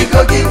 We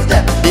go give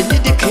them. They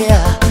need the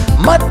care.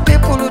 Mad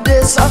people who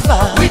they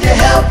suffer, we dey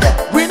help them.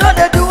 We know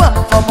they do them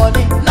for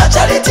money. Na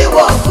charity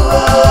work.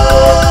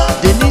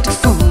 They need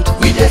food,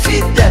 we dey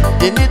feed them.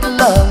 They need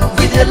love,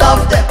 we dey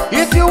love them.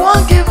 If you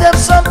want give them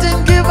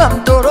something, give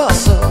them to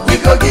us. We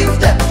go give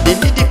them. They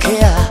need the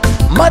care.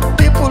 Mad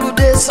people who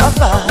they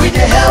suffer, we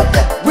dey help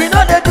them. We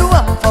know they do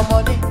them for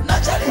money.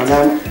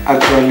 Madam,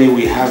 actually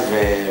we have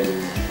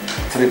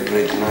 3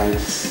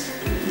 pregnancies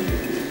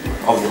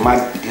of the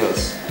mad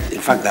girls. In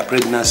fact, the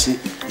pregnancy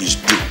is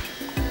due.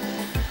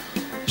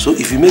 So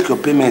if you make your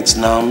payments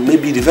now,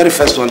 maybe the very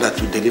first one that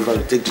you deliver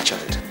will take the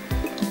child.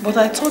 But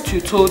I thought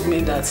you told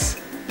me that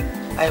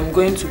I am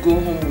going to go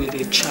home with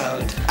a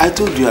child. I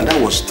told you, and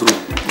that was true.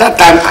 That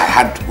time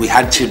we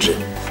had children.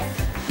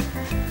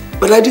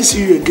 But I didn't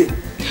see you again.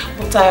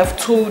 But I have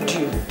told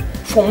you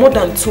for more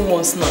than 2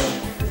 months now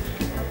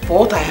for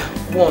what I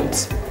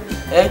want.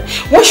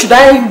 Why should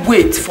I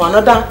wait for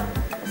another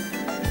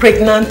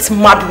pregnant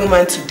mad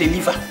woman to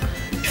deliver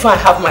before I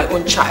have my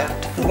own child?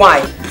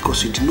 Why?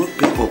 Because you did not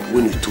pay up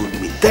when you told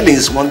me. Telling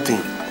is one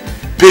thing.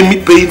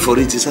 Paying for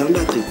it is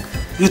another thing.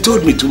 You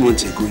told me 2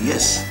 months ago,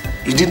 yes.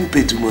 You didn't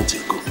pay 2 months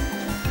ago.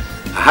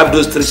 I have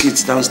those 3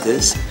 kids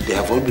downstairs. They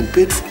have all been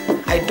paid for.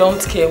 I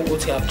don't care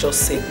what you have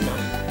just said,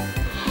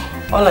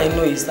 man. All I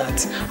know is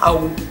that I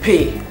will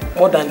pay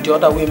more than the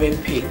other women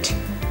paid.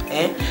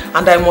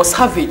 And I must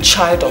have a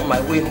child on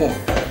my way home.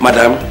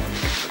 Madam,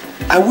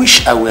 I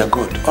wish I were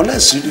God.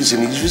 Unless you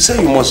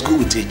say you must go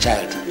with a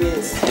child.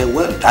 Yes.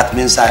 Well, that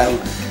means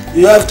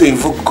you have to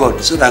invoke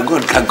God so that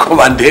God can come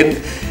and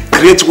then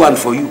create one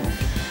for you.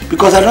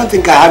 Because I don't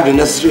think I have the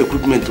necessary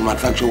equipment to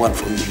manufacture one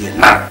for you here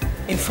now.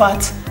 In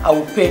fact, I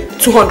will pay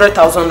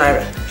 200,000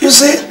 naira. You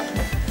see?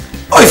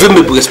 Or if you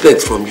make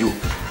respect from you.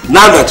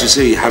 Now that you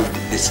say you have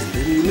this,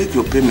 then you make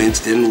your payments,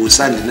 then we'll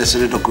sign the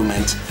necessary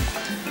documents.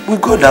 We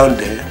go down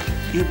there,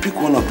 you pick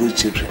one of those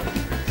children.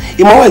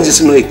 You might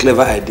just know a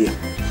clever idea.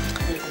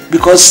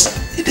 Because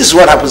it is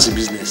what happens in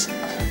business.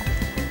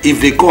 If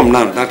they come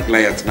now, that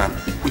client now,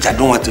 which I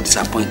don't want to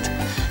disappoint,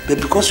 but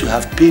because you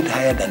have paid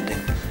higher than them,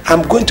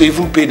 I'm going to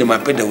even pay them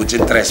and pay them with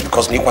interest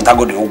because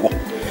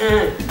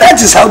that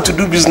is how to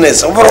do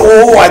business.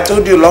 Oh, I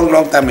told you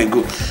long time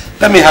ago.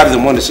 Let me have the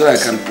money so I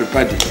can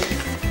prepare the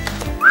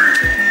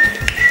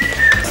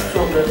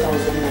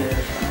 200,000 naira.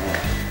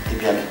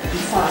 Be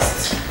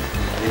fast.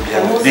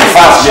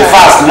 Be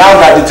fast. Now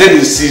that the thing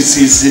is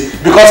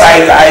because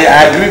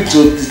I agreed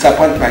to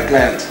disappoint my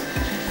client.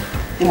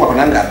 I'm going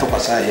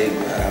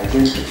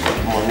to get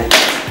money.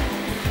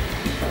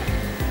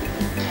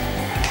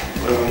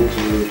 1,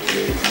 2,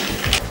 3.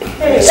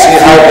 See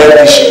how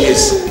healthy she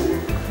is.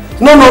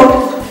 No,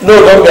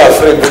 don't be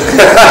afraid.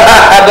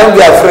 Don't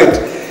be afraid.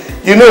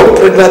 You know,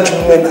 pregnant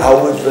women are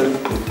always very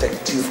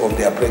protective of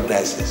their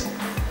pregnancies.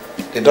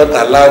 They don't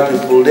allow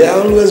people, they are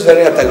always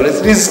very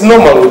antagonistic. It's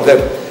normal with them.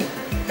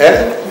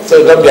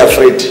 So don't be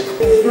afraid.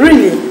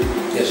 Really?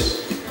 Yes.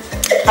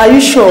 Are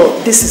you sure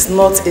this is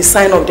not a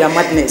sign of their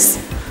madness?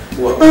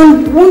 What?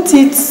 And won't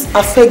it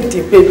affect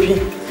the baby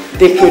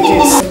they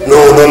produce? No.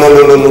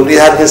 It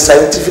has been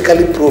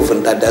scientifically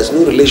proven that there's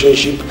no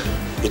relationship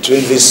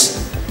between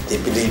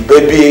the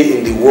baby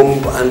in the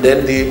womb and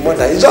then the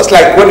mother. It's just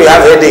like when you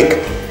have headache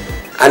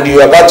and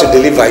you're about to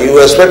deliver,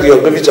 you expect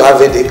your baby to have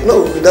headache.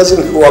 No, it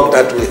doesn't work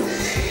that way.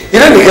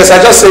 In any case,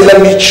 I just say,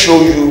 let me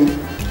show you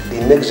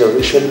the next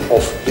generation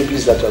of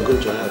babies that you're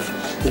going to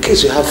have. In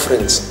case you have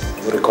friends,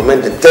 you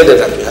recommend them, tell them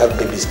that you have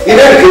babies. In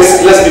any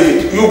case, let's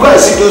leave it. You go and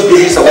see those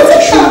babies I want to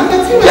show you.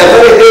 They are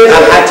very hale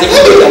and active,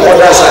 their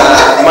mothers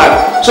are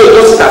mad. So it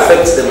doesn't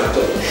affect them at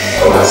all.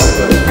 Come and see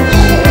them.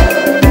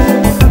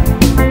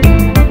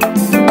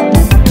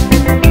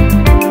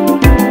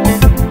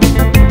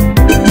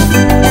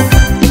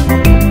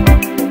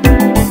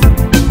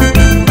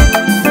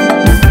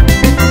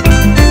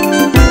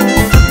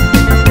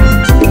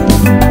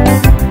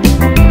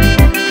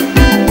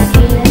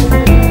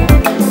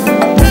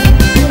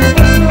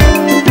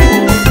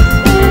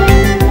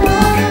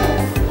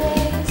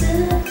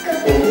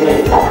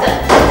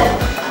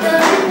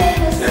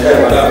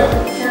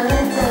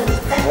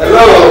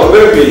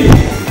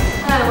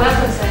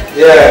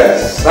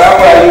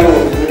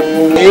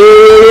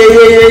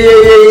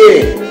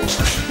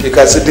 You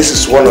can see this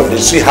is one of them.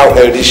 See how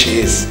healthy she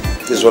is.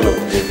 This is one of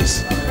the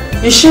babies.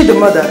 Is she the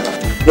mother?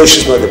 No,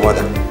 she's not the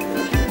mother.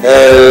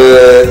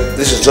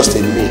 This is just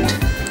a maid.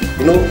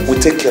 You know, we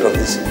take care of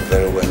this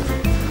very well.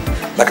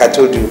 Like I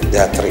told you,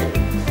 there are 3.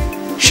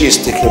 She is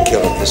taking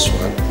care of this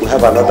one. We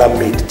have another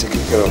maid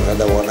taking care of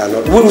another one.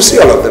 We will see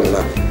all of them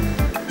now.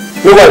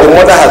 Meanwhile, the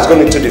mother has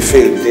gone into the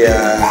field. They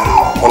are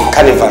on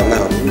carnival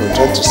now. We're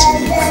trying to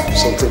see if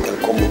something can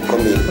come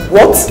in.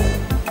 What?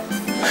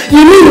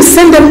 You mean you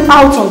send them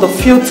out on the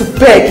field to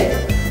beg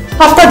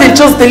after they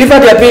just deliver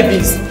their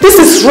babies? This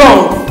is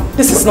wrong.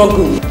 This is not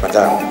good.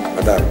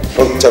 Madam,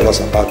 don't tell us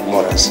about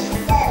morals.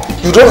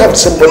 You don't have the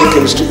same body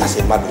chemistry as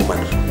a mad woman.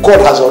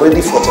 God has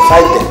already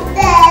fortified them.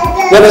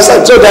 You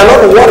understand? So they are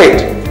not worried.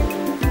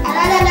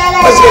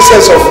 What's the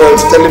sense of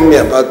telling me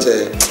about...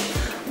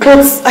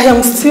 But I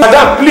am still...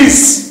 Madam,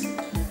 please.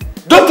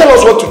 Don't tell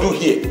us what to do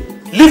here.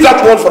 Leave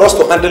that one for us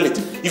to handle it.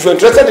 If you're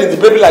interested in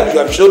the baby like you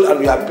have showed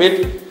and you have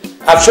paid,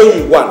 I've shown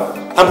you one.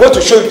 I'm going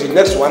to show you the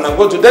next one.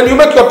 Then you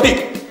make your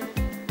pick.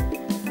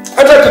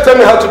 I tried to tell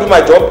me how to do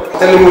my job,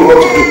 telling me what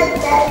to do.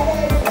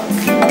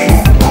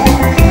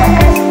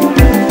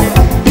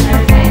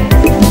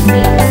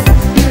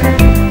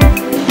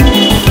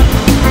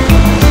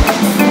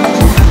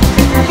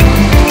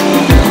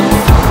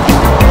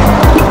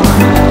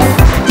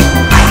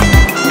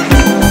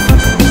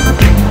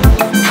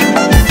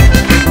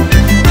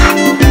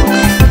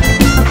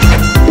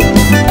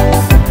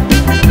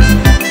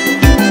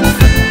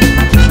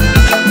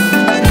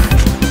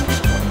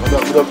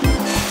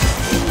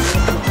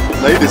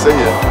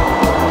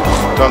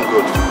 Thank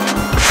God.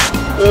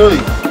 Hey.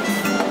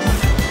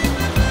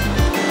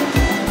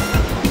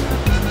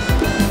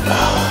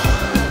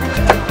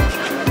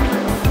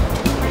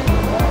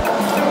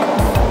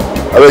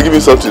 I will give you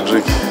something to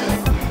drink.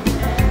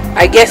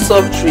 I get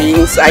soft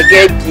drinks, I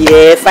get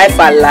beer, 5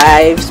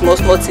 alive, small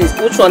things.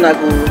 Which one I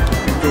go drink?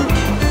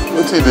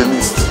 What's in the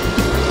list?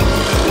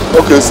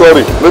 Okay,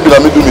 sorry. Maybe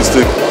let me do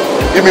mistake.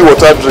 Give me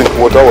water, drink.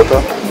 Water.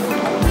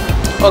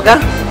 Oga,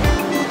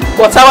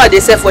 water what they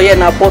sell for here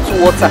na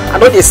bottled water. I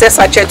know they sell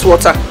sachet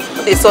water.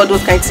 They sell those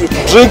kind of things.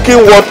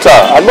 Drinking water.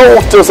 I know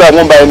what tells I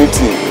won't buy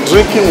anything.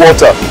 Drinking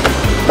water.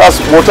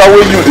 That's water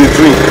where you they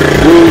drink.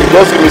 You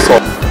just give me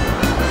some.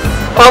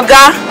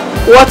 Oga,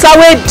 water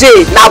where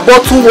they na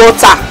bottled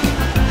water.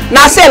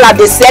 Now sell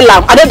they sell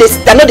them. I know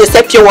they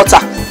sell pure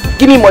water.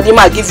 Give me money,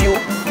 I give you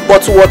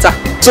bottled water.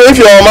 So if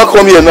your mama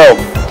come here now,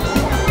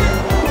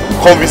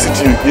 come visit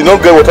you, you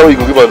don't get water you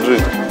can give her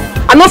drink.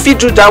 I no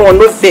fit do that one,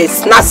 no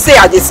face. Now say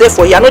I they say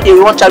for you, I know they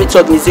run charity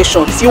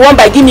organization. If you want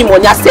by give me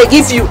money, I say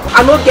give you.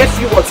 I no get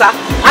free water.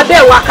 I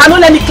bet waka, no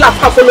let me clap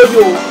and follow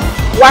you.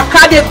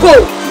 Waka they go.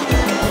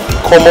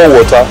 Common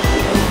water.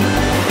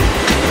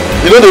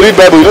 You know they read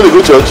Bible, you know they go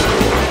church.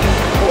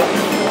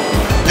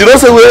 You don't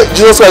say where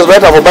Jesus Christ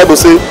write out for Bible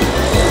say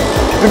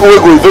people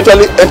will go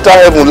eventually enter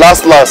heaven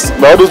last.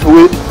 Now all those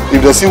people, if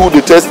they see who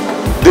they test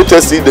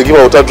it, they give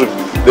her water drink.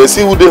 They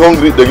see who they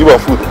hungry, they give her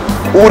food.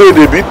 Who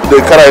they beat, they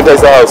carry enter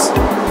his house.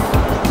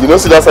 You don't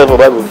see that side for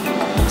Bible.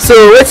 So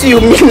what do you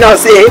mean now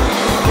say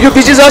you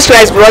be Jesus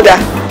Christ brother?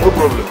 No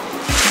problem.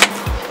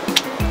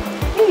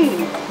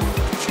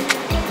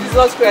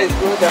 Jesus Christ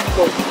brother.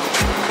 Come.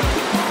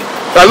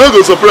 I'm not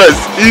going to surprise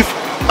if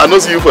I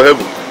don't see you for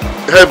heaven.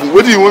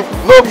 What do you want?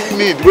 No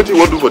need. What do you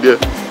want to do for there?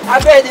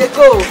 I bet they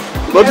go.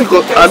 Nothing.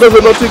 I don't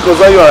say nothing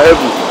concern you and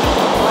heaven.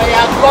 I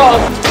am God.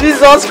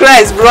 Jesus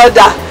Christ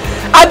brother.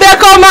 I bet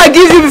come and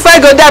give you before I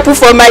go there put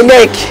for my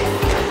neck.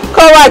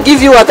 Come and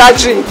give you water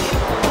drink.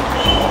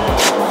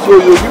 So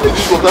you give me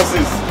this water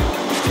sis.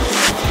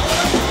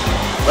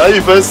 Now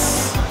you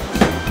first.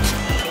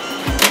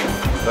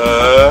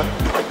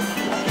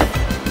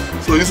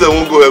 So you say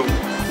won't go heaven.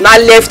 Now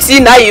lefty,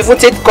 now you even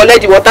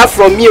collect the water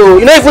from me.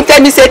 You don't even tell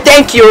me say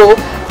thank you.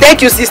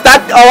 Thank you sister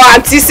or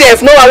auntie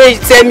self. No way you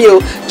tell me.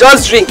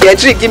 Just drink. Yeah,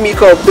 drink, give me a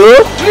cup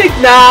though. Drink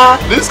now.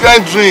 This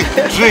kind drink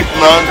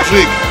now,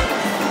 drink.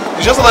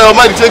 It's just like your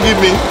mind you give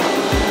me.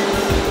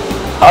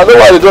 I know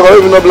why they talk, I don't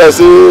even know like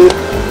say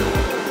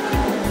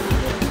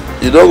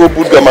you don't go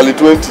put Gamali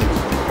 20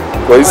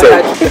 for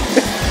inside.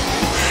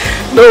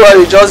 No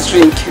worry, just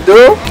drink,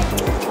 though.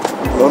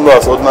 No,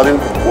 as ordinary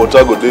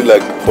water go dey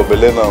like for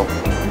Bele now.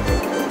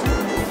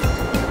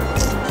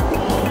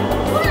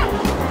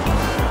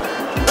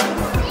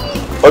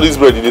 All this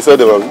bread, they sell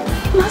them?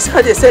 That's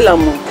how they sell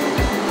them.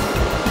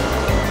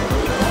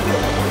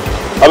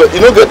 You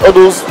don't get all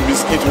those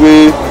biscuits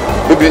where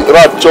maybe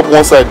rat chop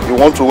one side, you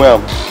want to wear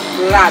them.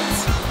 Rat.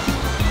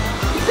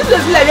 This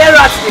is like where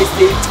rats they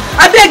stay.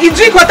 I beg you,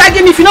 drink water,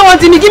 give me. If you don't want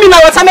to give me my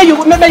water, make you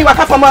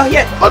walk from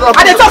here.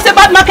 And they talk say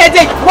bad market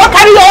day. What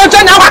carry your own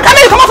joint now? Waka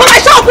make you come out from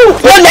my shop.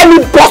 Don't let me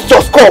bust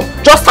your skull.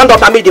 Just stand up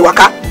and make the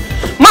waka.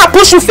 Ma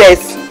push you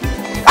first.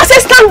 I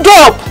say stand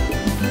up.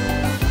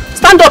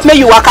 Stand up,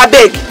 make you waka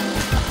beg.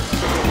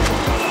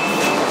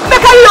 They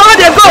carry your own,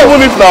 they go.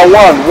 Even if now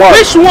one.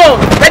 Which one?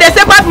 When they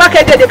say bad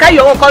market day, they carry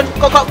your own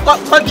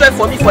contract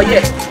for me for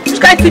here. Which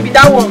kind of be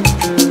that one?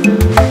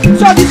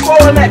 So this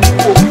 419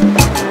 people.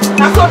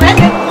 Now so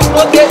many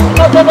no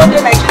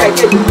Nigeria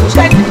again. Which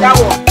kind of be that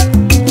one?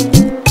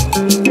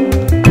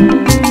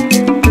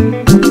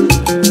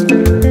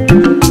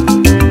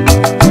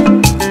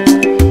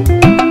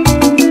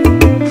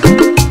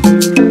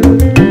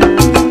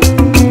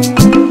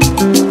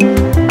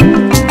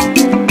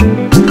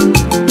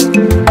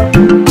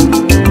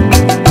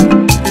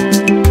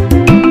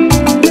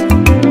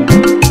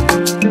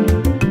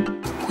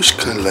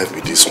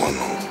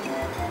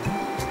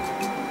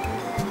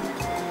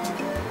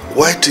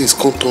 Why things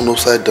come turn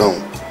upside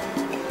down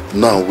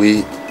now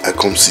we I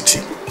come city?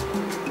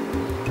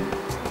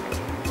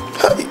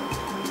 Hi.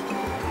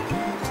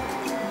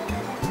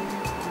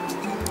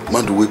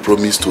 Man the way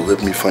promised to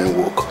help me find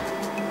work.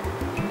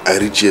 I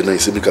reach here now, he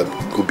said, make I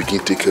go begin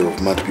take care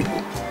of mad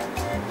people.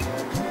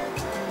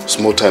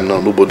 Small time now,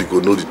 nobody go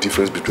know the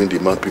difference between the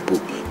mad people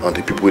and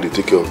the people where they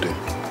take care of them.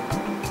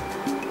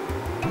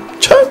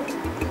 Child.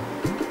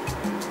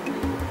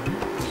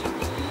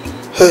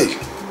 Hey.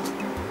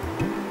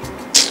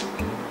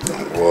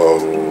 Wow.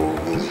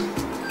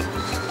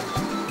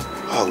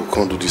 How we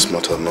can't do this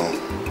matter now?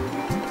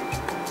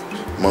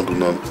 Man do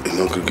not, he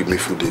not gonna give me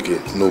food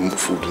again. No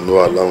food,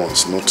 no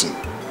allowance, nothing.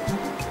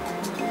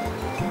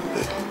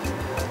 Hey.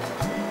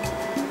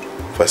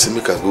 If I say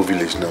make I go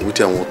village now, what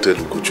I want to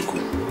tell Ugochukwu?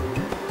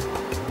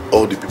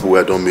 All the people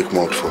where I don't make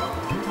mouth for.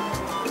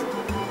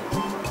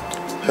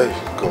 Hey,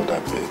 God I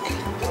beg.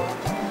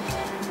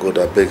 God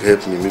I beg,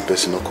 help me, make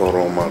person not come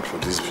run mad for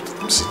this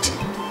city.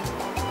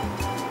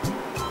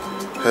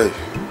 Hey.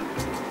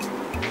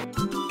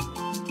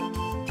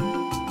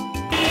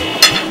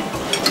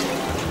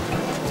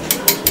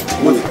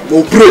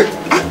 No, pray.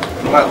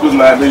 Close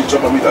my eyes,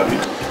 chop on me that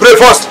meat. Pray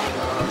first.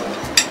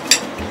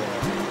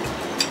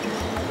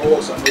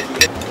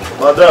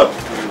 Madam.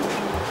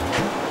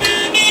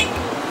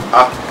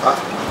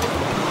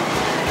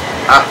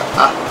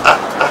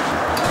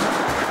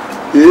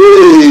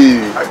 Hey.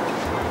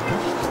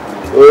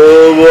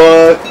 Oh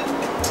boy.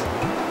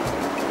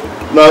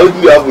 Now, what do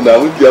you have now?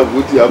 What do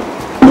you have?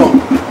 No.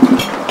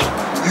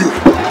 You.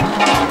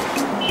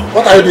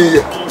 What are you doing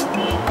here?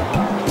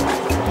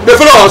 They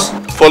follow us?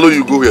 Follow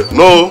you, go here.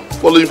 No,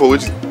 follow you for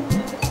waiting.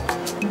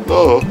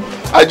 No.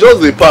 I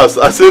just dey pass.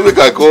 I say make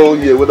I call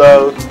here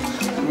whether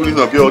people need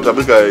to appear or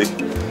make I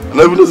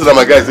not even know that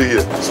my guys are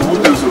here. So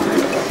who tells you?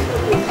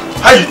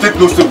 How you take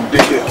no step with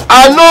they here?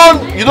 I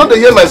know you don't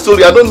hear my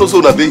story. I don't know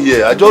so that they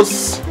here. I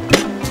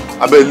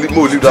better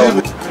leave that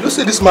one. You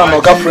see this man,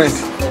 Oga friend.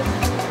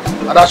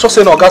 And I just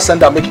say Oga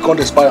send that make it come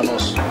to spy on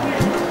us.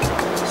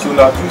 So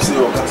now you say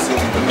Oga send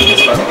to make it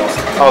spy on us.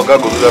 How Oga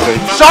go do that?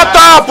 Shut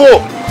up! Oh!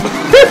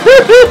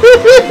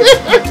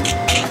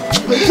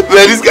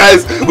 Man, these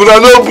guys who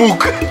have no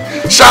book.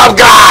 Sharp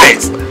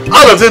guys!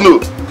 How does they know?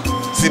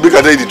 See, make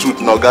I tell you the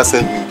truth. Now Oga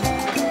sent me.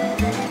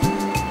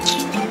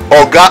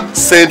 Oga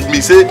sent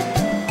me. Say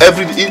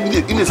every day,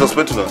 he need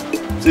suspect now.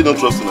 Say don't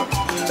trust now.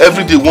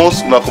 Every day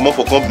once una come up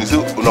for company, say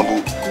una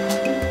go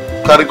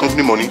carry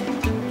company money,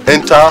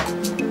 enter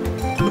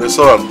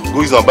restaurant,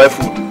 go use and buy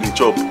food, they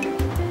chop.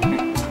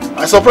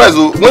 I surprised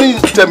though. When he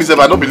tell me,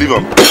 I don't believe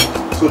him.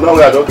 So now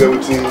I don't get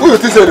everything. Who you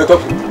think say they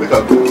talk? Make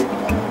I go.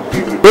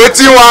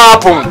 Wetin wan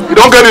happen? You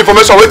don't get the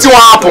information. Wetin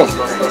wan happen? I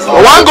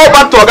wan go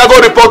back to Oga go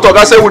report to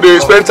Oga say we dey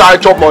spend time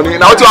chop money.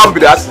 Now wetin wan be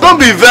that? Don't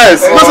be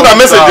vex. You know that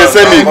message they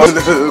send me.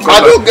 I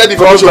don't get the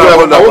information. I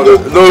want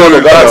to. No,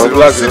 relax.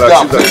 Sit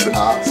down.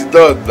 Sit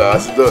down.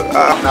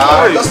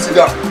 Nah, just sit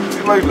down.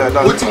 Why you like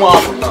that? Wetin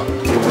wan happen now?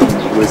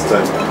 Waste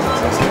time.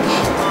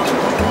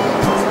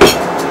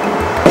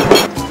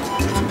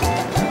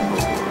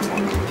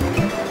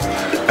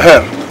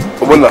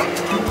 Obona,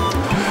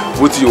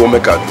 what do you want to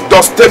make her do?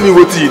 Just tell me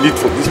what you need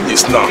for this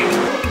place now.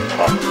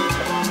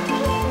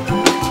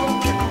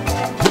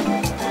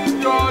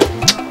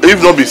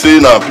 If not be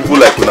saying now, people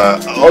like when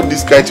all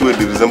these kind of way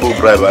they resemble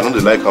bribe, I know they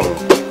like them.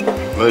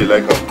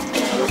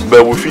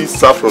 But we feel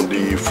start from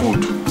the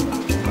food.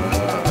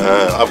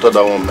 After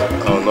that one, I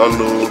don't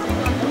know.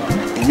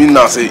 You mean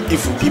now say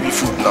if we give you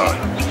food now,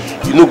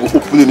 you no go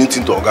open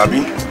anything to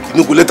Ogabi? You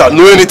no go let her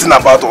know anything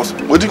about us?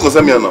 What do you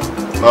concern me now?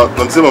 Now,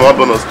 don't say my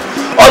bonus.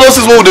 All those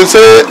things what they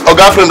say,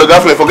 girlfriend,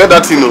 forget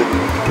that thing, no.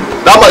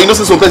 That man, you know,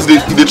 say sometimes they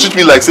treat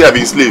me like say I've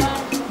been slave.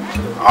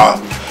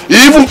 He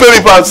even pay me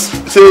parts,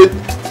 say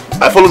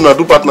I follow now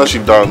do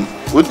partnership down.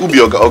 What will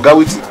be Oga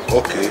with it?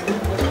 Okay.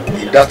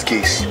 In that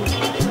case,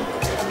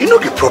 you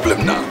no get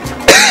problem now.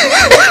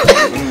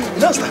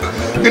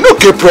 You no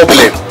get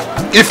problem.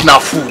 If na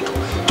food,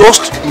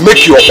 just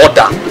make your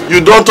order.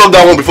 You don't talk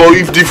that one before.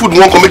 If the food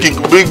won't come, make it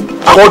big.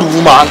 Call the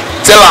woman,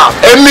 tell her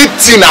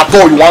anything at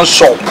all you want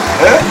shop.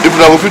 If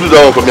you do that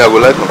one for me, I go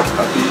like it.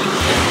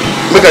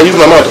 Make I use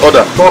my mouth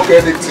order. Talk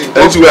anything.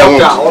 Anything I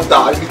want.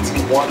 Order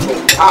anything you want shop.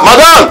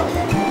 Madam!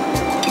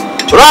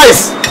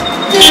 Rice!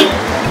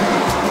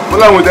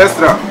 Hold on with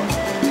extra.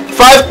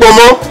 5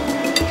 pomo.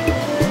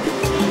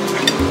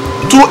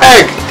 2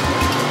 egg.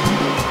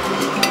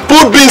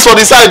 Put beans for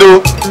the side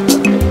though.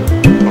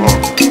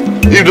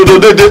 If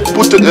they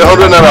put 100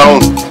 naira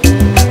on.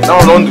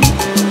 Now don't do.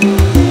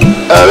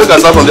 Make I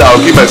start from there, I'll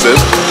keep myself.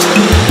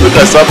 Make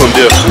I start from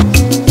there.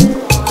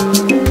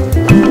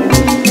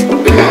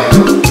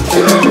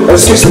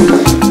 Excuse me.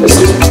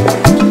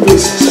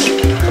 Please.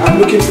 I'm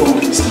looking for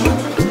Mr.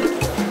 Madu.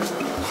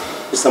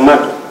 Mr.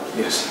 Madu?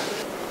 Yes.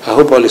 I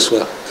hope all is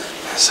well.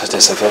 Sir,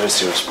 there's a very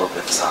serious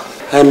problem, sir.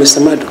 Hi,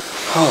 Mr. Madu.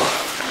 Oh,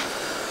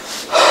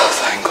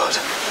 thank God.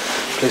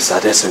 Please, sir,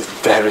 there's a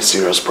very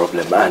serious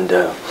problem, and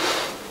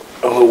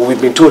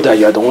we've been told that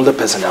you are the only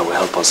person that will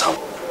help us out.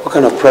 What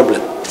kind of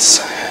problem?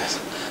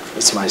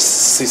 It's my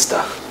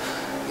sister.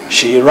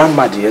 She ran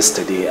mad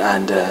yesterday,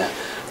 and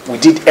we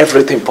did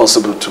everything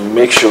possible to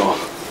make sure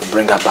we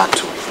bring her back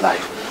to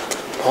life.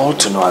 All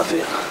to no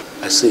avail.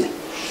 I see.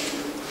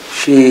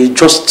 She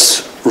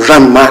just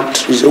ran mad.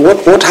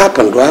 What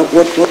happened?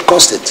 What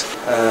caused it?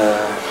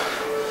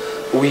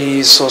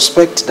 We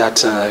suspect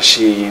that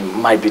she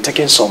might be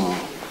taking some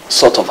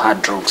sort of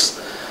hard drugs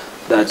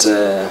that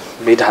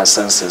made her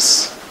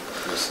senses.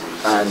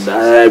 And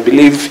I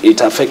believe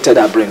it affected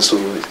her brain, so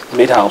it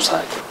made her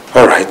upside.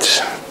 All right.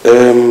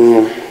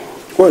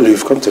 Well,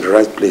 you've come to the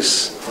right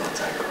place.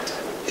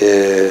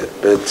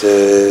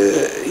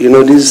 You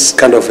know, this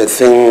kind of a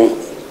thing,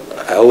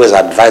 I always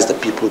advise the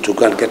people to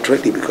go and get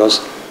ready,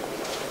 because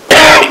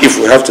if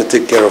we have to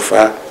take care of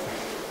her,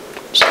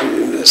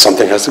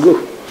 something has to go.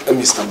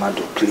 Mr.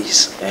 Madu,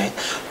 please.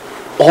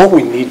 All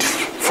we need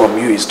from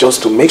you is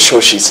just to make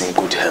sure she's in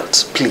good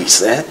health.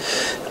 Please.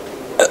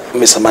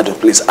 Mr. Madu,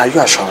 please, are you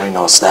assuring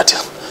us that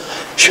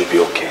she'll be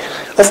okay?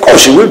 Of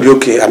course, she will be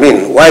okay. I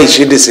mean, why is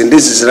she this?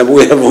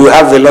 We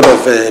have a lot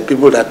of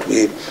people that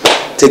we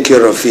take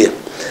care of here.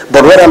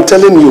 But what I'm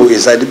telling you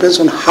is that it depends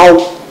on how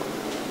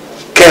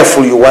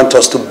careful you want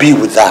us to be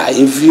with her.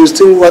 If you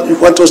still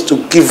want us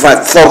to give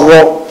her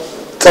thorough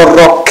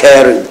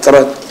care and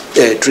thorough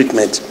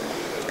treatment,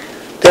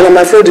 then I'm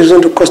afraid it's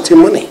going to cost you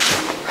money.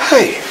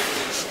 Hey,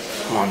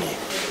 money.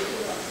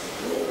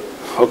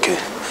 Okay.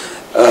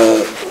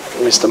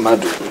 Mr.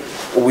 Madu,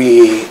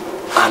 we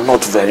are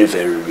not very,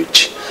 very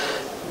rich.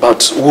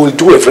 But we'll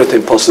do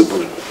everything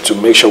possible to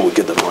make sure we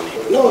get the money.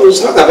 No,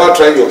 it's not about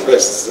trying your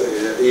best.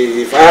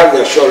 If I have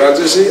the assurance,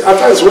 you see, at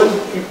times when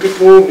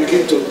people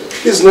begin to,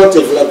 it's not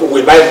like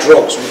we buy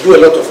drugs, we do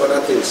a lot of other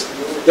things.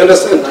 You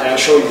understand? I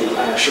assure you,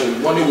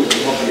 money will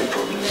not be a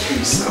problem.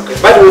 Please. Okay.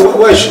 By the way,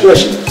 where is she?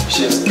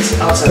 She's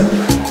outside.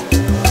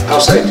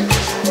 Outside?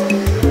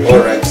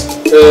 All right.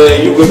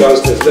 You go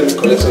downstairs, let me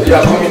collect some. You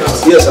are coming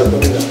out? Yes, I'm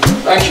coming down.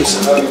 Thank you,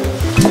 sir.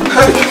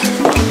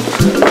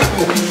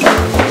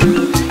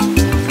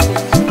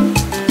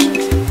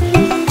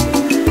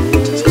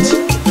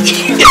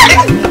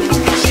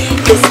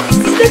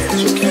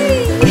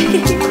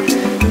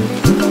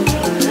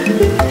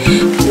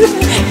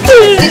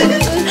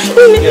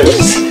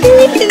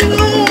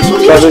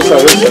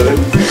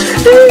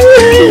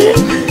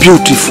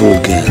 Beautiful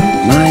girl.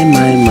 My.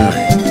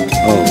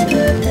 Oh,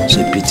 it's a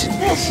pity.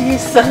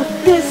 Yes, sir.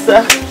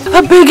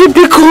 I beg you,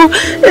 Biko,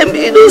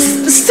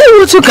 see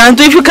what you can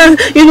do. If you can,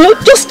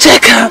 just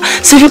check her.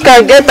 See if you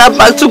can get her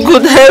back to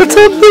good health.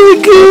 I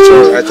beg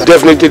you. Right.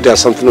 Definitely there's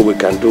something we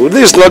can do.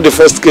 This is not the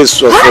first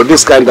case of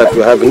this kind that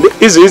we're having.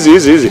 Easy.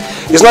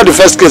 It's not the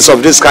first case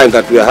of this kind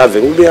that we're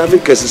having. We'll be having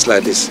cases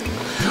like this.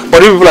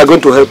 But if people are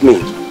going to help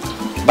me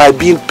by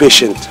being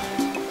patient,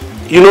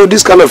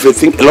 this kind of a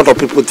thing, a lot of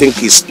people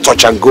think is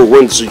touch and go.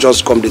 Once you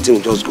just come, the thing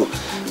will just go.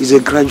 It's a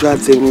gradual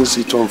thing,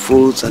 it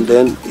unfolds and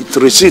then it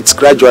recedes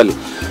gradually.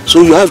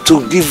 So you have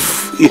to give,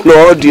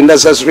 all the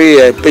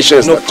necessary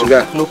patience. No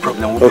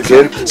problem.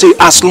 Okay. See,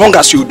 as long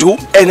as you do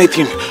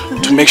anything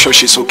to make sure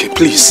she's okay,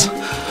 please.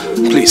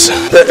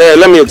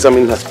 Let me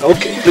examine her.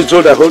 Okay. Please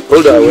hold her.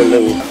 Hold her.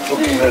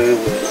 Okay.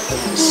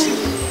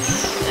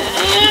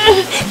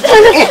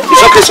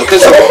 It's okay.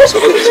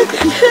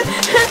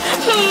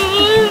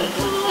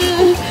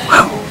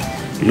 Wow.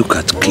 Look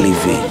at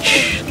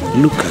cleavage.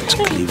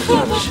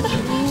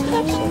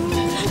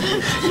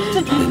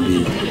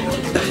 Baby.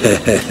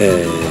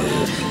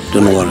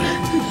 Don't worry.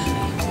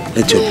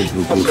 Let your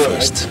people go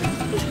first.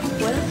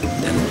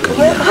 Then we'll come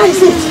back. How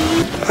is it?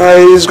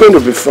 It's going to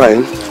be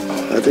fine.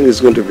 I think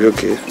it's going to be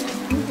okay.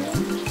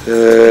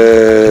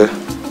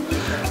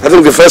 I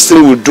think the first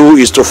thing we'll do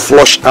is to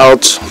flush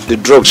out the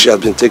drugs she has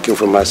been taking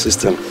from her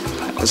system.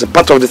 As a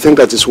part of the thing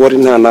that is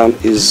worrying her now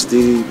is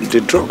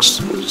the drugs.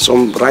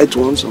 Some right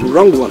ones, some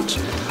wrong ones.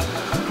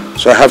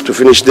 So I have to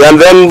finish there. And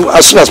then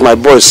as soon as my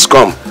boys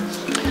come,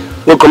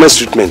 we'll commence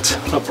treatment.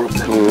 No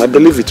problem. I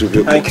believe it will be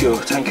okay.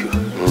 Thank you.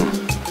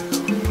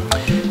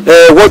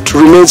 What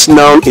remains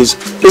now is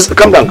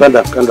calm down.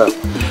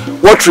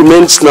 What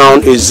remains now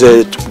is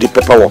the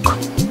paperwork,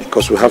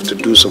 because we have to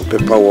do some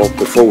paperwork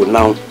before we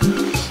now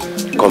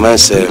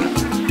commence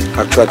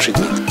actual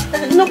treatment.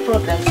 No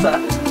problem, sir.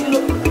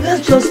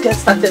 Let's just get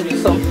started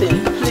with something,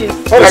 please.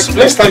 Alright,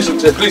 let's start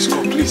with it. Please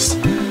go, please.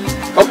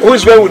 Who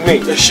is going with me?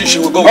 She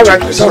will go.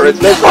 Alright, let's go. Hold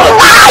on.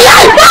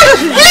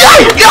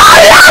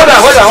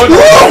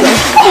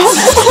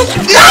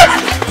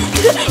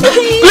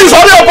 Please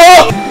hurry up,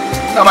 oh!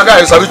 Now my guy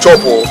is a rich up,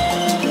 oh.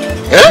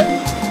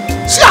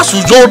 See as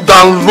you just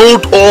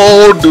download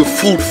all the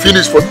food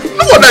finished for.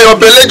 No wonder your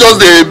belly just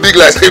the big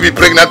like heavy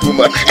pregnant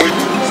woman.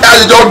 See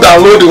as you just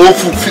download the whole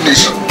food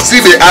finish.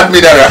 See the add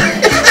mineral.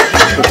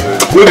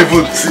 Where the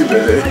food? See,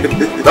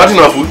 that's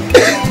not food.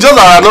 Just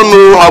that I don't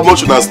know how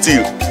much you can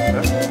steal.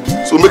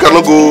 So make I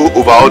not go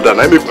over order.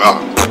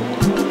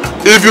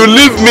 If you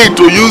leave me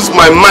to use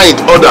my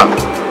mind order,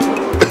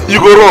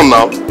 you go wrong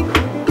now.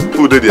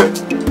 Food there.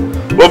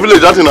 But village,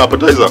 that's an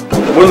appetizer.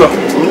 Hold on.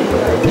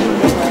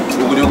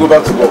 You go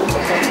back to work.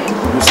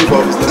 We'll see for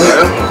office now.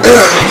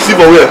 See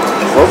for where?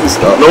 Office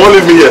now. No one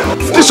leave me here.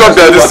 This shop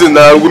there, this thing,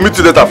 we'll meet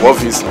you later for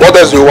office. What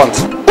else do you want?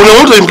 Oh, you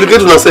want to implicate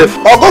yourself?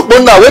 Oh, God,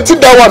 but now, what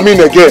did that one mean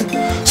again?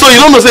 So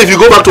you don't know say if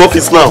you go back to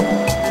office now,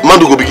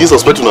 man will begin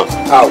suspecting now.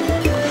 How?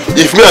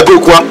 If me I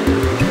go qua,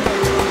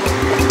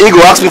 he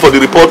go ask me for the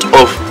report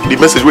of the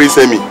message where he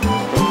sent me.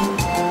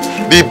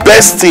 The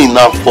best thing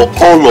now for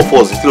all of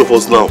us, the three of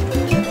us now,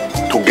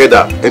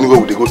 together, anywhere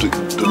we go to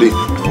today,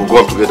 we'll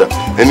go out together.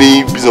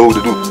 Any business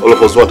we do, all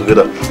of us go out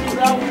together.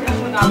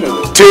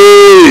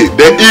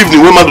 The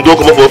evening when man don't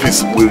come up for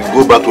office, we'll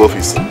go back to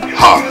office.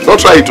 Don't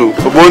try it too.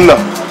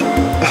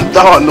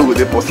 That one no go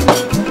dey possible.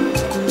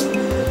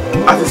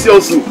 As you see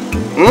also,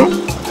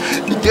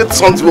 you get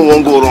something we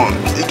won't go wrong.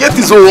 You get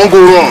this one won't go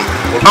wrong.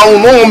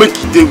 And we won't make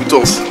it day with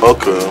us.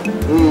 Okay.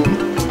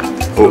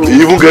 Oh,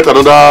 you even get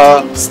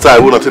another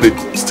style when I tell they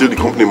steal the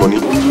company money.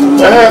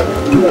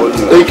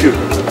 Thank you.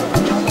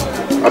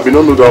 I been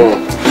not know that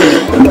one.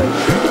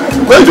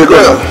 Where you go?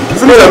 I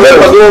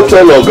don't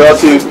tell Oga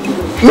say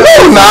no,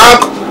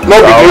 nah. Not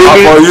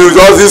for you,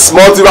 just this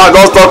small thing I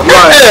just talk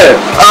now.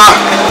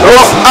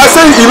 I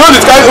say you know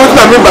this kind of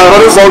thing I mean by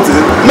running something.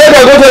 Maybe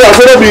I don't tell you I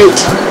say be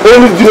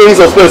only doing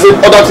suspect, say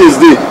other things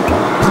dey.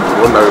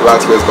 When I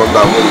relax, let's come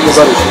down. You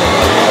tell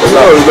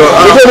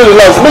me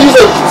relax. Make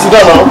you sit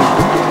down now.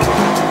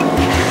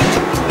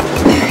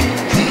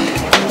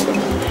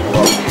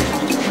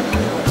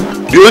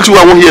 The only thing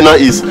I want here now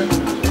is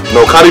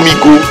now carry me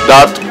go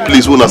that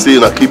place when I say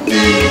I keep the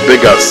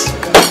beggars.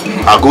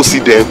 I go see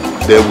them.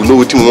 then we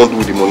know what we want to do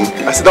with the money.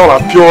 I said that one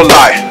a pure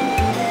lie.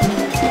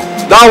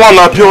 That one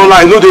a pure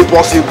lie. No, they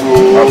possible.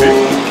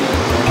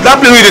 That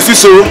place where they see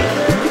so.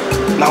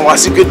 Now I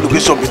secret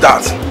location with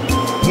that.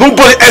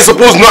 Nobody else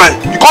supposed know.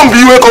 You can't be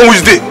here come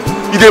which day.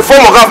 You dey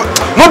form of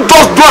not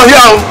just do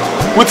here.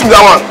 Wait him that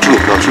one. True,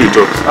 not true you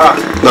talk.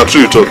 Not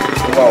true you talk.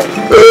 Wow.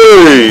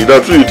 Hey,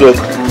 not true you talk.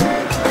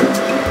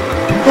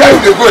 Where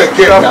you go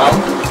again now?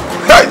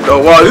 Hey,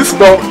 wow, this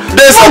no.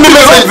 They send me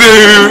message.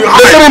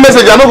 They send me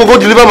message. I no go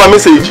deliver my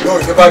message. No,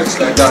 never is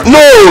like that.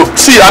 No,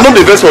 see, I know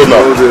the best one now.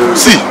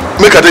 See,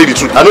 make I tell you the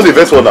truth. I know the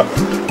best one now.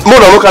 More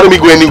than no carry me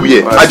go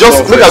anywhere. I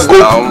just make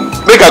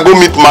I go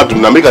meet Madam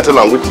now. Make I tell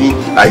am wetin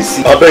I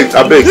see. I beg.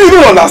 You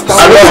don't understand.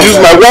 I don't use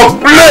my work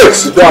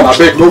place. Sit down, I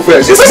beg, no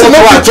first. This is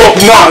not I talk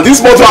now. This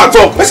motor I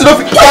talk. Listen,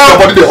 don't your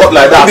body dey hot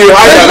like that. They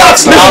hide like that.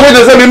 This way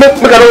they say me make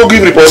I no go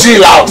give report.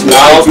 Chill out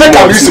now. Make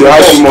am listen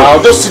now.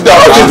 Just sit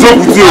down. What is wrong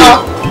with you?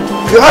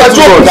 You hide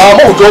too much now.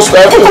 Mo just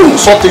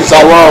sort things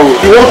out. Wow.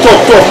 You won't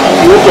talk.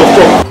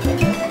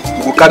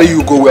 We go carry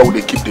you go where we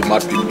dey keep the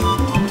mad people.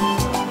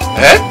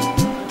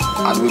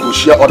 And we go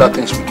share other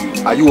things with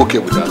you. Are you okay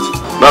with that?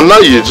 Now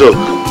you a joke.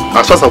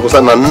 As far as I'm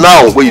concerned,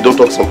 now where you don't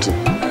talk something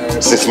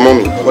since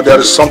morning. But there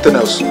is something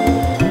else.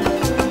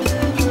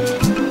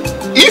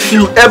 If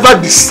you ever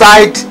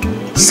decide,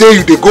 say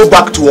you dey go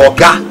back to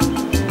Oga,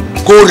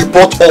 go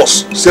report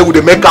us. Say we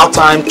dey make out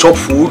time, chop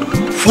food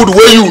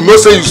where you know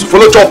say you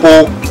follow chop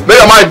oh. Make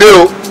your mind dey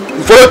oh.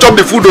 You follow chop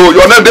the food oh.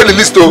 Your name dey the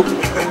list oh.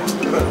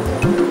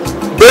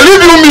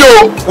 Believe you me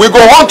oh, we go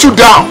hunt you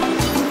down.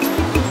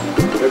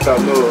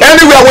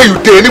 Anywhere where you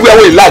dey, anywhere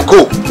where you like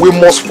go, we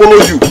must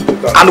follow you,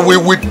 and we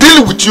will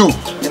deal with you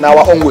in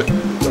our own way.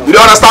 You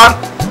don't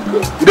understand?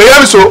 You don't hear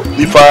me so?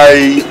 If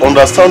I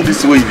understand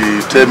this way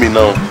you tell me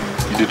now,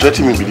 you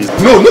threaten me with this.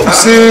 No,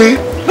 say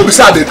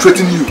I dey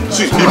threaten you.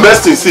 See, the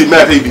best thing, see, may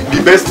I tell you,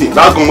 the best thing,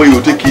 that gun where you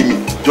take me,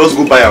 just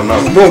go buy am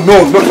now. No,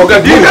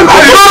 forget it.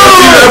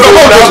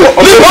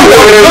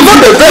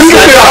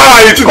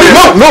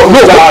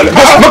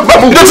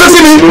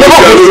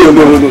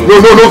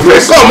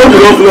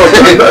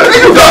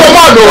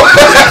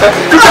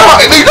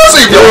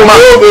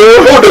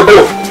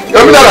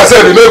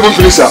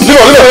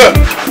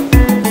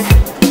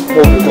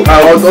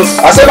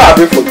 I said I'll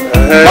be for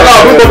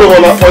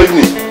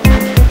evening.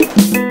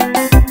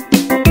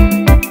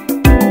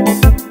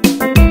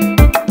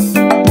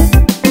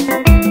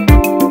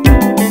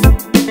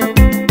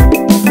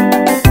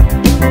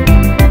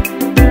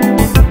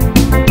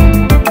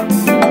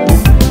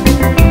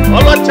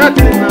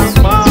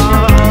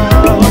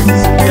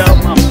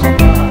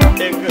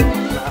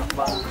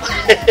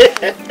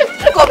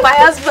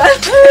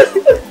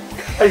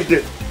 How you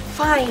doing?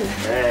 Fine.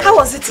 How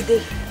was it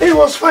today? It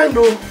was fine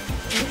though.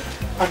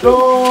 I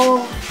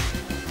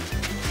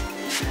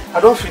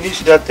don't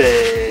finish that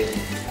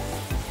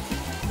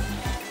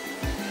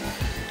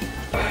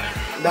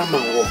that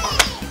man work.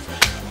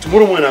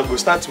 Tomorrow morning I go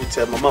start with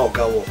Mama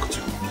Oga work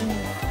too.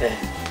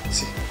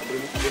 See, I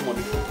bring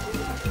money for you.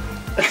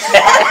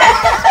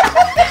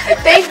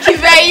 Thank you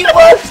very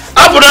much.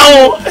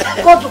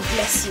 God will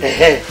bless you.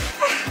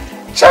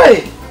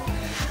 Chai.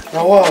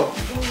 Now wow.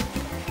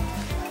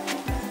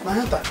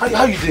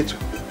 How you did too?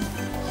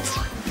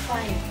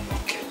 Fine.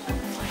 Okay.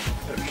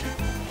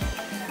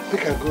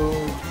 Make I go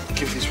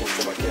give this one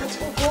for my cat.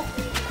 Go.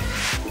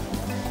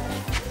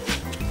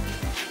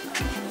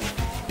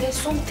 There's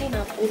something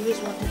I've always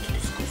wanted to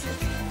discuss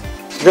with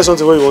you. There's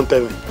something what you want to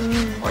tell me?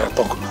 Oh, yeah,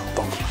 talk now.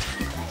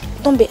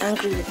 Don't be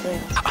angry with me.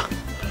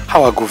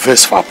 How I go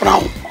verse for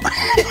now?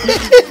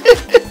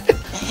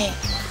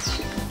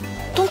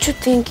 Don't you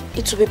think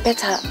it would be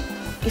better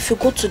if you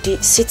go to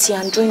the city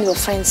and join your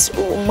friends,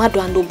 Madu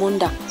and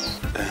Obunda?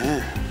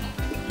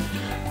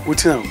 What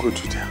thing I go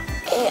do there?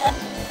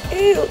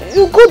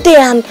 You go there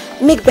and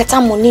make better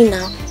money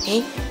now.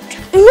 You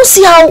know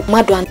see how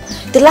Madu and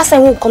the last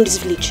time we come to this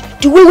village,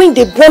 the way when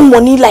they burn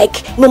money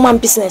like no man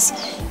business.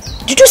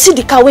 Did you see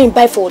the car when you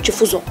buy for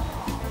Chifuzo?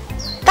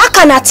 That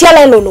can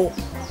tell no.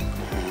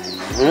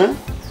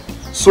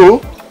 So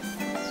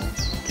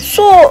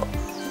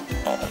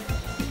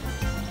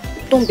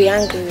don't be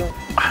angry.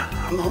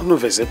 No,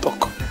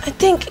 talk. I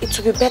think it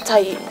would be better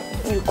you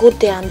go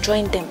there and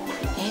join them,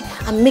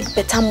 and make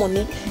better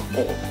money,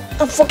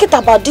 and forget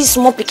about this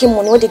small picking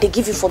money what did they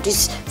give you for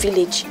this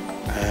village.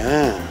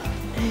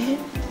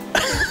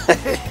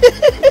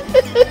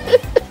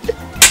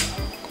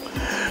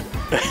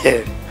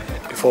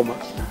 Informer.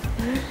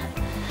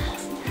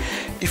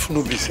 If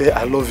nobody say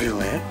I love you,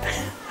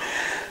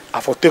 I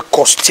for take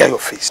cost tear your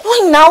face.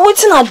 Why now?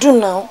 What I do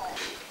now?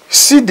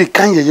 See the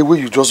kind of way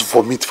you just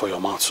vomit for your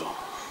mouth. So.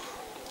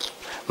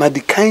 Now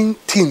the kind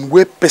thing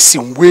where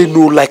person way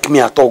no like me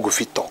at all go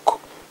fit talk.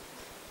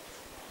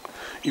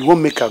 You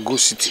won't make her go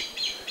city,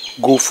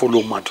 go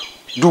follow Madu.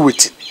 Do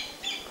it.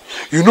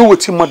 You know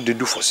what Madu they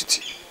do for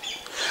city.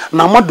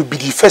 Now Madu be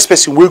the first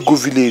person where go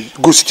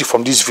city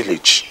from this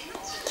village.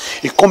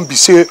 He come be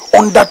say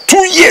under 2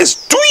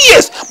 years,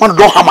 Madu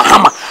don't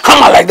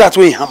hammer like that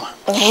way hammer.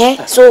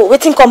 So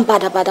wetin come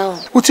bad about that one?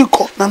 Wetin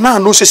come? Now I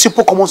know say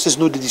simple common sense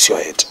no dey this your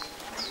head.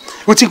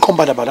 Wetin come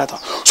bad about that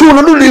one? So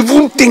una no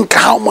even think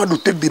how man to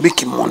take dey make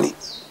him money.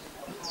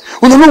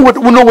 Una know what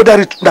that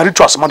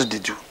ritual man dey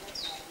do.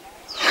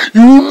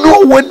 You know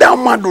what that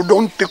man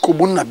don't take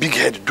Obunna big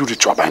head do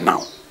ritual by now.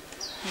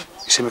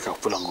 You say make I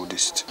full and go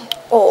this.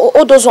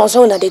 All those ones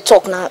when they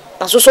talk now,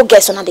 so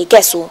guess on they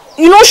guess so.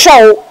 You know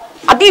sure?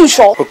 I be you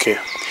sure? Okay.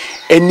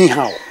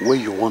 Anyhow, where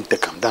you want to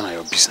come down on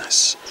your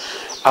business.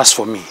 As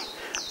for me,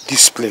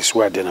 this place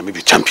where then I may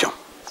be champion.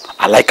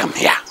 I like him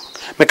here.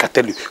 Make I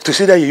tell you, to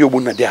say that you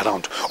Obunna there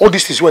around. All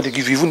this is where they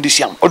give you, even this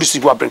yam. All this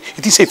is what I bring.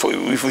 It is safe for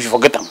you if you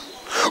forget them.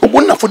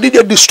 Obunna for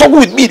they struggle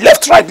with me,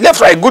 left, right,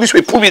 go this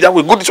way, pull me that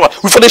way, go this way.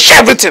 We for they share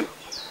everything.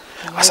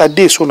 As I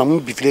did so, I'm going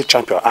to be village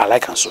champion. I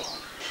like him so.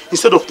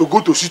 Instead of to go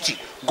to city,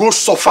 go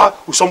suffer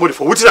with somebody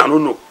for what I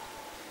don't know.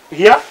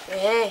 Yeah?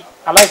 Yeah.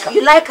 I like her.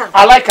 You like her?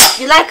 I like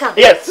her. You like her?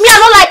 Yes. Me, I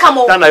don't like her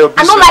more. That's your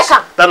business. I don't like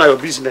her. That's your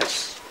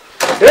business.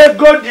 Hey,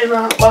 go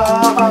dinner,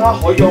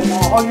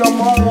 oyomo.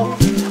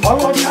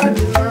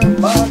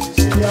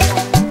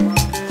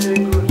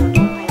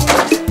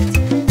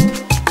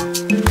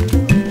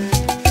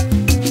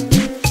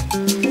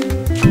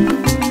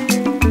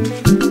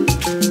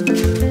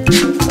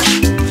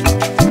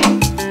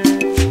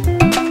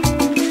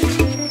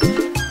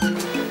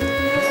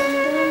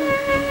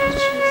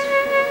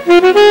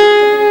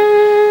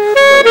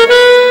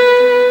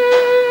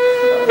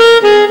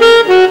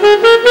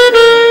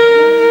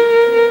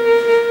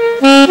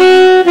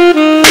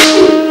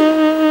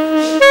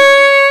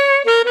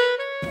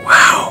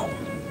 Wow.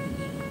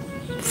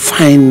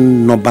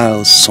 Fine,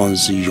 noble,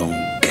 son's young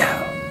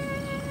girl.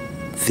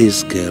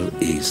 This girl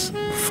is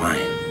fine.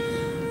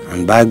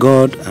 And by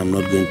God, I'm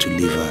not going to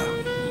leave her.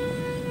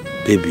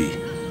 Baby,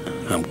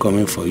 I'm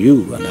coming for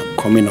you and I'm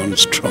coming on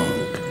strong.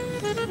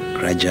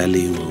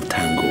 Gradually we'll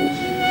tango.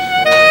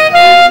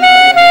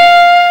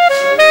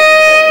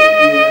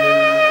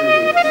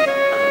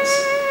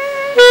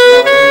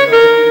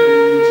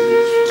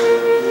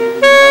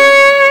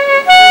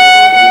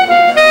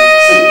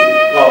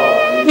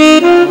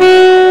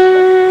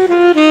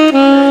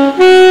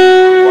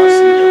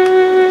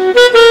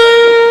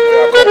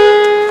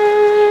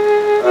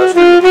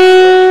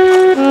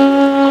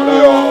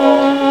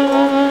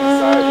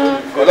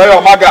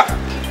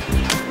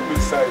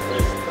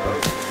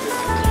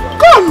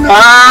 Come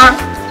now.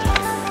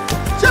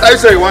 Should I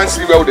say you want to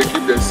see where they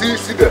keep them?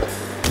 See them.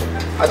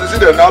 As you see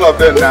them, all of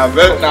them now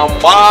mad,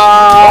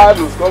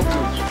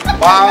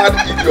 mad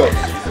idiots.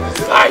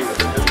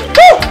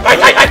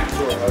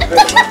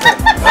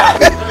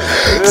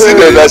 See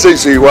them, I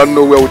say you want to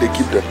know where they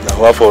keep them. Now,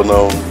 what for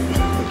now?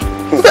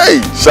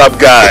 Hey, sharp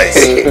guys.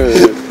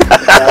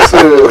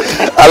 So,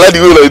 I like the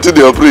way like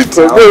they operate.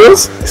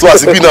 So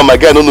as if now my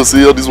guy don't know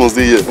say all these ones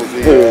they here.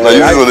 Now you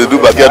this one they do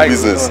backyard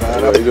business.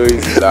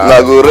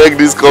 Now go wreck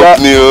this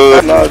company.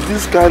 Now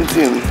this kind of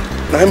thing,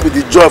 now be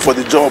the joy for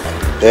the job.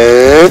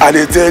 I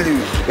they tell you.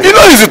 You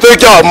know easy to take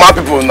care of my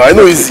people now. I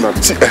know easy.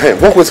 See,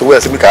 one question where I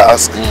say make I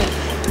ask.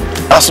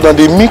 As soon as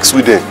they mix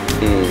with them,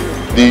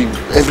 they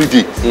every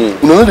day. You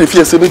know they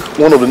fear say make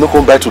one of them not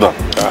come back to them,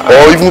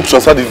 or even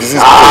transfer the disease.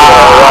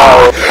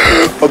 Wow.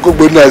 I go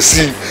but now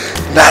see.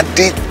 Now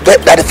the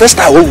first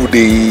time we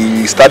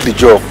they start the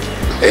job,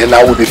 and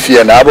now they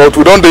fear now, but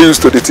we don't get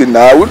used to the thing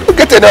now. We don't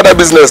get any other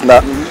business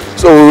now.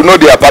 So we know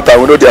their pattern,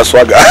 we know their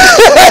swagger.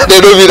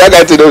 They don't be that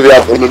guy to know their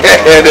phone.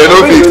 They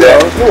don't be there.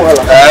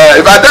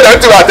 If I tell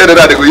them to I tell them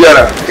that they go hear.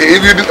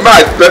 If you good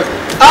morning,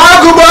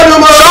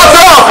 shut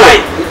up!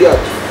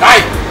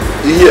 Hi.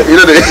 You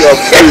know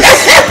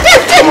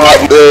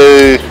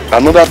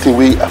another thing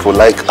we I for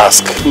like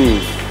ask.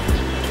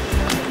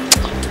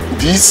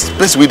 This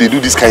best way they do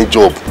this kind of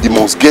job, they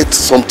must get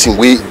something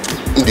way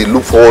they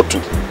look forward to.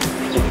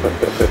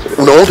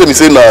 Now one time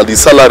say now the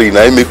salary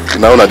now make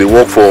now they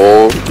work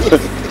for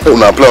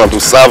una plan to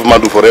serve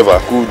man do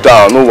forever. Cool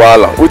down, no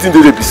wahala. What thing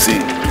they be say?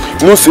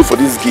 You know say for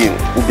this game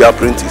we be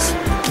apprentice.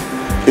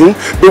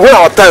 But when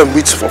our time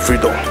reach for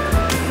freedom,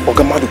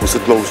 Oga Madu go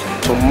set laws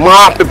to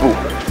mad people.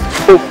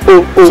 So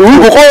we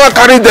go come and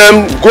carry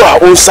them, go our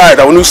own side,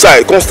 our new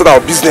side, come start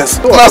our business.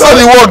 That's how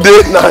the work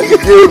dey. Nah, the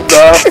game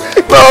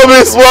Now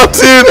be smart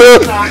thing.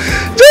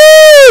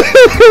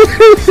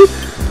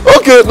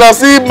 Okay, now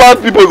see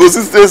mad people go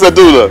see stay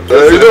settle now.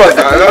 You know what?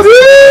 I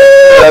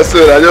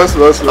just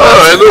lost.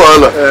 I know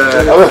Allah.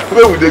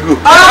 Where would they go?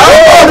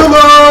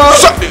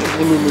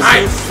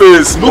 My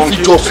face, no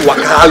fit just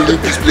waka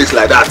leave this place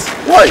like that.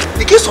 Why?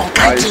 They get some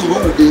kind thing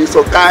wrong with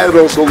some kind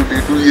of song they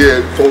do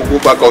here before we go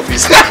back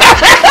office.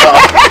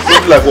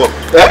 Something like what?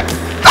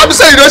 I'm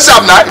saying you don't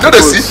sharp now. You know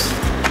the see.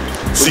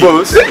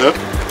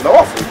 Now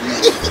what for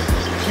you?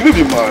 You know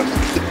the man.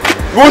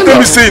 You won't tell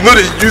me say you know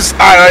they use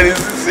eye.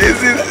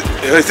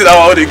 You see that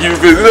one they give you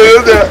face.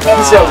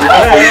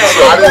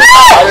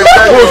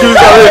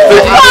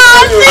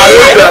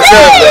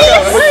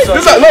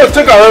 No,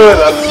 take away.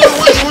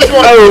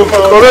 I will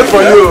correct for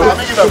you.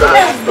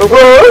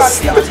 Boss.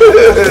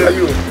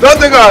 Don't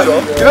take her.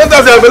 You don't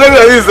have to believe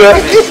like this.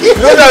 You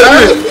don't have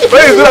to.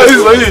 When you do like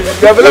this for you,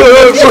 you have believe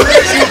like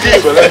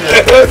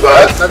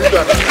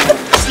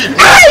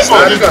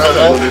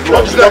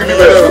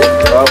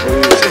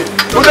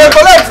you can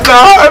collect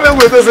now. I mean,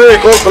 we don't say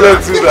you can't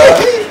collect too now.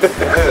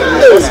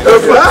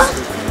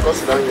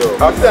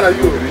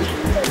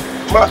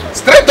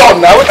 Straight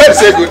on now. What I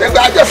say good.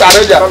 I just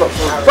arrange it.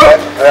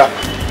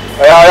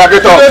 Yeah,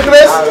 get on.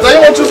 Now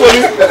you want to choose for me?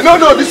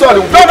 No, this one.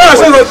 No, I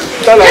say no.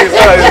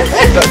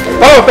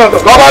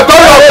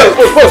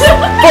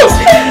 Post.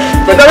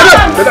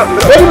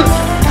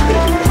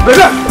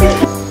 Better.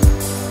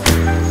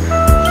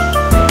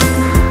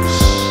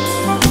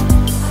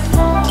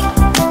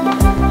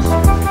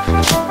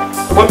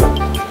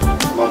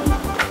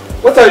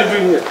 What are you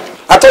doing here?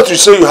 I thought you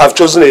say you have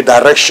chosen a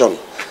direction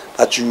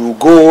that you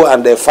go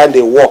and find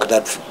a work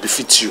that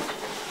befits you.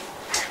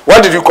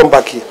 Why did you come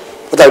back here?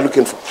 What are you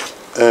looking for?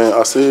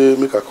 I say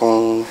make I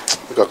come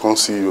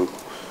see you.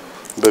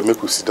 But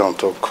make we sit down and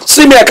talk.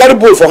 See me, I carry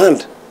bowl for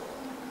hand.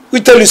 We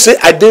tell you say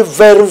I dey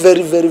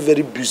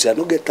very busy. I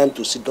don't get time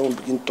to sit down and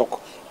begin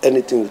talk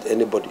anything with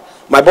anybody.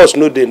 My boss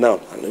no day now.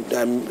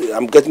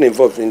 I'm getting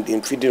involved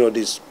in feeding all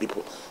these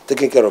people,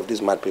 taking care of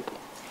these mad people.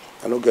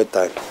 I don't get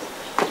time.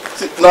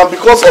 See, now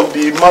because of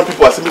the mad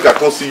people, I say make I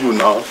come see you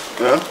now.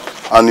 Yeah?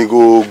 And it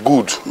go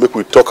good. Make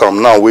we talk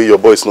now where your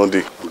boy is not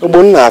there.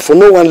 But for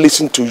no one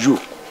listen to you.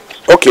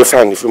 Okay,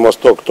 fine. If you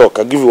must talk.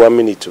 I'll give you 1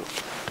 minute to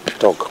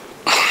talk.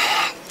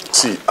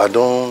 See, I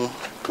don't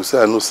to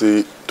say I know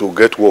say to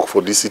get work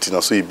for this city now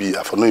so it be.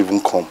 I for no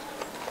even come.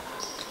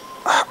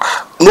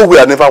 No way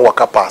I never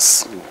waka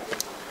pass.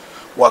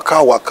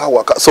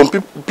 Waka. Some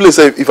people place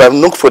if I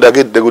knock for their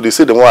gate, they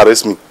say they want to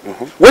arrest me.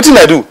 What did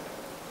I do?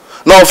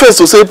 Now first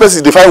to say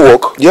person they find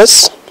work.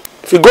 Yes.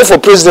 If you go for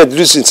president,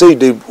 you say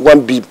they want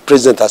to be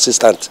president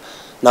assistant.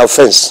 Now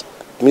offense.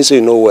 It means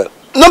you know well.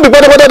 No be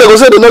better they go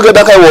say they don't get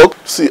that kind of work.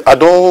 See, I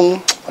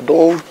don't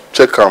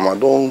check them. I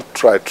don't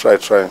try.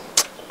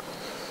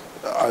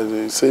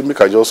 I say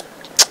make I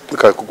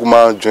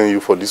kukuma join you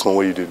for this one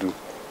what you do.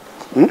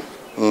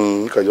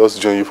 Make I just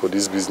join you for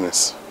this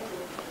business.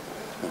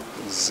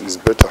 It's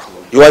better.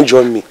 You want to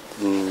join me?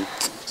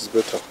 It's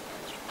better.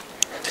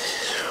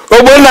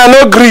 Obona, I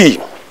no agree.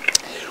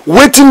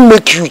 Waiting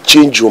make you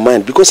change your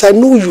mind because I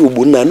know you,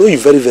 Obona. I know you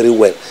very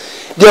well.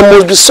 There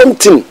must be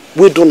something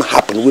we don't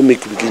happen. We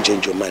make you begin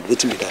change your mind.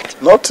 Waiting be that.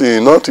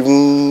 Nothing. Not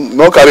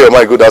carry your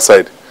mind go that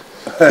side.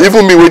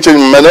 Even me, we change.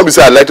 Might not be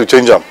say I like to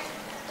change them.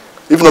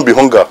 If not be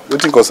hunger,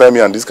 waiting concern me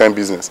and this kind of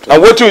business.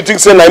 And what do you think?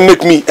 Say I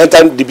make me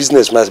enter the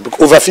business, man?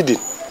 Because overfeeding.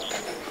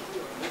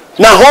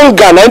 Now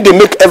hunger, now they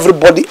make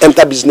everybody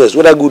enter business,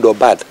 whether good or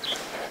bad.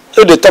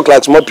 So they talk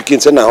like small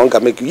pikin, say now hunger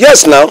make you.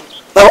 Yes, now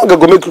hunger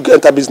go make you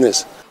enter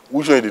business.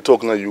 Which one they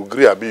talk now? You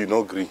agree, abi you not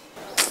agree?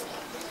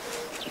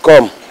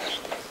 Come.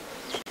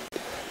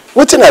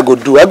 What thing I go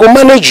do? I go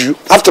manage you.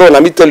 After all,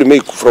 let me tell you,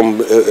 make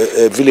from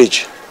a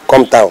village,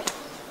 come town.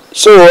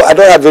 So I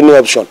don't have any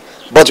option.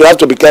 But you have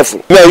to be careful.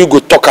 Me and you go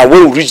talk and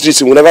when we reach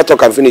this, we never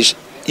talk and finish.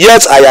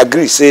 Yes, I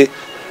agree. Say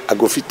I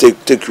go fit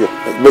take you,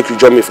 make you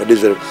join me for this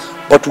very.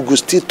 But we go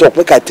still talk.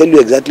 Make I tell you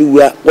exactly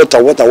what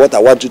I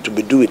want you to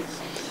be doing.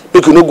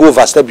 Make you no go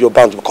overstep your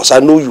bounds because I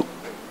know you.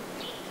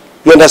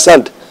 You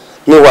understand?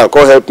 Meanwhile,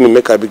 come help me.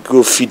 Make I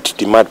go feed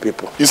the mad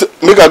people. You say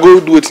make I go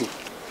do it.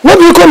 What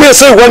do you come here and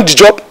say you want the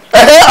job?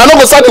 I not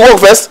go start the work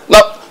first.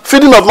 Now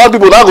feeding of mad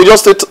people. Now go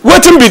just start.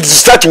 Waiting be the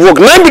start work.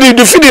 Now be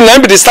the feeding. Now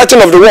be the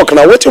starting of the work.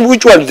 Now waiting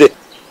which one is there?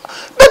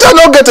 Better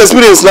not get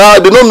experience now.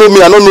 They don't know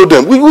me. I don't know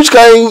them. Which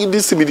kind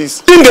this be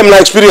this? In them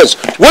like experience.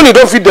 When you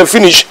don't feed them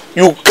finish,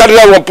 you carry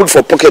that one put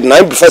for pocket.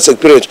 Now be first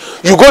experience.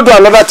 You go do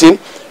another thing.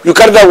 You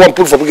carry that one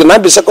put for pocket. Now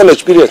be second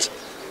experience.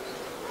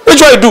 Which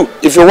one you do?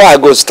 If you want, I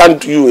go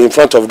stand you in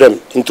front of them,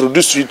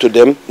 introduce you to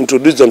them,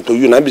 introduce them to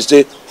you. Now be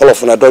say all of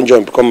them don't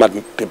join, become mad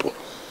people.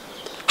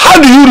 How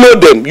do you know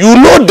them? You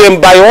know them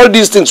by all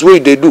these things where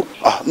they do.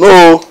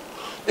 No.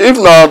 If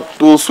not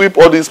to sweep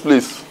all this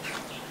place,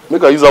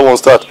 make I use that one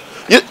start.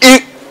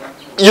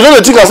 You know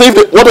the thing I say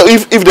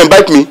if they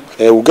bite me?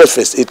 We'll get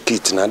first aid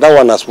kit now. That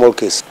one a small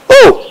case.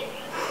 Oh!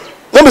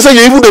 Let me say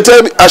you even they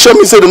tell me, assure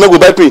me say they not go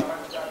bite me.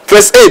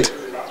 First aid.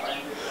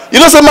 You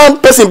know some man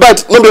person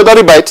bite, not be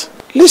ordinary bite.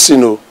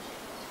 Listen, no.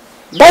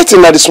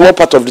 Biting are the small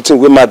part of the thing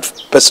where mad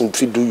person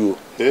fit do you.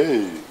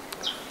 Hey.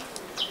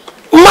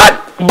 Mad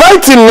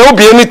biting no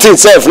be anything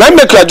self. Now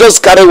make you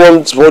just carry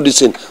one small this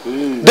thing.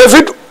 They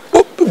fit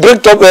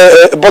break up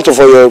a bottle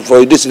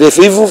for this. They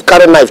fit even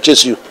carry knife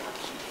chase you.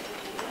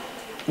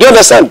 Do you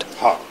understand?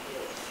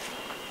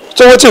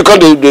 So what you call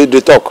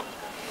the talk?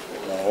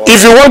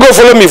 If you want to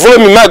follow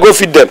me, might go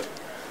feed them.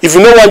 If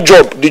you know one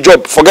job, the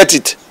job, forget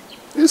it.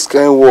 This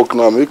kind of work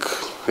now make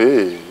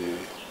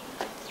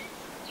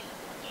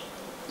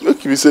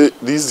you say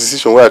this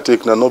decision where I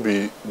take now not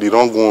be the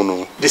wrong one.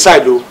 No.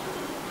 Decide though.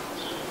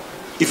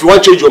 If you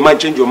want to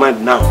change your mind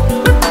now.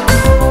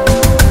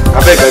 I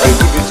beg I dey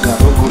do this now.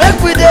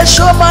 Make we dey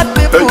show mad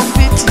people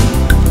pity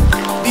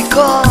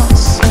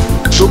because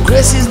show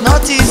grace is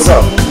not easy.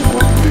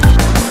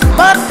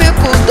 Mad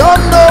people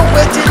don't know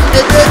wetin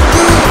they do.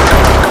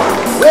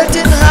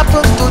 Wetin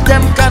happen to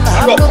them can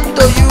happen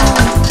to you.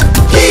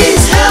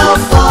 Please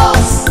help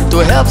us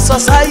to help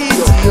society.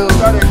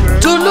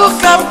 To look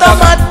after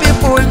mad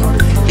people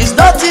is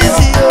not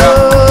easy.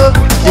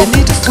 They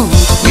need food,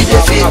 we dey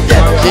feed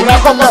them. They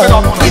need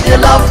love, we dey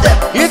love them.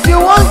 If you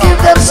want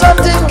give them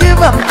something, give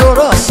them to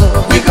us.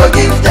 We go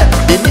give them.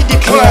 They need the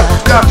care.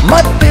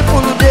 Mad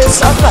people they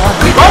suffer.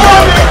 We dey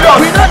help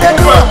them. We know they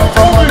do it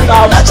for money.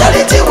 Na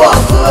charity work.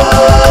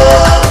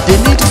 They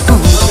need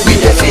food,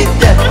 we dey feed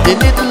them. They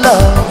need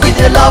love, we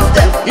dey love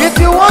them. If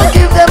you want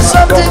give them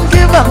something,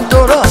 give them to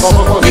us.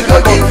 We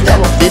go give them.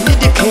 They need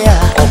the care.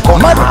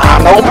 Mad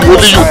people only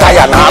you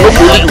tire now.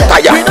 Only you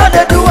tire. We know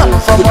they do it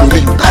for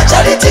money. Na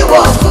charity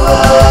work.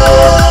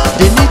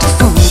 They need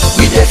food,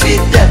 we dey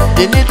feed them.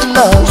 They need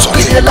love,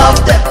 we dey love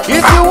them.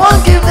 If you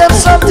want give them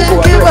something,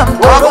 give them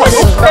to us.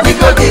 We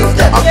go give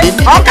them. They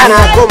need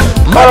the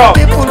mad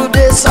people who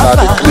dey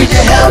suffer, we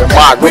dey help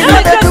them. We know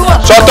they do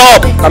it. Shut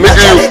up! I'm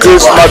making you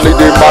crazy, madly,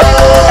 they mad.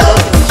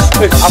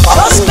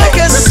 Just make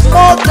a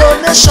small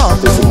donation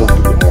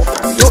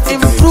to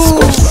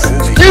improve.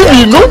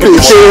 You know they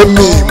tell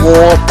me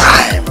more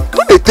time.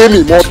 Don't they tell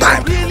me more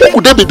time? What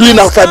could they be doing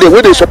outside there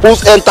where they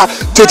suppose enter,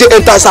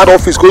 enter inside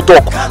office, go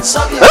talk? Huh?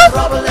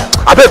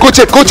 I better go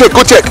check. How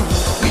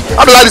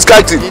do I like this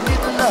guy thing?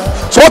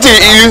 So what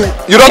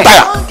you don't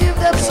tire?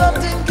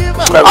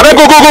 I better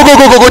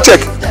go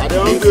check.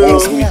 They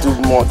force me to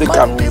more. They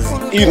can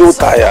you no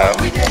tire.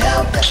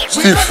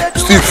 Steve.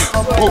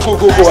 Go,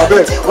 I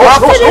beg.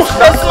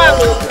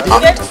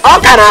 How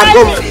can I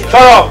go?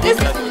 Shut up.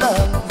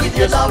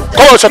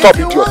 Come on, shut up,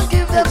 idiot.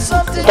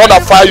 Don't I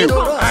fire you.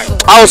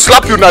 I'll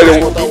slap you now.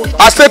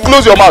 I say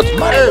close your mouth.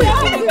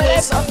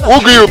 Who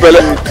give you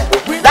belly?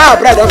 Now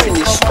bread don't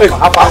finish. Hey,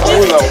 Alpha.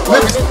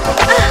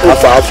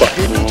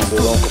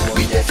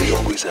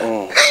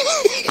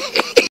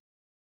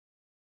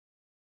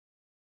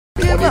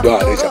 Money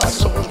don't arrange our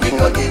song.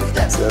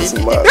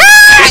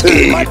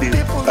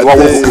 I want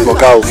to go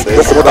house.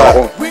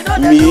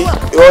 Me, you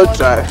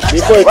try.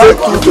 Before you take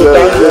two to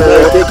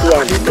take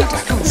one.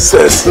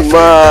 Says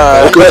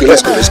man. Okay,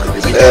 let's go.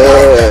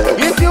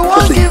 If you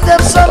want to give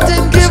them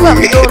something, give them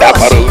to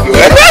us.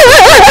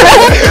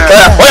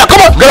 Oh yeah,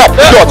 come on,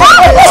 get up.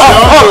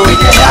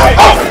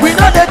 We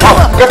know they do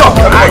it. Get up.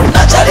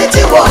 Na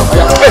charity work.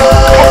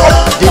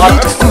 They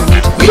need food.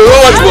 We don't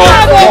watch more.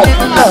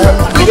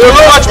 If you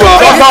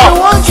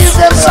want to give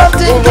them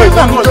something, give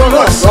them to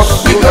us.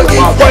 We go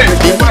give them.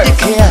 They need the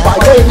care.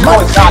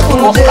 Mad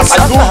people they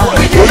suffer.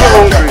 We dey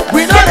help them.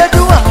 We know they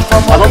do it for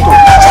money.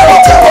 Na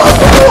charity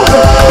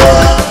work.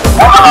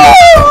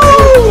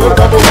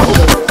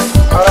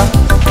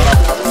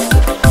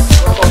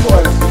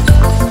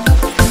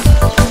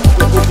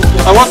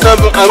 I want some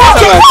like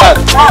that.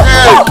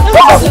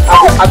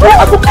 I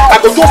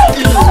go just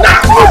kill you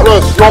now.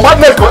 Your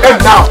madness go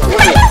end now.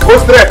 Go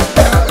straight.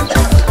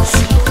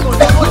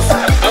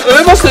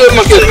 Let me say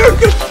madness.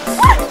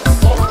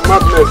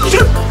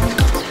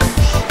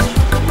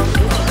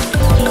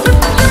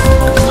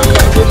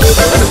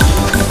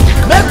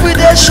 Make we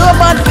dey show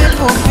mad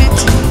people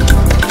pity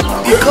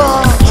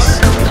because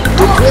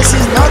the grace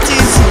is not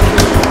easy.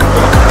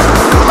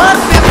 Mad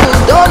people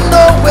don't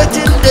know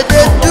wetin they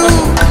do.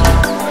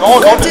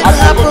 Wetin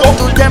happen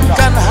to them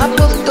can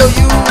happen to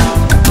you.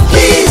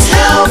 Please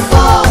help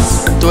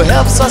us to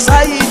help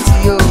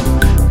society.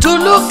 To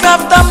look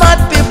after mad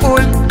people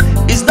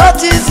is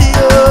not easy.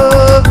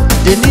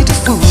 They need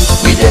food,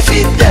 we dey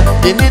feed them.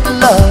 They need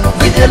love,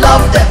 we dey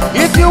love them.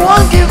 If you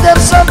want give them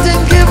something,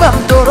 give them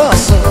to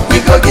us. We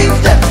go give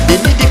them.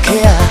 They need the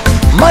care.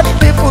 Mad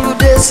people who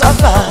they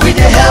suffer, we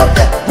dey help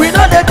them. We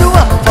know they do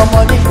it for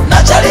money.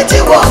 Na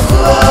charity work.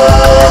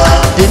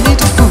 They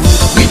need food,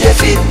 we dey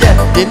feed them.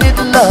 They need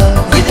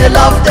love, we dey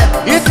love them.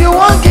 If you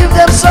want give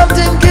them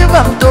something, give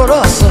them to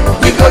us.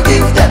 We go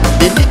give them.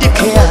 They need the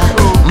care.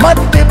 Mad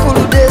people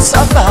who they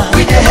suffer,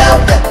 we dey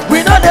help them.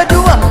 We know they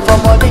do it for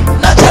money.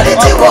 Na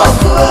charity work.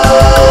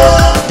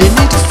 They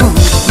need food,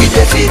 we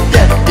dey feed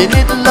them. They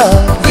need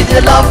love, we dey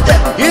love them.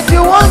 If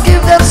you want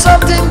give them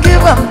something,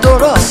 give them to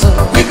us.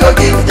 We go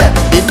give them.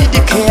 They need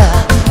the care.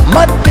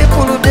 Mad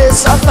people who they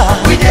suffer,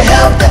 we dey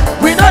help them.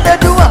 We know they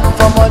do it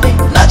for money.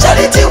 Na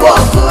charity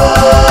work.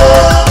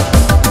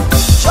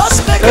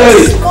 Just make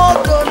a small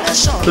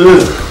donation.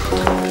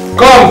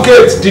 Come,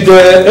 Kate. Did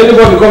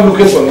anybody come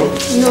looking for me?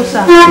 No,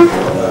 sir.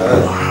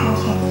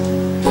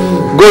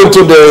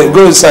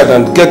 Go inside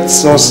and get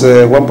us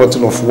one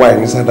bottle of wine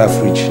inside that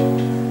fridge.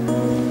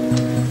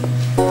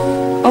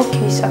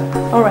 Okay, sir.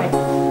 Alright.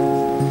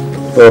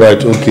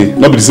 Alright, okay.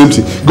 Not be the same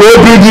thing. Go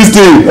bring this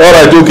thing.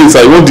 Alright, okay,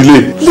 sir. You won't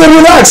delay.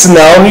 Relax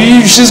now.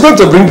 She's going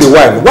to bring the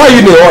wine. Why are you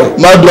in a hurry?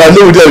 Madu, I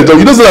know what you're talking.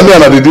 You don't say that me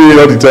and I do it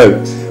all the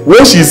time.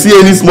 When she see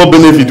any small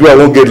benefit where I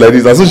won't get like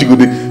this, and so she go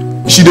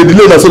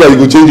delay now so that you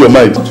go change your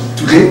mind.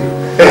 Today,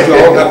 you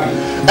are all happy.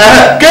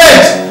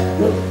 Kate!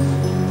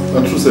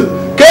 Not true, sir.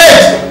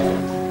 Kate!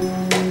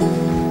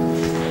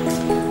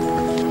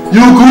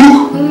 You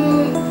cook?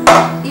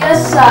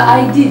 Yes, sir,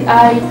 I did.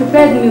 I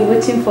prepared me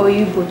waiting for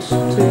you both to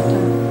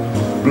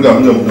return. Bring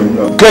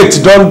her. Kate,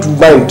 don't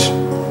mind.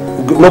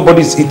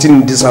 Nobody's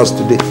eating in this house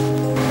today.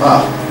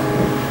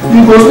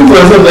 You go sleep for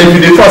yourself. Like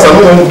if you fast, I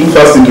don't want to do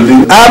fasting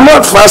today. I'm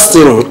not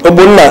fasting.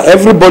 Obonna,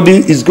 everybody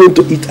is going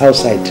to eat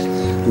outside.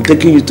 I'm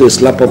taking you to a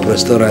slap-up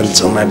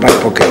restaurant on my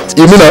back pocket.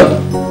 You mean that?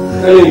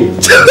 Hey.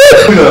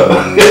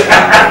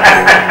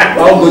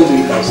 I'm going to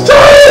eat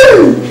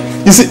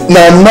outside. You see,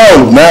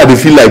 now they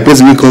feel like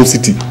person will come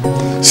city.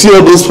 See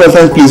all those fine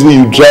places where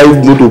you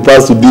drive motor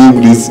pass today,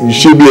 you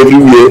show me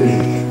everywhere.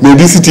 May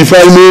this city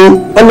fine,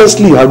 no?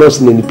 Honestly, I've not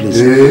seen any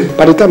place.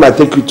 By the time I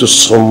take you to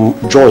some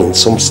joints,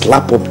 some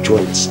slap-up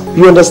joints,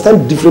 you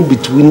understand the difference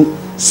between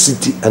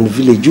city and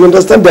village. You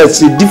understand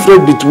there's a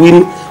difference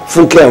between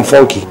funky and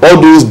funky.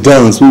 All those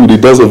dance, we will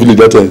dance of village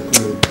that time.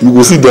 You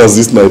will see dance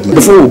this night.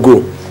 Before we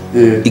go,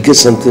 you get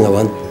something I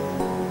want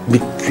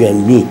you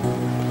and me,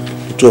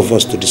 the two of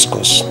us, to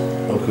discuss.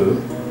 Okay.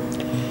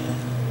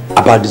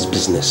 About this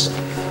business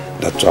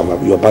that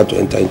you're about to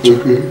enter into.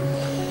 Okay.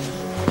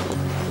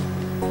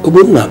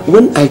 Obonna,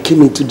 when I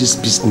came into this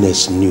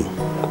business new,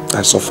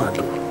 I suffered.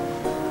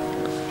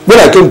 When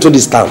I came to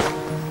this town,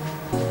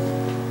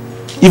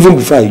 even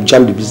before I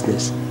jammed the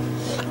business,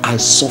 I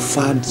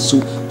suffered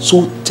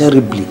so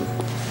terribly.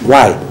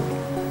 Why?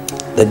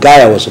 The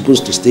guy I was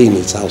supposed to stay in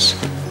his house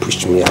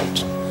pushed me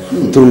out,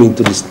 threw me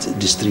into the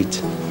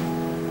street.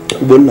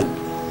 Obonna,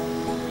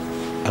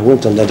 I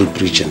went under the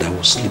bridge and I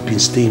was sleeping,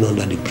 staying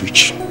under the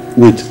bridge.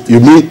 Wait, you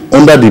mean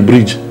under the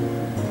bridge?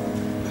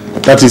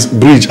 That is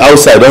bridge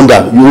outside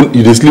under.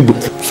 You sleep.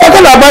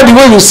 Forget about the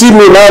way you see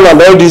me now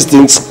and all these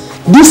things.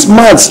 This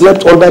man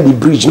slept under the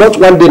bridge, not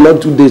 1 day,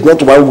 not 2 days,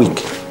 not 1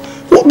 week.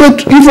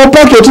 But if you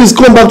pack your things,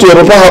 come back to your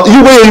papa house.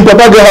 You go in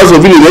papa get house or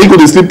village, then you go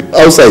to sleep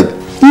outside.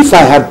 If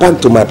I had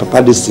packed to my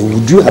papa this thing,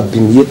 would you have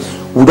been here?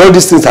 Would all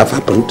these things have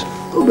happened?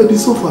 Oh, but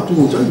it's so far too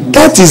much.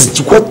 That is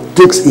what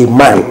takes a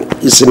man.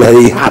 It's in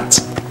a heart.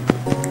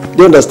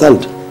 Do you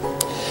understand?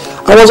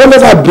 I was under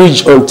that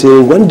bridge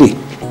until one day.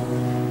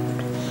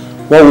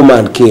 One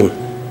woman came.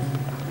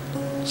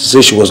 She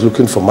said she was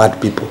looking for mad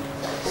people.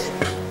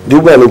 The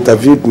woman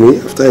interviewed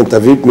me. After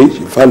interviewed me,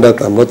 she found out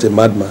I'm not a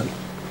madman.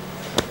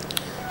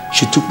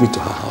 She took me to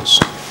her house,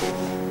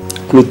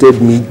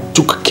 clothed me,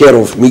 took care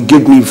of me,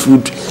 gave me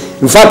food.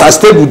 In fact, I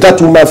stayed with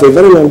that woman for a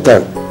very long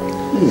time.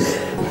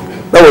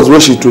 That was when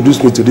she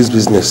introduced me to this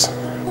business.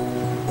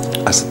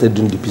 I started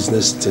doing the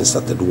business, then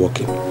started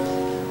working.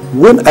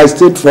 When I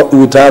stayed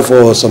with her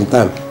for some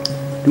time,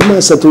 the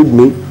woman settled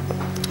me,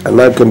 and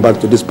I came back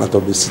to this part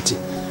of the city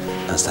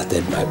and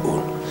started my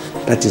own.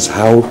 That is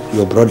how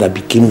your brother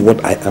became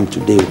what I am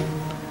today.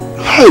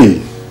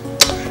 Hey!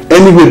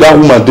 Anyway, that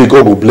woman,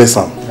 God will bless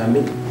her.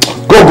 Amen.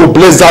 God will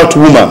bless that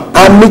woman.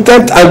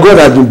 And God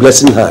has been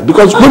blessing her.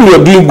 Because when you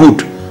are doing good,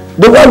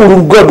 then why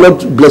would God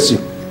not bless you?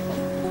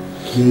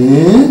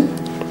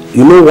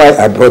 You know why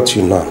I brought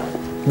you now?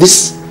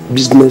 This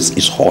business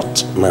is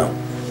hot now.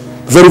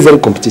 Very, very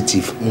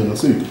competitive.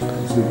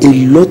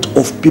 A lot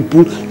of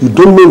people, you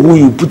don't know who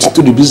you put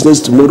into the business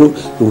tomorrow,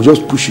 they will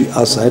just push you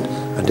outside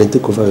and then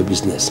take over your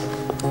business.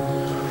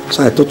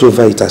 So I thought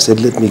over it, I said,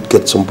 let me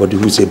get somebody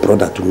who is a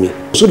brother to me.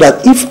 So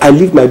that if I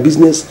leave my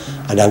business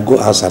and I go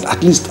outside,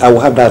 at least I will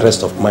have that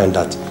rest of mind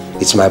that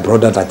it's my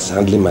brother that is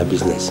handling my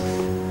business.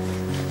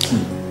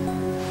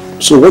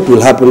 So what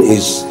will happen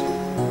is,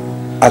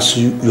 as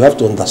you have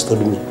to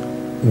understand me.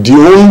 The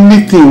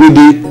only thing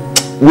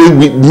me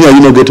and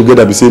you not get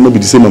together be say no be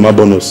the same mama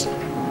bonus.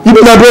 You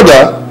be my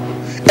brother.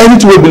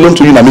 Anything will belong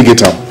to you and me get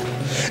them.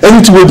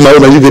 Anything will be my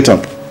own and you get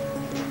them.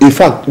 In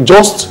fact,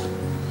 just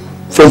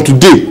from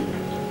today,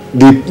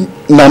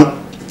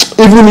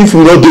 even if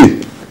you not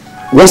day,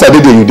 once I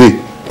did there, you day.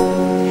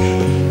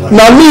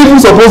 Now me even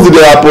supposed to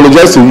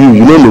apologize to you,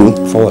 you don't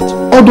know. For what?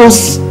 All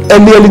those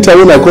early time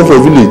when I come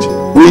from village,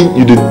 when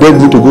you did beg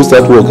me to go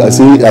start work, I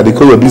say I dey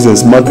call your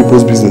business mad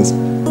people's business.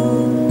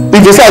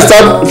 If you say I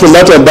start from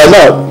that time, by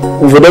now,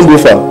 we don't go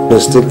far.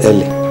 It's still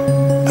early.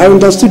 I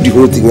understood the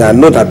whole thing. I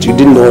know that you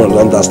didn't know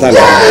understand.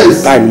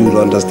 Yes. Time you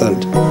will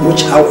understand.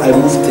 Watch how I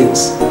move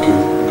things. Okay.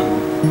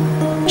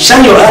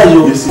 Shine your eyes,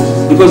 yes.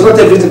 Because not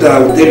everything that I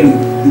will tell you,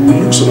 you will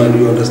look so and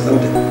you understand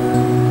them.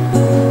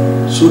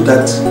 So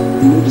that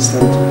you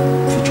understand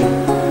future.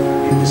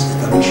 You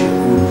establish your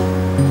goal.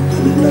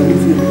 And then I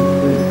leave you.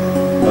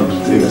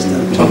 Understand?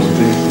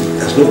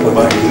 There's no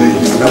problem.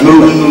 No.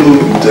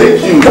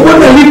 Thank you. Come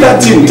on and leave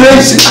that thing.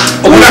 Thank you.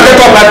 Okay, I get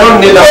up. I don't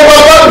need that.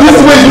 This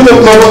way you know.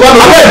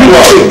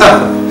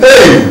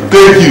 Hey,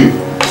 thank you.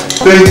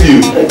 Thank you.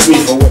 Thank you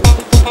for what?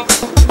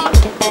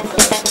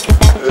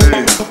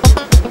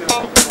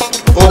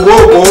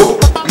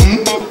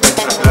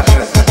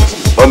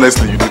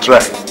 Honestly, you did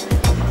try.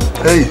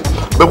 Hey,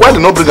 but why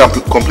did not bring them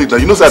complete? Now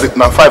you know that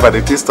now 5 at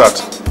the start,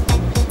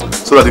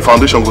 so that the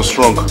foundation goes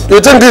strong. You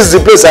think this is the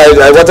place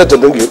I wanted to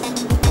bring you?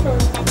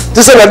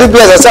 This is the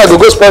place I said I will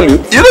go spoil you.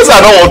 You know I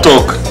don't want to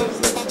talk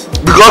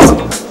because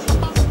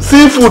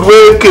See food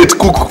where Kate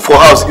cook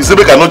for house. You say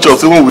make I not chop.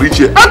 So when we reach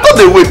here, I thought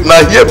they wait. Now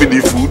here be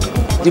the food.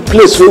 The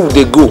place where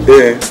they go.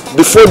 Yeah.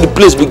 Before the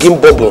place begin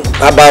bubble,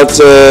 about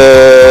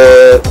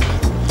 30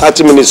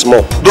 minutes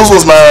more. Those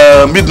was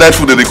my midnight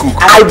food that they cook.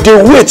 I dey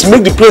wait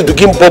make the place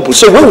begin bubble.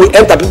 So when we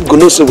enter, people go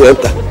know say we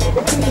enter.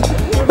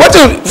 What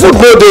if food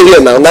no dey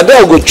here now? Now there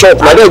I go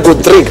chop. Now there I go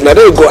drink. Now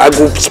there I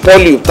go spoil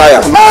you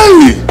tire.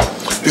 Hey.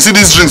 You see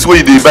these drinks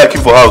where they buy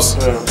keep for house,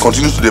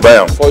 continue to they buy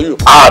them. For you.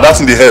 Ah, that's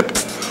in the help.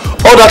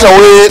 All that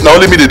away now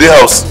only me the day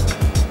house.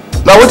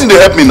 Now what in they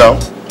help me now?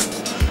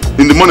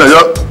 In the morning,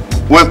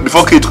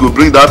 before Kate go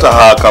bring that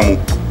her kamu,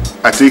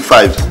 I take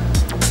 5.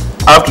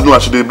 Afternoon,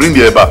 I should they bring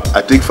the eba,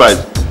 I take 5.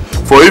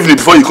 For evening,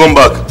 before you come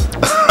back,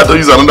 I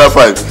don't use another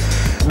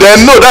 5.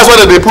 Then no, that's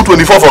why they put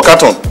 24 for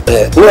carton.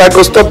 No, I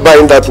go stop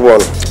buying that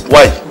one.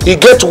 Why?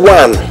 You get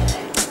one.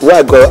 Why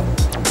I go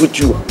put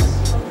you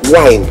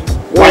wine.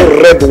 One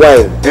red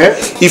wine.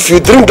 If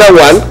you drink that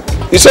one,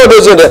 you see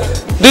those in there.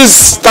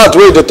 This start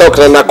where they talk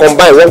and I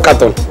combine 1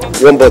 carton,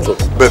 1 bottle.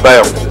 But buy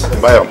them.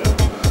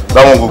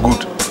 That one go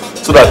good.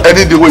 So that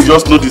any day we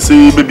just know the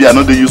say maybe I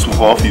know they useful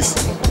for office.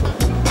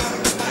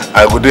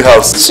 I go to the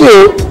house. See,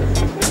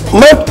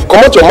 man, come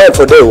out your mind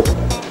for there.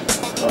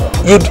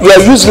 You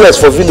are useless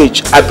for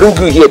village. I bring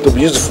you here to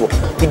be useful.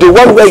 You the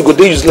one where you go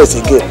there useless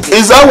again.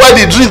 Is that why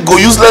the drink go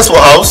useless for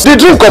house? The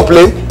drink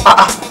complain.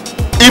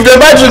 If they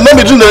buy drink, let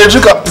me drink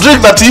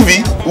the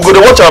TV. We go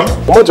to watch them.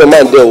 Come out your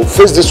mind there.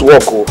 Face this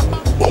work.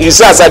 You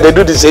see as I do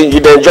this, you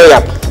enjoy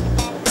it.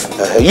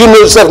 You know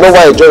yourself, know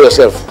why you enjoy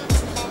yourself.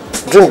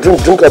 Drink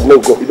up, no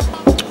go.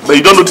 But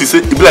you don't notice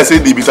it. It be like say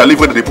the bitter leaf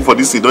where they put for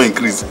this thing don't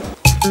increase.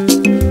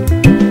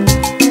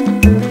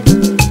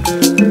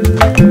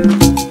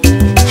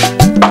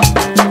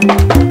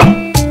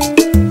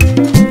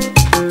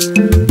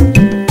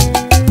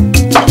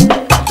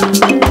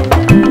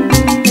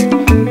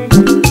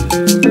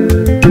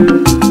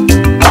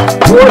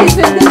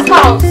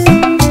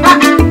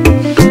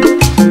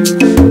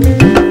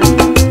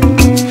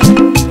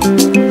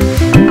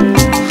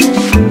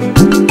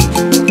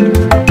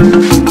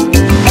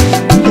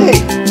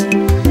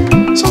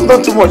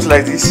 Too much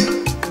like this.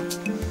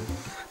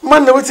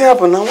 Man, what's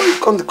happened now? Why you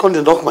come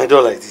to knock my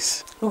door like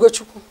this?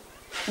 Ugochukwu,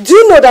 do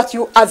you know that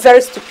you are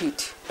very stupid?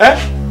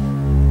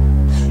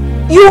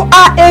 You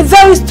are a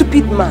very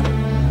stupid man.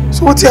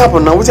 So what's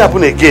happened now? What's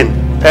happened again?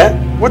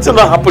 What's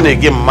not happen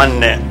again,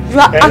 man? You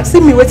are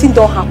asking me what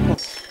don't happen.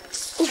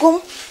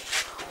 Ugo,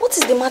 what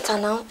is the matter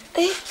now?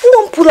 You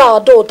don't pull our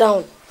door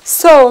down.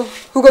 So,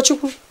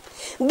 Ugochukwu,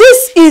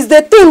 this is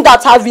the thing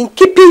that have been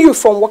keeping you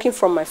from working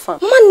from my farm.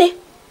 Money.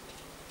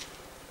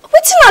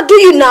 What thing I do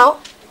you now?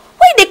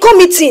 Why they come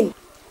meeting?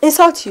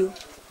 Insult you?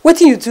 What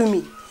thing you do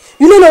me?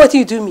 You don't know what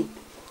you do me.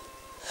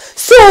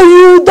 So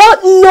you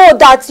don't know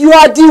that you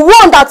are the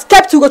one that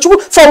kept Ugochukwu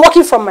from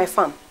working from my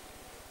farm.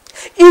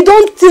 You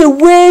don't the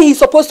way he's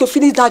supposed to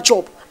finish that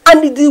job.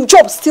 And the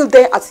job is still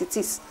there as it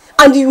is.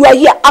 And you are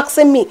here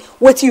asking me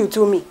what you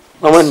do me.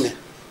 Mama,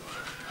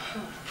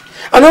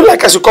 I don't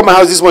like as you come my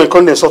house this morning and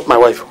come and insult my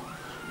wife.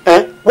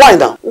 Why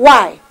now?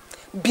 Why?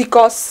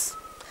 Because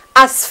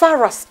as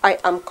far as I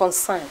am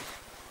concerned,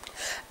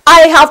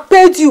 I have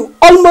paid you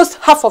almost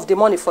half of the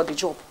money for the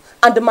job,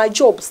 and my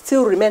job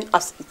still remains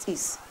as it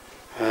is.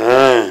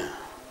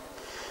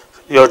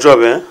 Your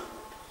job,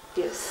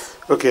 Yes.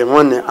 Okay,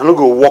 money. I don't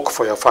go work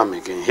for your farm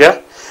again.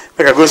 Yeah?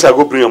 Make I go say I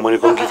go bring your money,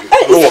 come give you.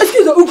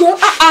 Excuse me, Ugo.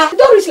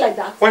 Don't reach like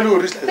that. Why do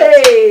you reach like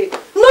that? Hey,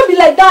 not be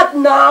like that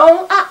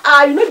now.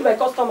 You not be my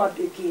customer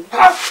again.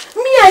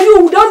 Me and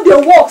you don't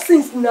dey work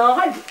since now.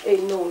 Hey,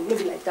 no, not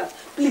be like that.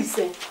 Please,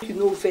 you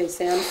know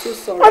first. I'm so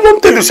sorry. I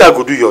don't tell you say I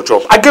go do your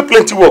job. I get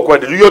plenty work where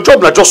they do. Your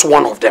job na just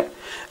one of them.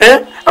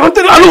 I don't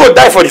tell you I don't go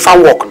die for the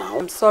farm work now.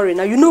 I'm sorry.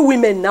 Now you know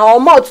women now.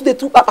 I'm out today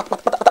too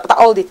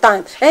all the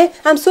time.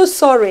 I'm so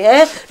sorry.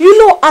 You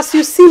know, as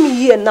you see me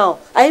here now,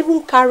 I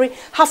even carry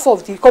half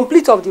of the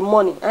complete of the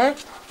money.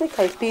 Make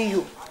I pay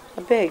you.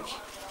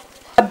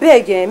 I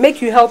beg,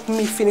 make you help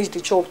me finish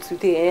the job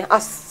today.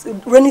 As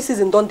rainy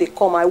season don't they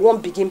come, I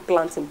won't begin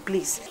planting,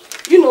 please.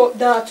 You know,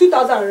 there are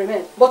 2,000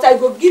 remain, but I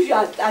go give you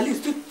at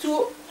least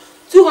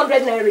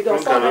 200 naira or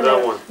 400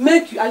 naira.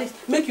 Make you at least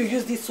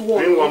use this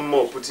one. Bring one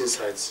more, put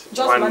inside. Just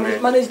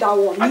manage that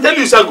one. I tell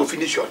you, say I go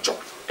finish your job.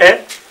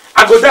 I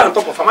go there on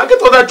top of them. I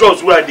get other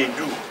jobs where they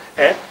do.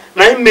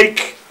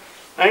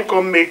 I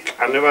come make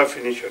and never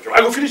finish your job.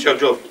 I go finish your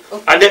job.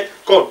 Okay. And then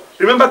come.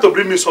 Remember to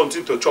bring me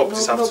something to chop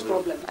this afternoon.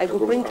 No problem.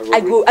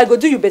 I go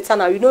do you better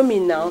now. You know me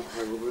now.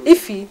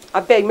 Ify,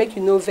 I beg, make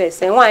you no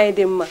verse. And why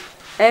them?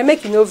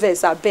 Make you no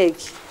verse. I beg.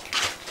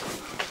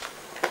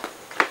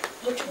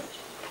 You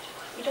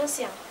don't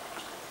see him.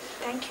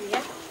 Thank you,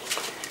 yeah.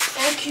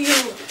 Thank you.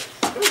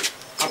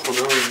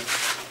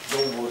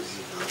 Don't worry.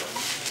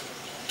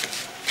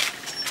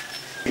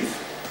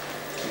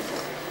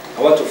 I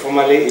want to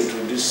formally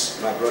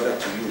introduce my brother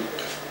to you.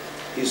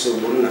 He's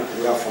Ogbonna.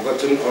 We have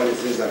forgotten all the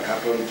things that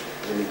happened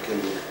when he came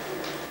here.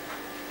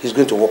 He's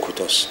going to work with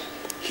us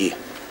here.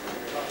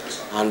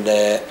 And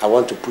I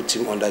want to put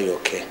him under your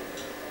care.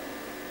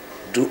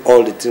 Do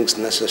all the things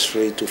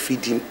necessary to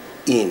feed him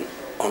in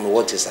on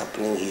what is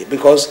happening here,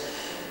 because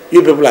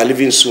you people are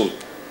leaving soon.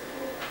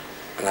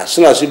 And as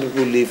soon as you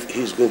people leave,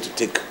 he's going to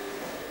take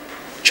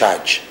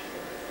charge.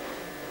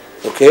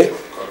 Okay?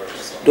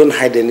 Don't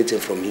hide anything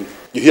from him.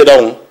 You hear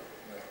that one?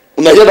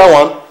 When I hear that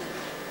one?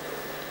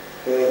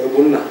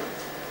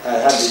 I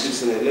had the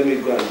business. Let me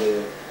go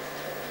and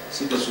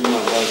see this woman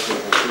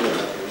downstairs.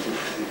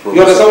 You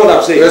understand what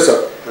I'm saying? Yes,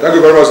 sir. Thank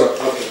you very much, sir.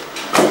 Okay.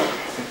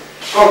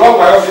 Come lock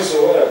my office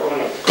over.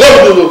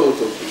 Go.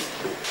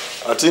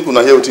 I think when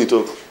I hear what you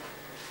talk.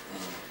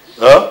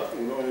 Huh?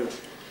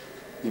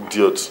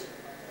 Idiot.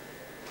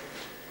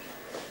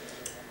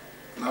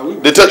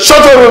 They tell,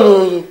 shut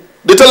up!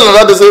 They tell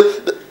another, they say,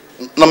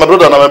 now my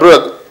brother,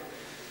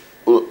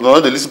 now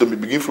they listen to me,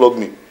 begin flog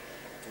me.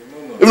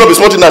 Even though it's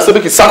small thing, I say,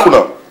 make it sack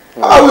now.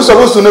 Are we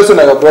supposed to know so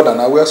your brother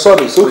now? We are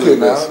sorry, it's okay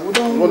now. We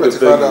don't want to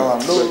find that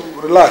one.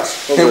 No,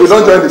 relax. We don't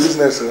join the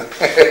business.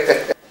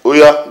 Oh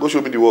yeah, go show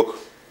me the work.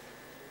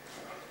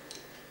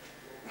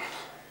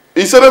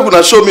 He said, "We're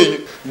gonna show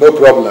me." No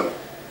problem.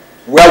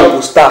 Where we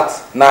will start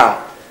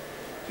now?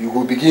 You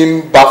will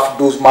begin bath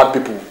those mad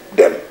people.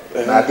 Them.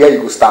 Now there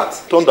you will start.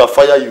 Thunder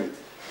fire you.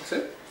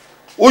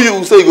 Who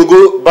you say you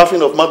go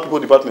bathing of mad people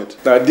department?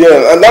 Now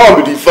there, and that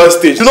will be the first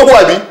stage. You know who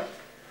I be?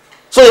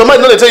 So your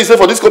mind not tell you say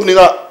for this company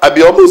now I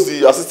be almost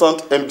the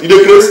assistant MD. You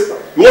dey craze?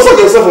 You want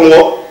to yourself from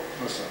what?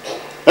 No sir.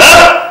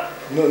 Huh?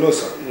 No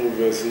sir. No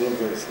verse.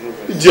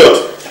 Idiot.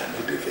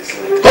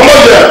 Come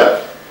on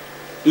there.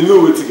 You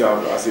know what you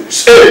I say.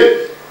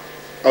 Hey,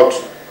 out.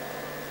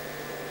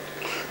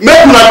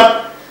 Make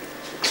una.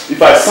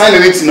 If I sign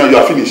anything now, you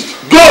are finished.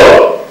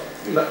 Go.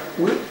 That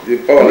is my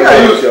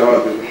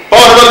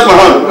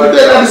hand. We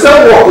did the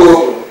same work.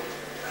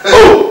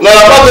 Oh, now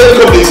about the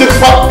company. You say,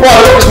 "Paul,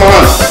 that is my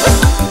hand."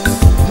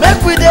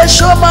 Make we dey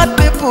show mad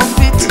people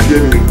pity,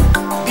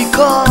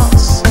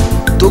 because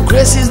to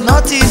grace is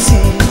not easy.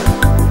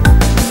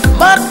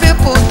 Mad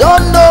people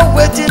don't know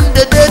wetin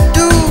they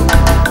do.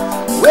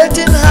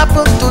 Wetin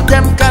happen to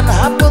them can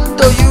happen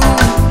to you.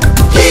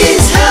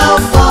 Please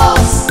help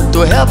us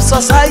to help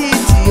society.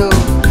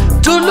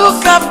 To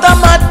look after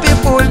mad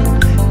people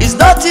is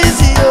not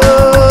easy.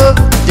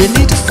 They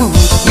need food,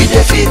 we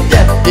dey feed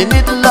them. They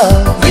need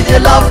love, we dey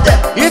love them.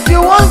 If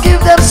you want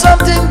give them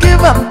something, give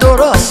them to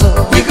us.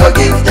 We go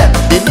give them.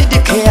 They need the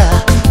care.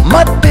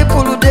 Mad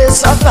people who they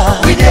suffer,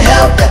 we dey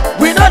help them.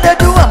 We know they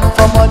do them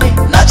for money.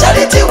 Na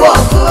charity work.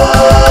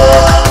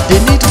 They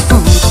need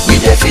food, we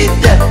dey feed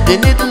them. They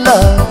need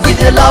love, we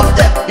dey love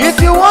them. If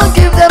you want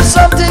give them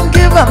something,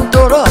 give them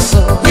to us.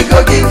 We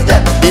go give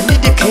them. They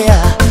need the care.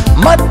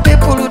 Mad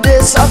people who they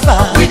suffer,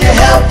 we dey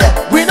help them.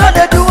 We know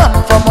they do them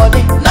for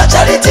money. Na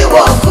charity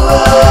work.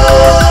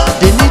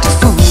 They need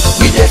food,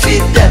 we dey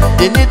feed them.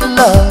 They need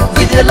love,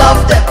 we dey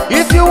love them.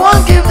 If you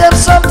want give them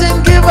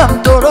something, give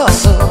them to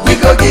us. We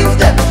go give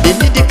them. They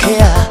need the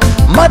care.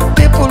 Mad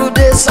people who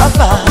they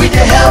suffer, we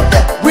dey help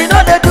them. We know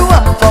they do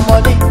them for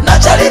money. Na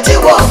charity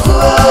work.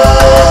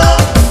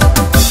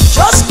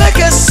 Just make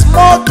a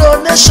small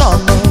donation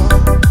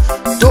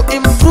to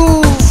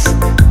improve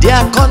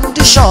their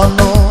condition.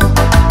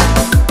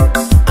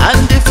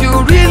 And if you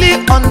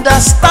really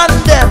understand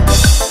them,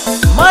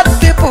 mad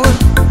people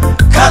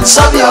can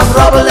solve your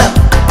problem.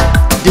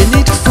 They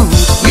need food,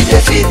 we dey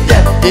feed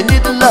them. They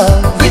need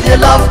love, we dey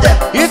love them.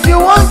 If you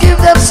want give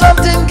them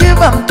something, give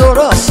them to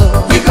us.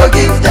 We go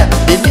give them.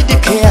 They need the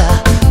care.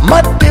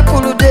 Mad people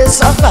who they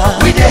suffer,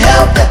 we dey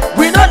help them.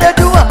 We know they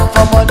do them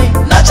for money.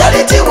 Na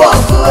charity work.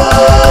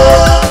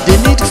 They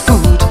need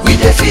food, we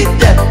dey feed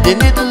them. They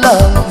need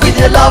love, we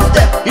dey love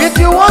them. If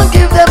you want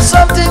give them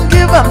something,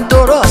 give them to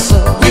us.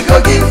 We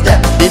go give them.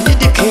 They need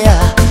the care.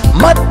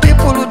 Mad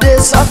people who they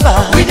suffer,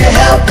 we dey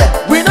help them.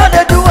 We know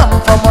they do them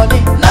for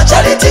money. Na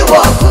charity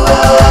work.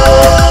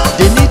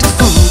 They need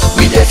food,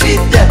 we dey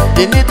feed them.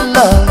 They need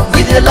love,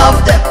 we dey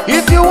love them.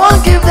 If you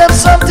want give them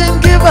something,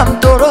 give them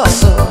to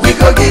us. We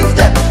go give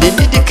them. They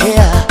need the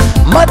care.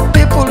 Mad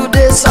people who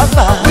they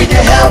suffer, we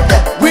dey help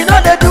them. We know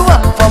they do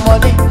them for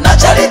money. Na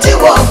charity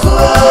work.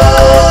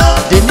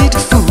 They need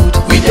food,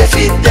 we dey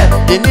feed them.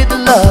 They need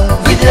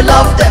love, we dey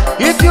love them.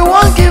 If you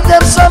want give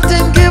them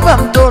something, give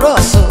them to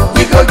us.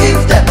 We go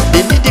give them.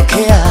 They need the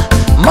care.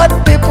 Mad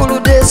people who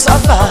they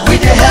suffer, we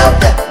dey help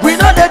them. We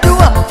know they do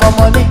them for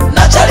money.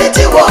 Na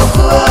charity work.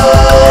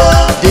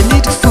 They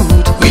need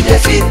food, we dey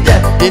feed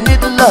them. They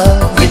need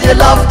love, we dey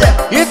love them.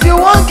 If you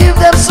want give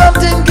them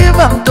something, give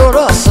them to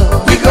us.